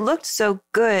 But it looked so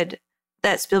good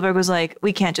that Spielberg was like,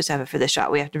 we can't just have it for this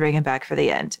shot. We have to bring it back for the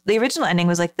end. The original ending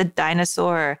was like the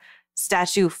dinosaur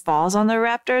statue falls on the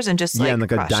raptors and just and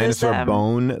like a dinosaur them.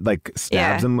 Bone like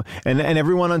stabs them, and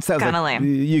everyone on set was like, lame.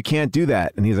 You can't do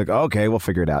that, and he's like, okay, we'll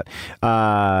figure it out.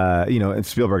 And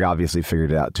Spielberg obviously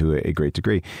figured it out to a great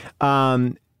degree.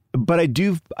 But I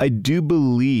do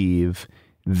believe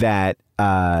that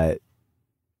I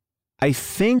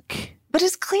think. But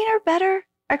is cleaner better?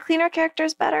 Are cleaner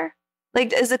characters better?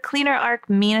 Like, does a cleaner arc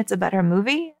mean it's a better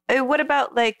movie? What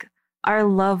about like our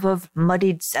love of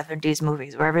muddied 70s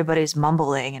movies where everybody's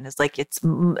mumbling and it's like it's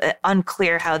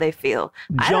unclear how they feel?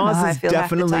 I don't know how I feel half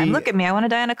the time. Look at me. I want to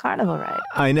die on a carnival ride.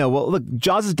 I know. Well, look,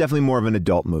 Jaws is definitely more of an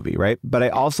adult movie, right? But I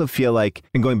also feel like,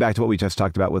 and going back to what we just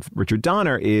talked about with Richard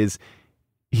Donner, is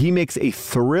he makes a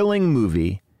thrilling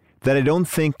movie that I don't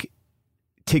think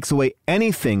takes away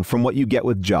anything from what you get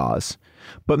with Jaws,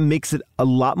 but makes it a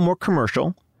lot more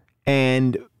commercial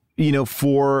and,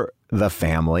 for the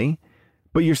family.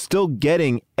 But you're still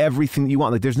getting everything that you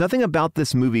want. Like, there's nothing about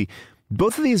this movie.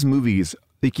 Both of these movies,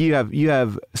 like you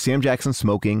have Sam Jackson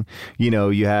smoking,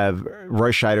 you have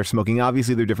Roy Scheider smoking.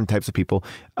 Obviously, they're different types of people.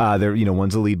 They're,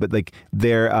 one's a lead, but like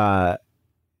they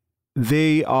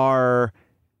are.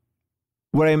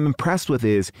 What I'm impressed with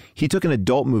is he took an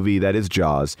adult movie that is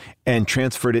Jaws and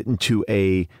transferred it into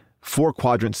a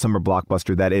 4-quadrant summer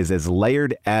blockbuster that is as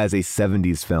layered as a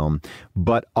 70s film,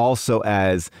 but also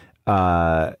as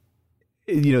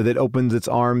that opens its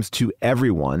arms to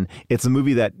everyone. It's a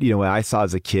movie that, I saw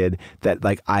as a kid that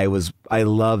like I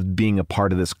loved being a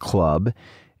part of this club.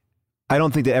 I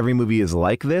don't think that every movie is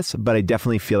like this, but I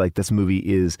definitely feel like this movie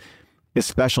is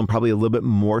special and probably a little bit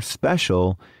more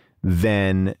special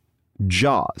than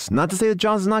Jaws. Not to say that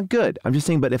Jaws is not good. I'm just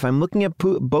saying, but if I'm looking at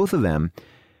both of them,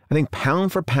 I think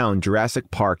pound for pound,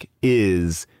 Jurassic Park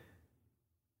is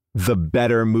the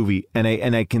better movie. And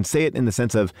I can say it in the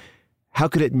sense of, how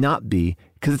could it not be?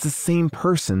 Because it's the same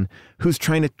person who's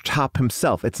trying to top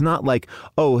himself. It's not like,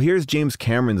 oh, here's James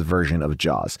Cameron's version of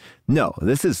Jaws. No,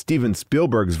 this is Steven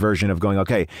Spielberg's version of going,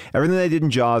 okay, everything I did in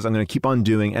Jaws, I'm going to keep on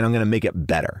doing, and I'm going to make it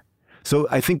better. So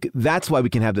I think that's why we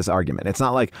can have this argument. It's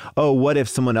not like, oh, what if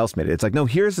someone else made it? It's like, no,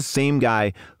 here's the same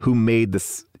guy who made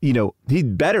this, he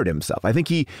bettered himself. I think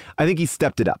he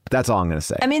stepped it up. That's all I'm going to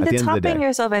say. I mean, the topping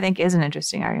yourself, I think, is an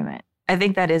interesting argument. I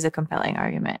think that is a compelling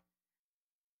argument.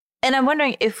 And I'm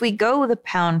wondering if we go the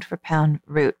pound for pound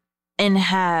route and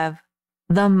have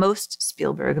the most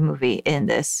Spielberg movie in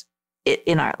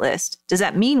our list, does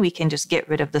that mean we can just get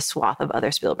rid of the swath of other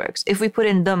Spielbergs? If we put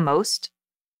in the most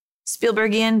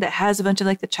Spielbergian that has a bunch of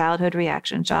like the childhood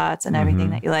reaction shots and everything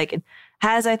that you like, and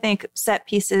has, I think, set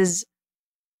pieces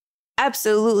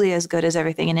absolutely as good as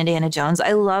everything in Indiana Jones.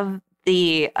 I love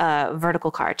the vertical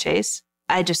car chase.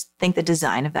 I just think the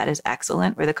design of that is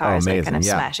excellent, where the car is like kind of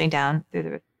smashing down through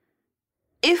the.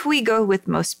 if we go with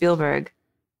most Spielberg,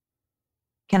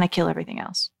 can I kill everything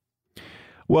else?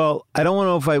 Well, I don't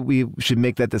know if we should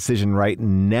make that decision right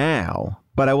now,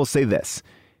 but I will say this.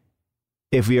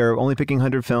 If we are only picking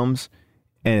 100 films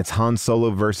and it's Han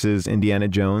Solo versus Indiana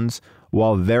Jones,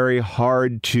 while very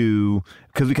hard to,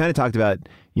 because we kind of talked about,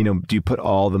 you know, do you put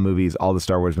all the movies, all the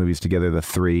Star Wars movies together,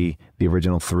 the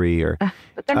original three, or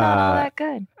but they're not all that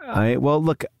good. Well,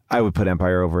 look, I would put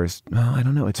Empire over. I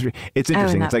don't know. It's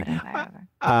interesting. It's like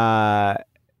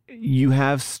you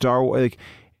have Star Wars. Like,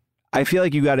 I feel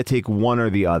like you got to take one or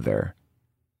the other.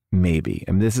 Maybe.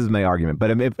 I mean, this is my argument.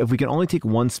 But if we can only take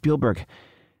one Spielberg,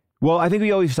 well, I think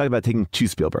we always talk about taking two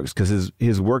Spielbergs because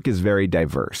his work is very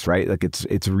diverse, right? Like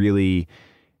it's really,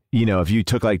 you know, if you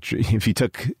took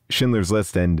Schindler's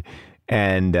List and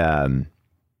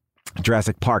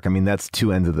Jurassic Park, I mean, that's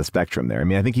two ends of the spectrum there. I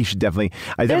mean, I think he should definitely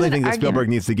think that Spielberg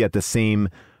needs to get the same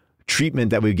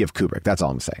treatment that we give Kubrick. That's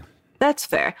all I'm saying. That's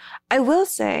fair. I will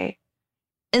say,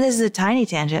 and this is a tiny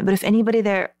tangent, but if anybody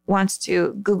there wants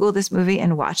to Google this movie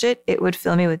and watch it, it would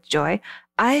fill me with joy.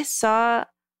 I saw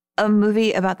a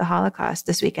movie about the Holocaust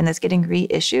this weekend that's getting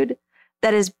reissued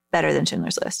that is better than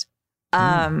Schindler's List.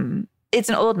 It's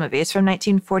an old movie. It's from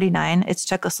 1949. It's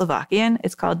Czechoslovakian.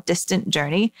 It's called Distant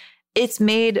Journey. It's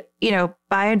made, you know,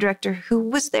 by a director who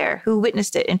was there, who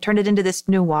witnessed it and turned it into this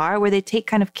noir where they take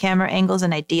kind of camera angles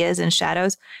and ideas and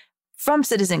shadows from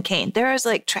Citizen Kane. There is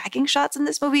like tracking shots in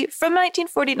this movie from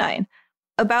 1949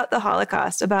 about the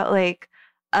Holocaust, about like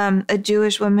a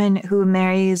Jewish woman who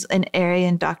marries an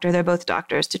Aryan doctor. They're both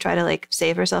doctors to try to like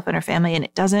save herself and her family. And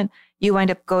it doesn't. You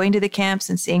wind up going to the camps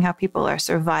and seeing how people are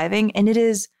surviving. And it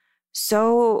is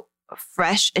so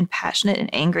fresh and passionate and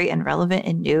angry and relevant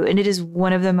and new. And it is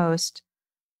one of the most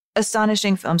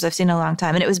astonishing films I've seen in a long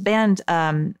time. And it was banned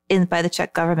by the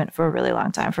Czech government for a really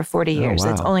long time, for 40 years.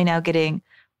 Wow. It's only now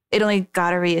it only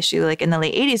got a reissue like in the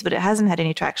late 80s, but it hasn't had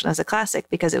any traction as a classic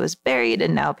because it was buried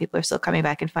and now people are still coming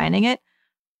back and finding it.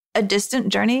 A Distant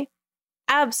Journey,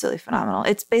 absolutely phenomenal.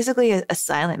 It's basically a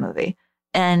silent movie.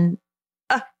 And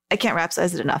I can't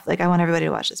rhapsodize it enough. Like, I want everybody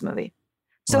to watch this movie.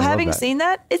 So having seen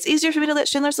that, it's easier for me to let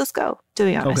Schindler's List go, to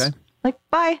be honest. Okay. Like,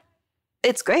 bye.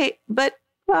 It's great, but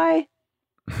bye.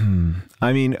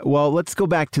 I mean, well, let's go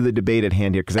back to the debate at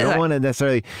hand here, because I don't want to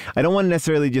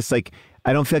necessarily just like,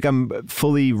 I don't feel like I'm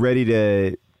fully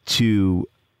ready to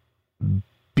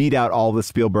beat out all the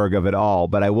Spielberg of it all.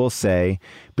 But I will say,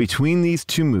 between these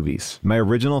two movies, my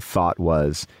original thought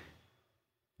was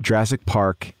Jurassic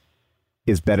Park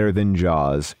is better than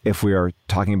Jaws if we are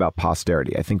talking about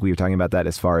posterity. I think we were talking about that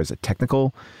as far as a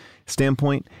technical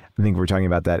standpoint. I think we're talking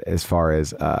about that as far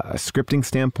as a scripting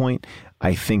standpoint.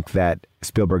 I think that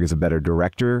Spielberg is a better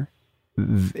director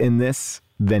in this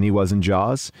than he was in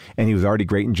Jaws. And he was already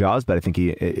great in Jaws, but I think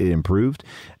it improved.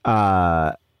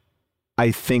 I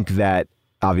think that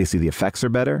obviously the effects are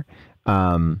better.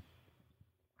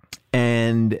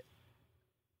 And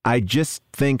I just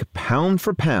think pound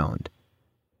for pound,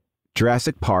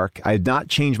 Jurassic Park, I did not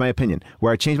change my opinion.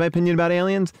 Where I changed my opinion about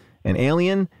Aliens and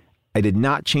Alien, I did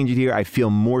not change it here. I feel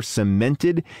more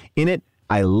cemented in it.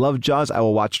 I love Jaws. I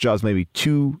will watch Jaws maybe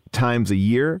 2 times a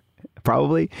year,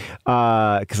 probably,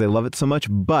 because I love it so much.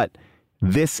 But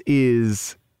this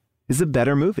is a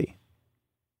better movie.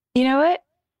 You know what?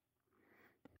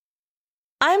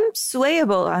 I'm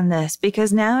swayable on this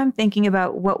because now I'm thinking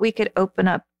about what we could open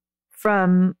up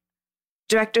from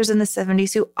directors in the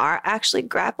 70s who are actually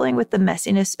grappling with the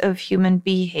messiness of human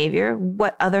behavior.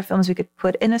 What other films we could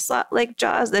put in a slot like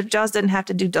Jaws? If Jaws didn't have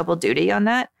to do double duty on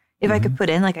that. If I could put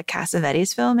in like a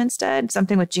Cassavetes film instead,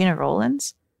 something with Gina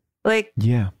Rowlands, like,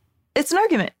 yeah, it's an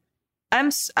argument.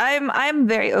 I'm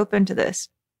very open to this.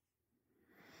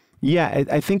 Yeah,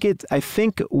 I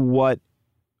think what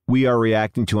we are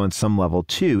reacting to on some level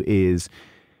too is,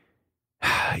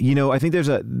 you know, I think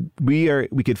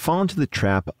we could fall into the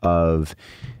trap of,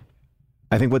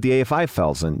 I think what the AFI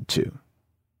falls into.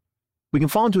 We can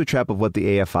fall into a trap of what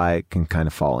the AFI can kind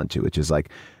of fall into, which is like,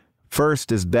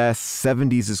 first is best,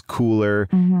 70s is cooler,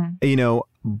 you know,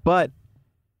 but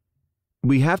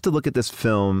we have to look at this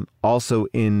film also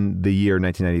in the year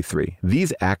 1993.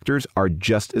 These actors are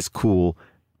just as cool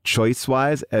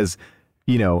choice-wise as,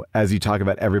 you know, as you talk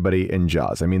about everybody in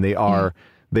Jaws. I mean, they are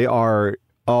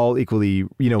all equally,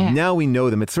 you know, now we know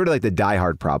them. It's sort of like the Die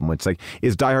Hard problem. It's like,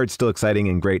 is Die Hard still exciting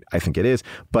and great? I think it is.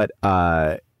 But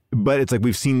it's like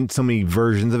we've seen so many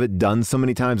versions of it done so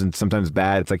many times and sometimes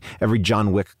bad. It's like every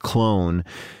John Wick clone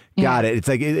got it. It's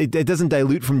like it doesn't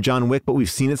dilute from John Wick, but we've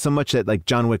seen it so much that like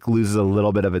John Wick loses a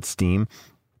little bit of its steam.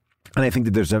 And I think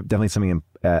that there's definitely something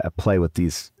at play with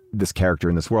these this character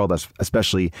in this world,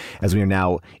 especially as we are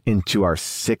now into our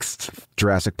 6th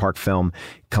Jurassic Park film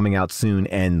coming out soon,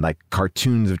 and like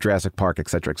cartoons of Jurassic Park, et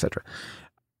cetera, et cetera.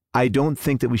 I don't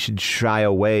think that we should shy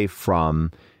away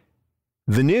from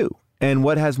the new and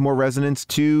what has more resonance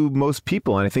to most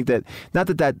people. And I think that not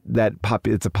that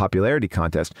it's a popularity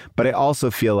contest, but I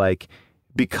also feel like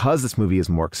because this movie is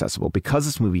more accessible, because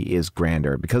this movie is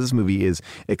grander, because this movie is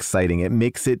exciting, it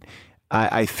makes it,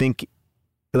 I think,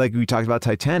 like we talked about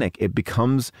Titanic, it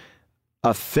becomes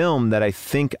a film that I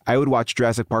think I would watch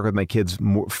Jurassic Park with my kids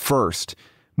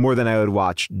more than I would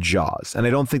watch Jaws. And I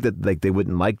don't think that like they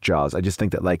wouldn't like Jaws. I just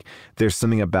think that like there's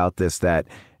something about this that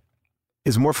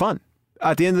is more fun.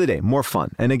 At the end of the day, more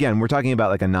fun. And again, we're talking about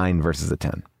like a 9 versus a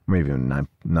 10, maybe even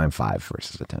 9.5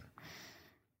 versus a 10.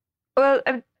 Well,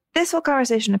 this whole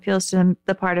conversation appeals to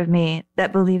the part of me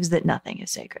that believes that nothing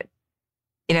is sacred.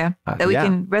 You know, that we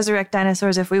can resurrect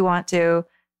dinosaurs if we want to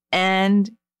and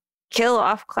kill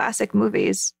off classic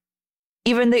movies.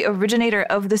 Even the originator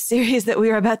of the series that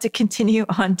we are about to continue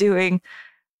on doing,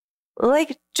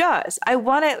 like Jaws. I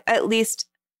want to at least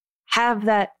have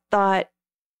that thought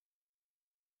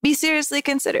be seriously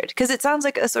considered, because it sounds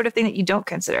like a sort of thing that you don't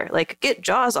consider. Like, get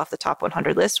Jaws off the top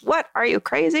 100 list. What? Are you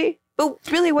crazy? But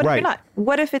really, what if you're not?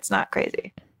 What if it's not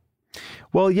crazy?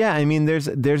 Well, yeah, I mean, there's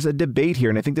a debate here,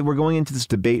 and I think that we're going into this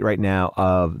debate right now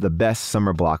of the best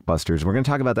summer blockbusters. We're going to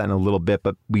talk about that in a little bit,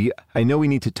 but I know we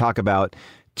need to talk about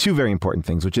two very important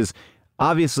things, which is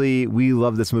obviously we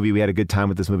love this movie. We had a good time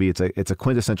with this movie. It's a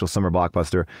quintessential summer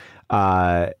blockbuster.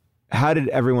 How did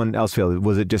everyone else feel?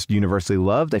 Was it just universally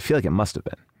loved? I feel like it must have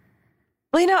been.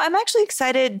 Well, you know, I'm actually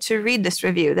excited to read this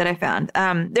review that I found.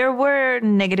 There were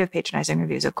negative patronizing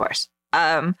reviews, of course.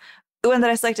 The one that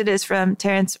I selected is from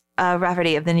Terrence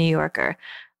Rafferty of The New Yorker.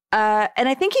 And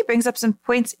I think he brings up some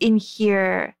points in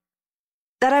here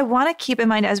that I want to keep in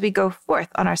mind as we go forth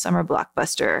on our summer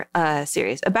blockbuster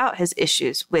series about his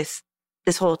issues with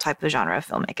this whole type of genre of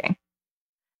filmmaking.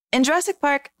 In Jurassic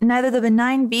Park, neither the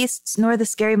benign beasts nor the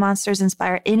scary monsters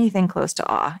inspire anything close to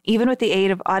awe, even with the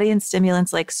aid of audience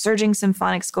stimulants like surging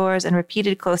symphonic scores and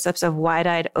repeated close-ups of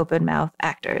wide-eyed, open-mouthed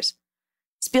actors.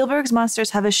 Spielberg's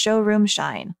monsters have a showroom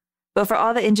shine, but for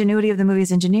all the ingenuity of the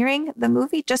movie's engineering, the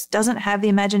movie just doesn't have the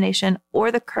imagination or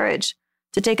the courage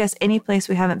to take us any place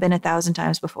we haven't been 1,000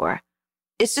 times before.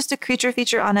 It's just a creature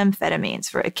feature on amphetamines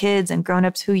for kids and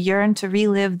grown-ups who yearn to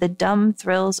relive the dumb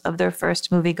thrills of their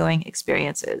first movie-going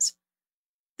experiences.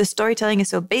 The storytelling is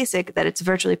so basic that it's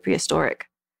virtually prehistoric.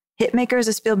 Hitmakers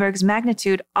of Spielberg's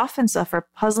magnitude often suffer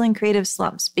puzzling creative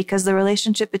slumps because the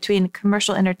relationship between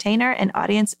commercial entertainer and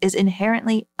audience is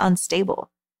inherently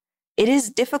unstable. It is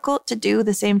difficult to do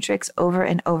the same tricks over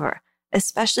and over,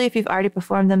 especially if you've already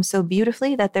performed them so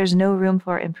beautifully that there's no room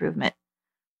for improvement.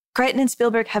 Crichton and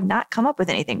Spielberg have not come up with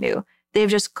anything new. They've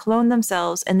just cloned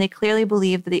themselves, and they clearly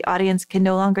believe that the audience can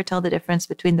no longer tell the difference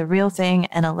between the real thing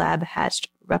and a lab-hatched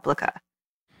replica.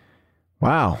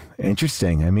 Wow.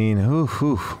 Interesting. I mean,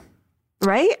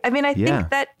 Right? I mean, I think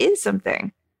that is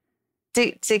something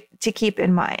to keep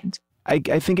in mind. I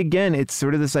think, again, it's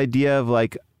sort of this idea of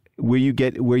like where you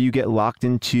get locked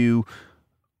into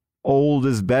old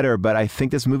is better, but I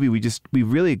think this movie we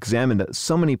really examined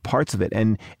so many parts of it,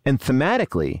 and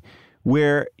thematically,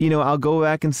 where I'll go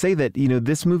back and say that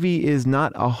this movie is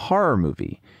not a horror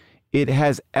movie. It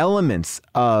has elements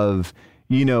of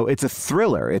it's a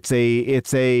thriller. It's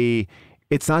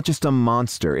not just a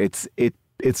monster.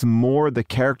 It's more. The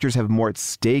characters have more at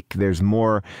stake. There's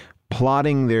more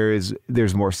plotting. There's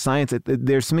more science.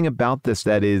 There's something about this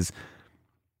that is,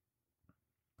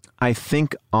 I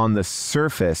think on the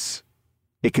surface,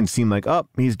 it can seem like, oh,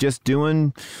 he's just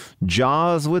doing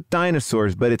Jaws with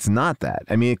dinosaurs, but it's not that.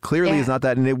 I mean, it clearly is not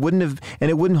that, and it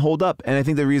wouldn't hold up. And I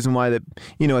think the reason why that,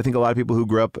 I think a lot of people who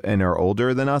grew up and are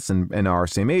older than us and are our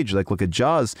same age, like look at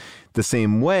Jaws the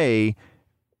same way.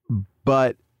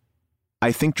 But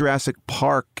I think Jurassic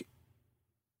Park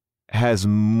has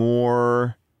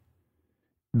more.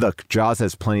 Look, Jaws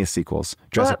has plenty of sequels.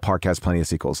 Jurassic Park has plenty of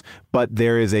sequels, but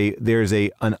there's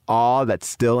an awe that's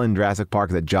still in Jurassic Park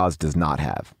that Jaws does not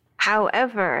have.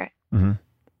 However,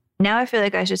 now I feel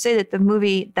like I should say that the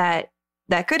movie that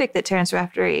critic that Terrence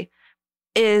Rafferty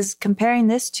is comparing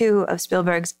this to of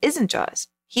Spielberg's isn't Jaws.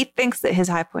 He thinks that his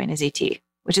high point is E.T.,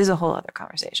 which is a whole other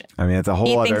conversation. I mean, it's a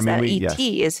whole other. He thinks that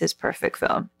E.T. is his perfect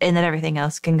film, and that everything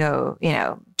else can go,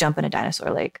 jump in a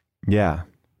dinosaur lake. Yeah.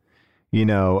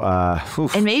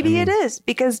 And maybe it is,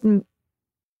 because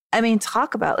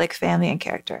talk about like family and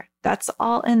character. That's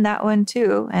all in that one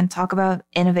too. And talk about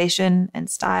innovation and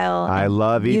style. I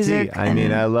love E.T.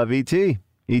 I love E.T.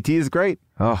 E.T. is great.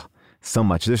 Oh, so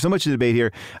much. There's so much to debate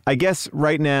here. I guess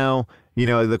right now, You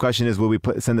know, the question is, will we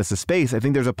send this to space? I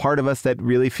think there's a part of us that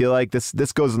really feel like this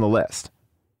goes on the list.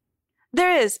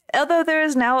 There is, although there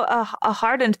is now a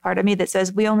hardened part of me that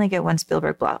says we only get one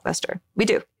Spielberg blockbuster. We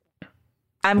do.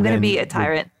 I'm going to be a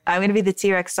tyrant. I'm going to be the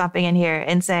T-Rex stomping in here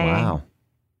and saying, wow,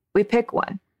 we pick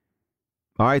one.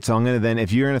 All right, so I'm going to then,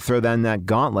 if you're going to throw down that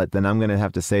gauntlet, then I'm going to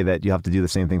have to say that you have to do the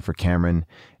same thing for Cameron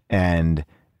and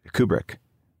Kubrick.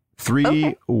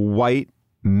 3 white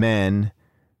men,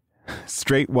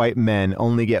 straight white men,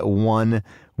 only get one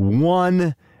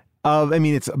of, I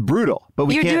mean, it's brutal,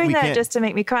 but You're doing that just to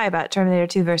make me cry about Terminator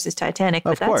 2 versus Titanic,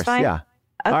 but that's fine. Yeah.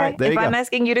 Okay, all right, if I'm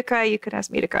asking you to cry, you could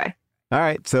ask me to cry. All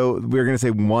right, so we're going to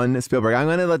say one Spielberg. I'm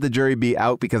going to let the jury be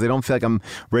out because I don't feel like I'm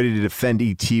ready to defend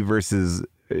E.T. versus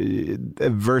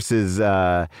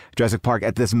Jurassic Park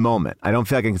at this moment. I don't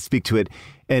feel like I can speak to it,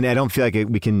 and I don't feel like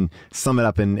we can sum it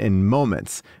up in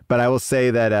moments. But I will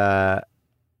say that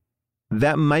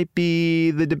that might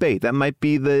be the debate. That might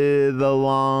be the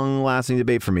long-lasting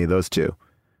debate for me, those two.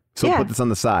 So we'll put this on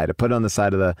the side. I put it on the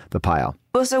side of the pile.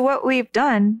 Well, so what we've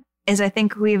done is I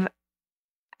think we've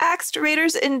axed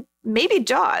Raiders and maybe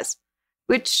Jaws,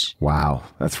 which... Wow,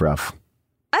 that's rough.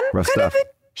 I'm rough kind stuff. of at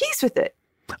peace with it.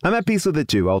 I'm at peace with it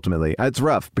too, ultimately. It's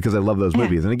rough because I love those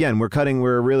movies. And again,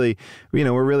 we're really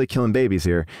killing babies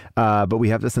here. But we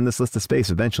have to send this list to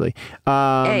space eventually.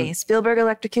 Hey, Spielberg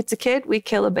electrocutes a kid, we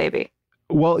kill a baby.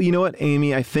 Well, you know what,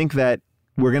 Amy? I think that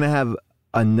we're going to have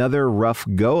another rough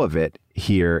go of it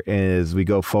here as we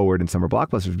go forward in summer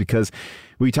blockbusters, because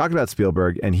we talked about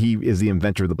Spielberg and he is the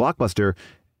inventor of the blockbuster,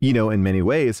 you know, in many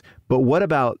ways. But what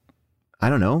about, I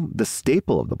don't know, the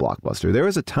staple of the blockbuster? There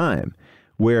was a time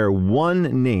where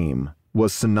one name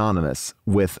was synonymous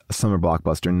with a summer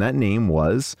blockbuster, and that name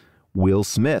was Will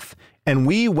Smith. And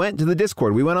we went to the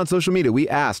Discord. We went on social media. We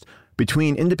asked,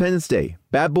 between Independence Day,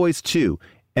 Bad Boys 2,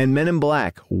 and Men in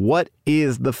Black, what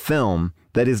is the film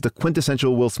that is the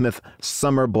quintessential Will Smith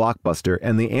summer blockbuster?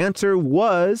 And the answer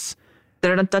was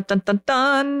dun, dun, dun, dun,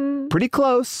 dun. Pretty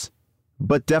close,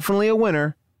 but definitely a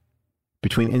winner.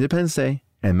 Between Independence Day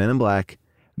and Men in Black,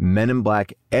 Men in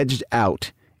Black edged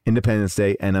out Independence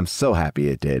Day, and I'm so happy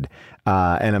it did.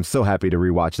 And I'm so happy to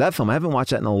rewatch that film. I haven't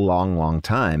watched that in a long, long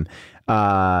time.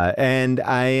 And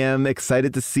I am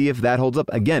excited to see if that holds up.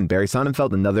 Again, Barry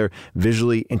Sonnenfeld, another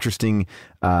visually interesting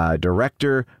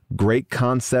director, great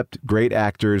concept, great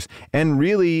actors, and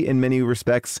really, in many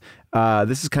respects,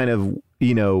 this is kind of,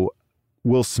 you know,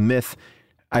 Will Smith,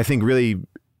 I think, really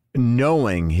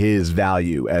knowing his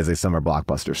value as a summer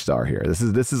blockbuster star here.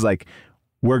 This is like,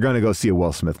 we're going to go see a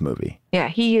Will Smith movie. Yeah,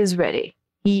 he is ready.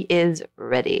 He is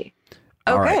ready.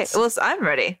 Okay, right. Well, I'm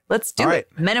ready. Let's do it.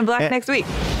 Men in Black next week.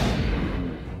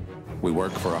 We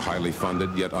work for a highly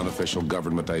funded yet unofficial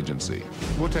government agency.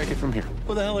 We'll take it from here.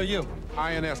 Who the hell are you?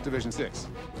 INS Division 6.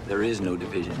 There is no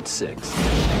Division 6.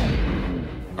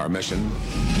 Our mission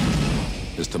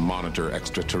is to monitor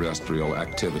extraterrestrial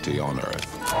activity on Earth.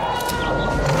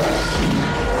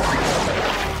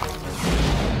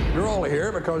 You're all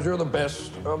here because you're the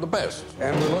best of the best,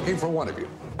 and we're looking for one of you.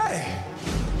 Hey!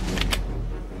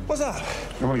 What's up?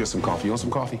 I want to get some coffee. You want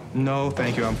some coffee? No,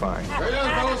 thank you. I'm fine. Hey, young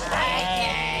fellas.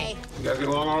 You guys get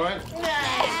along all right?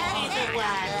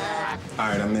 All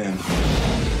right, I'm in.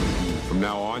 From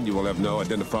now on, you will have no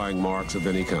identifying marks of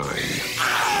any kind.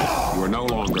 You are no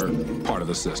longer part of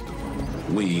the system.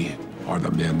 We are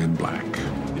the Men in Black.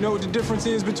 You know what the difference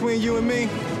is between you and me?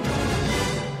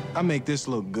 I make this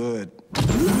look good.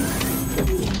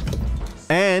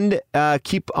 And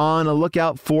keep on a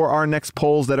lookout for our next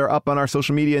polls that are up on our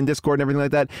social media and Discord and everything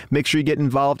like that. Make sure you get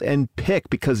involved and pick,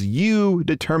 because you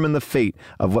determine the fate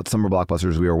of what summer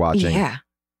blockbusters we are watching. Yeah.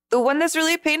 The one that's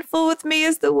really painful with me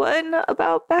is the one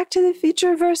about Back to the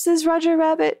Future versus Roger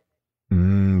Rabbit.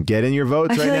 Get in your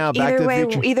votes right now. Back to the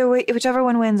Future. Either way, whichever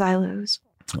one wins, I lose.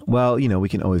 Well, you know, we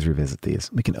can always revisit these.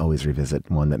 We can always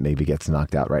revisit one that maybe gets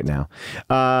knocked out right now.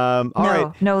 All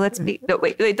right. No, let's say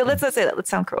that. Let's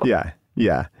sound cruel.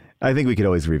 Yeah. I think we could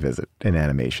always revisit in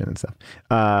animation and stuff.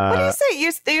 What do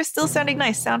you say? You're still sounding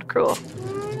nice. Sound cruel.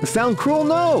 Sound cruel?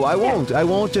 No, I won't. I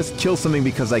won't just kill something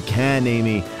because I can,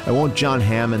 Amy. I won't John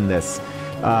Hammond this.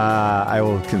 I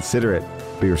will consider it,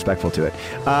 be respectful to it.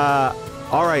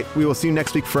 All right. We will see you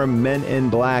next week for Men in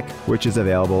Black, which is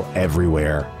available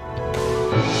everywhere.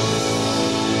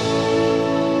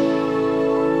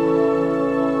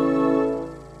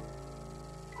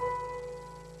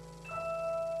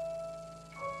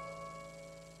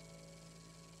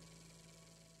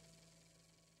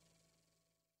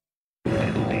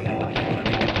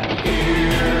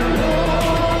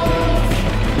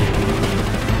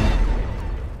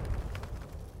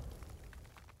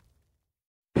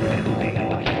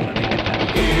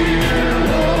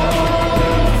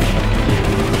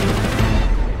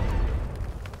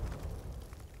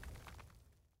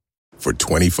 For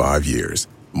 25 years,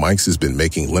 Mike's has been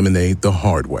making lemonade the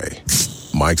hard way.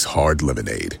 Mike's Hard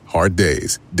Lemonade. Hard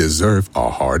days deserve a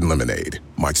hard lemonade.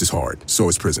 Mike's is hard, so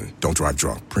is prison. Don't drive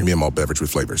drunk. Premium malt beverage with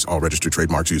flavors. All registered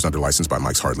trademarks used under license by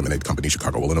Mike's Hard Lemonade Company,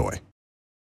 Chicago, Illinois.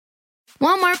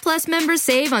 Walmart Plus members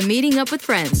save on meeting up with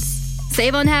friends.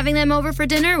 Save on having them over for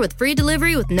dinner with free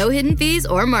delivery with no hidden fees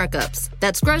or markups.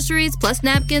 That's groceries, plus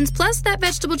napkins, plus that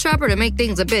vegetable chopper to make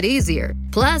things a bit easier.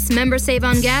 Plus, members save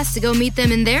on gas to go meet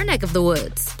them in their neck of the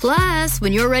woods. Plus,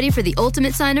 when you're ready for the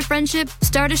ultimate sign of friendship,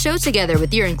 start a show together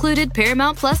with your included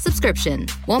Paramount Plus subscription.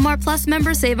 Walmart Plus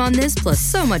members save on this plus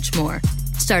so much more.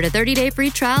 Start a 30-day free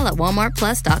trial at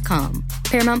walmartplus.com.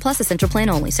 Paramount Plus Essential Plan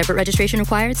only. Separate registration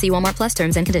required. See Walmart Plus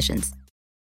terms and conditions.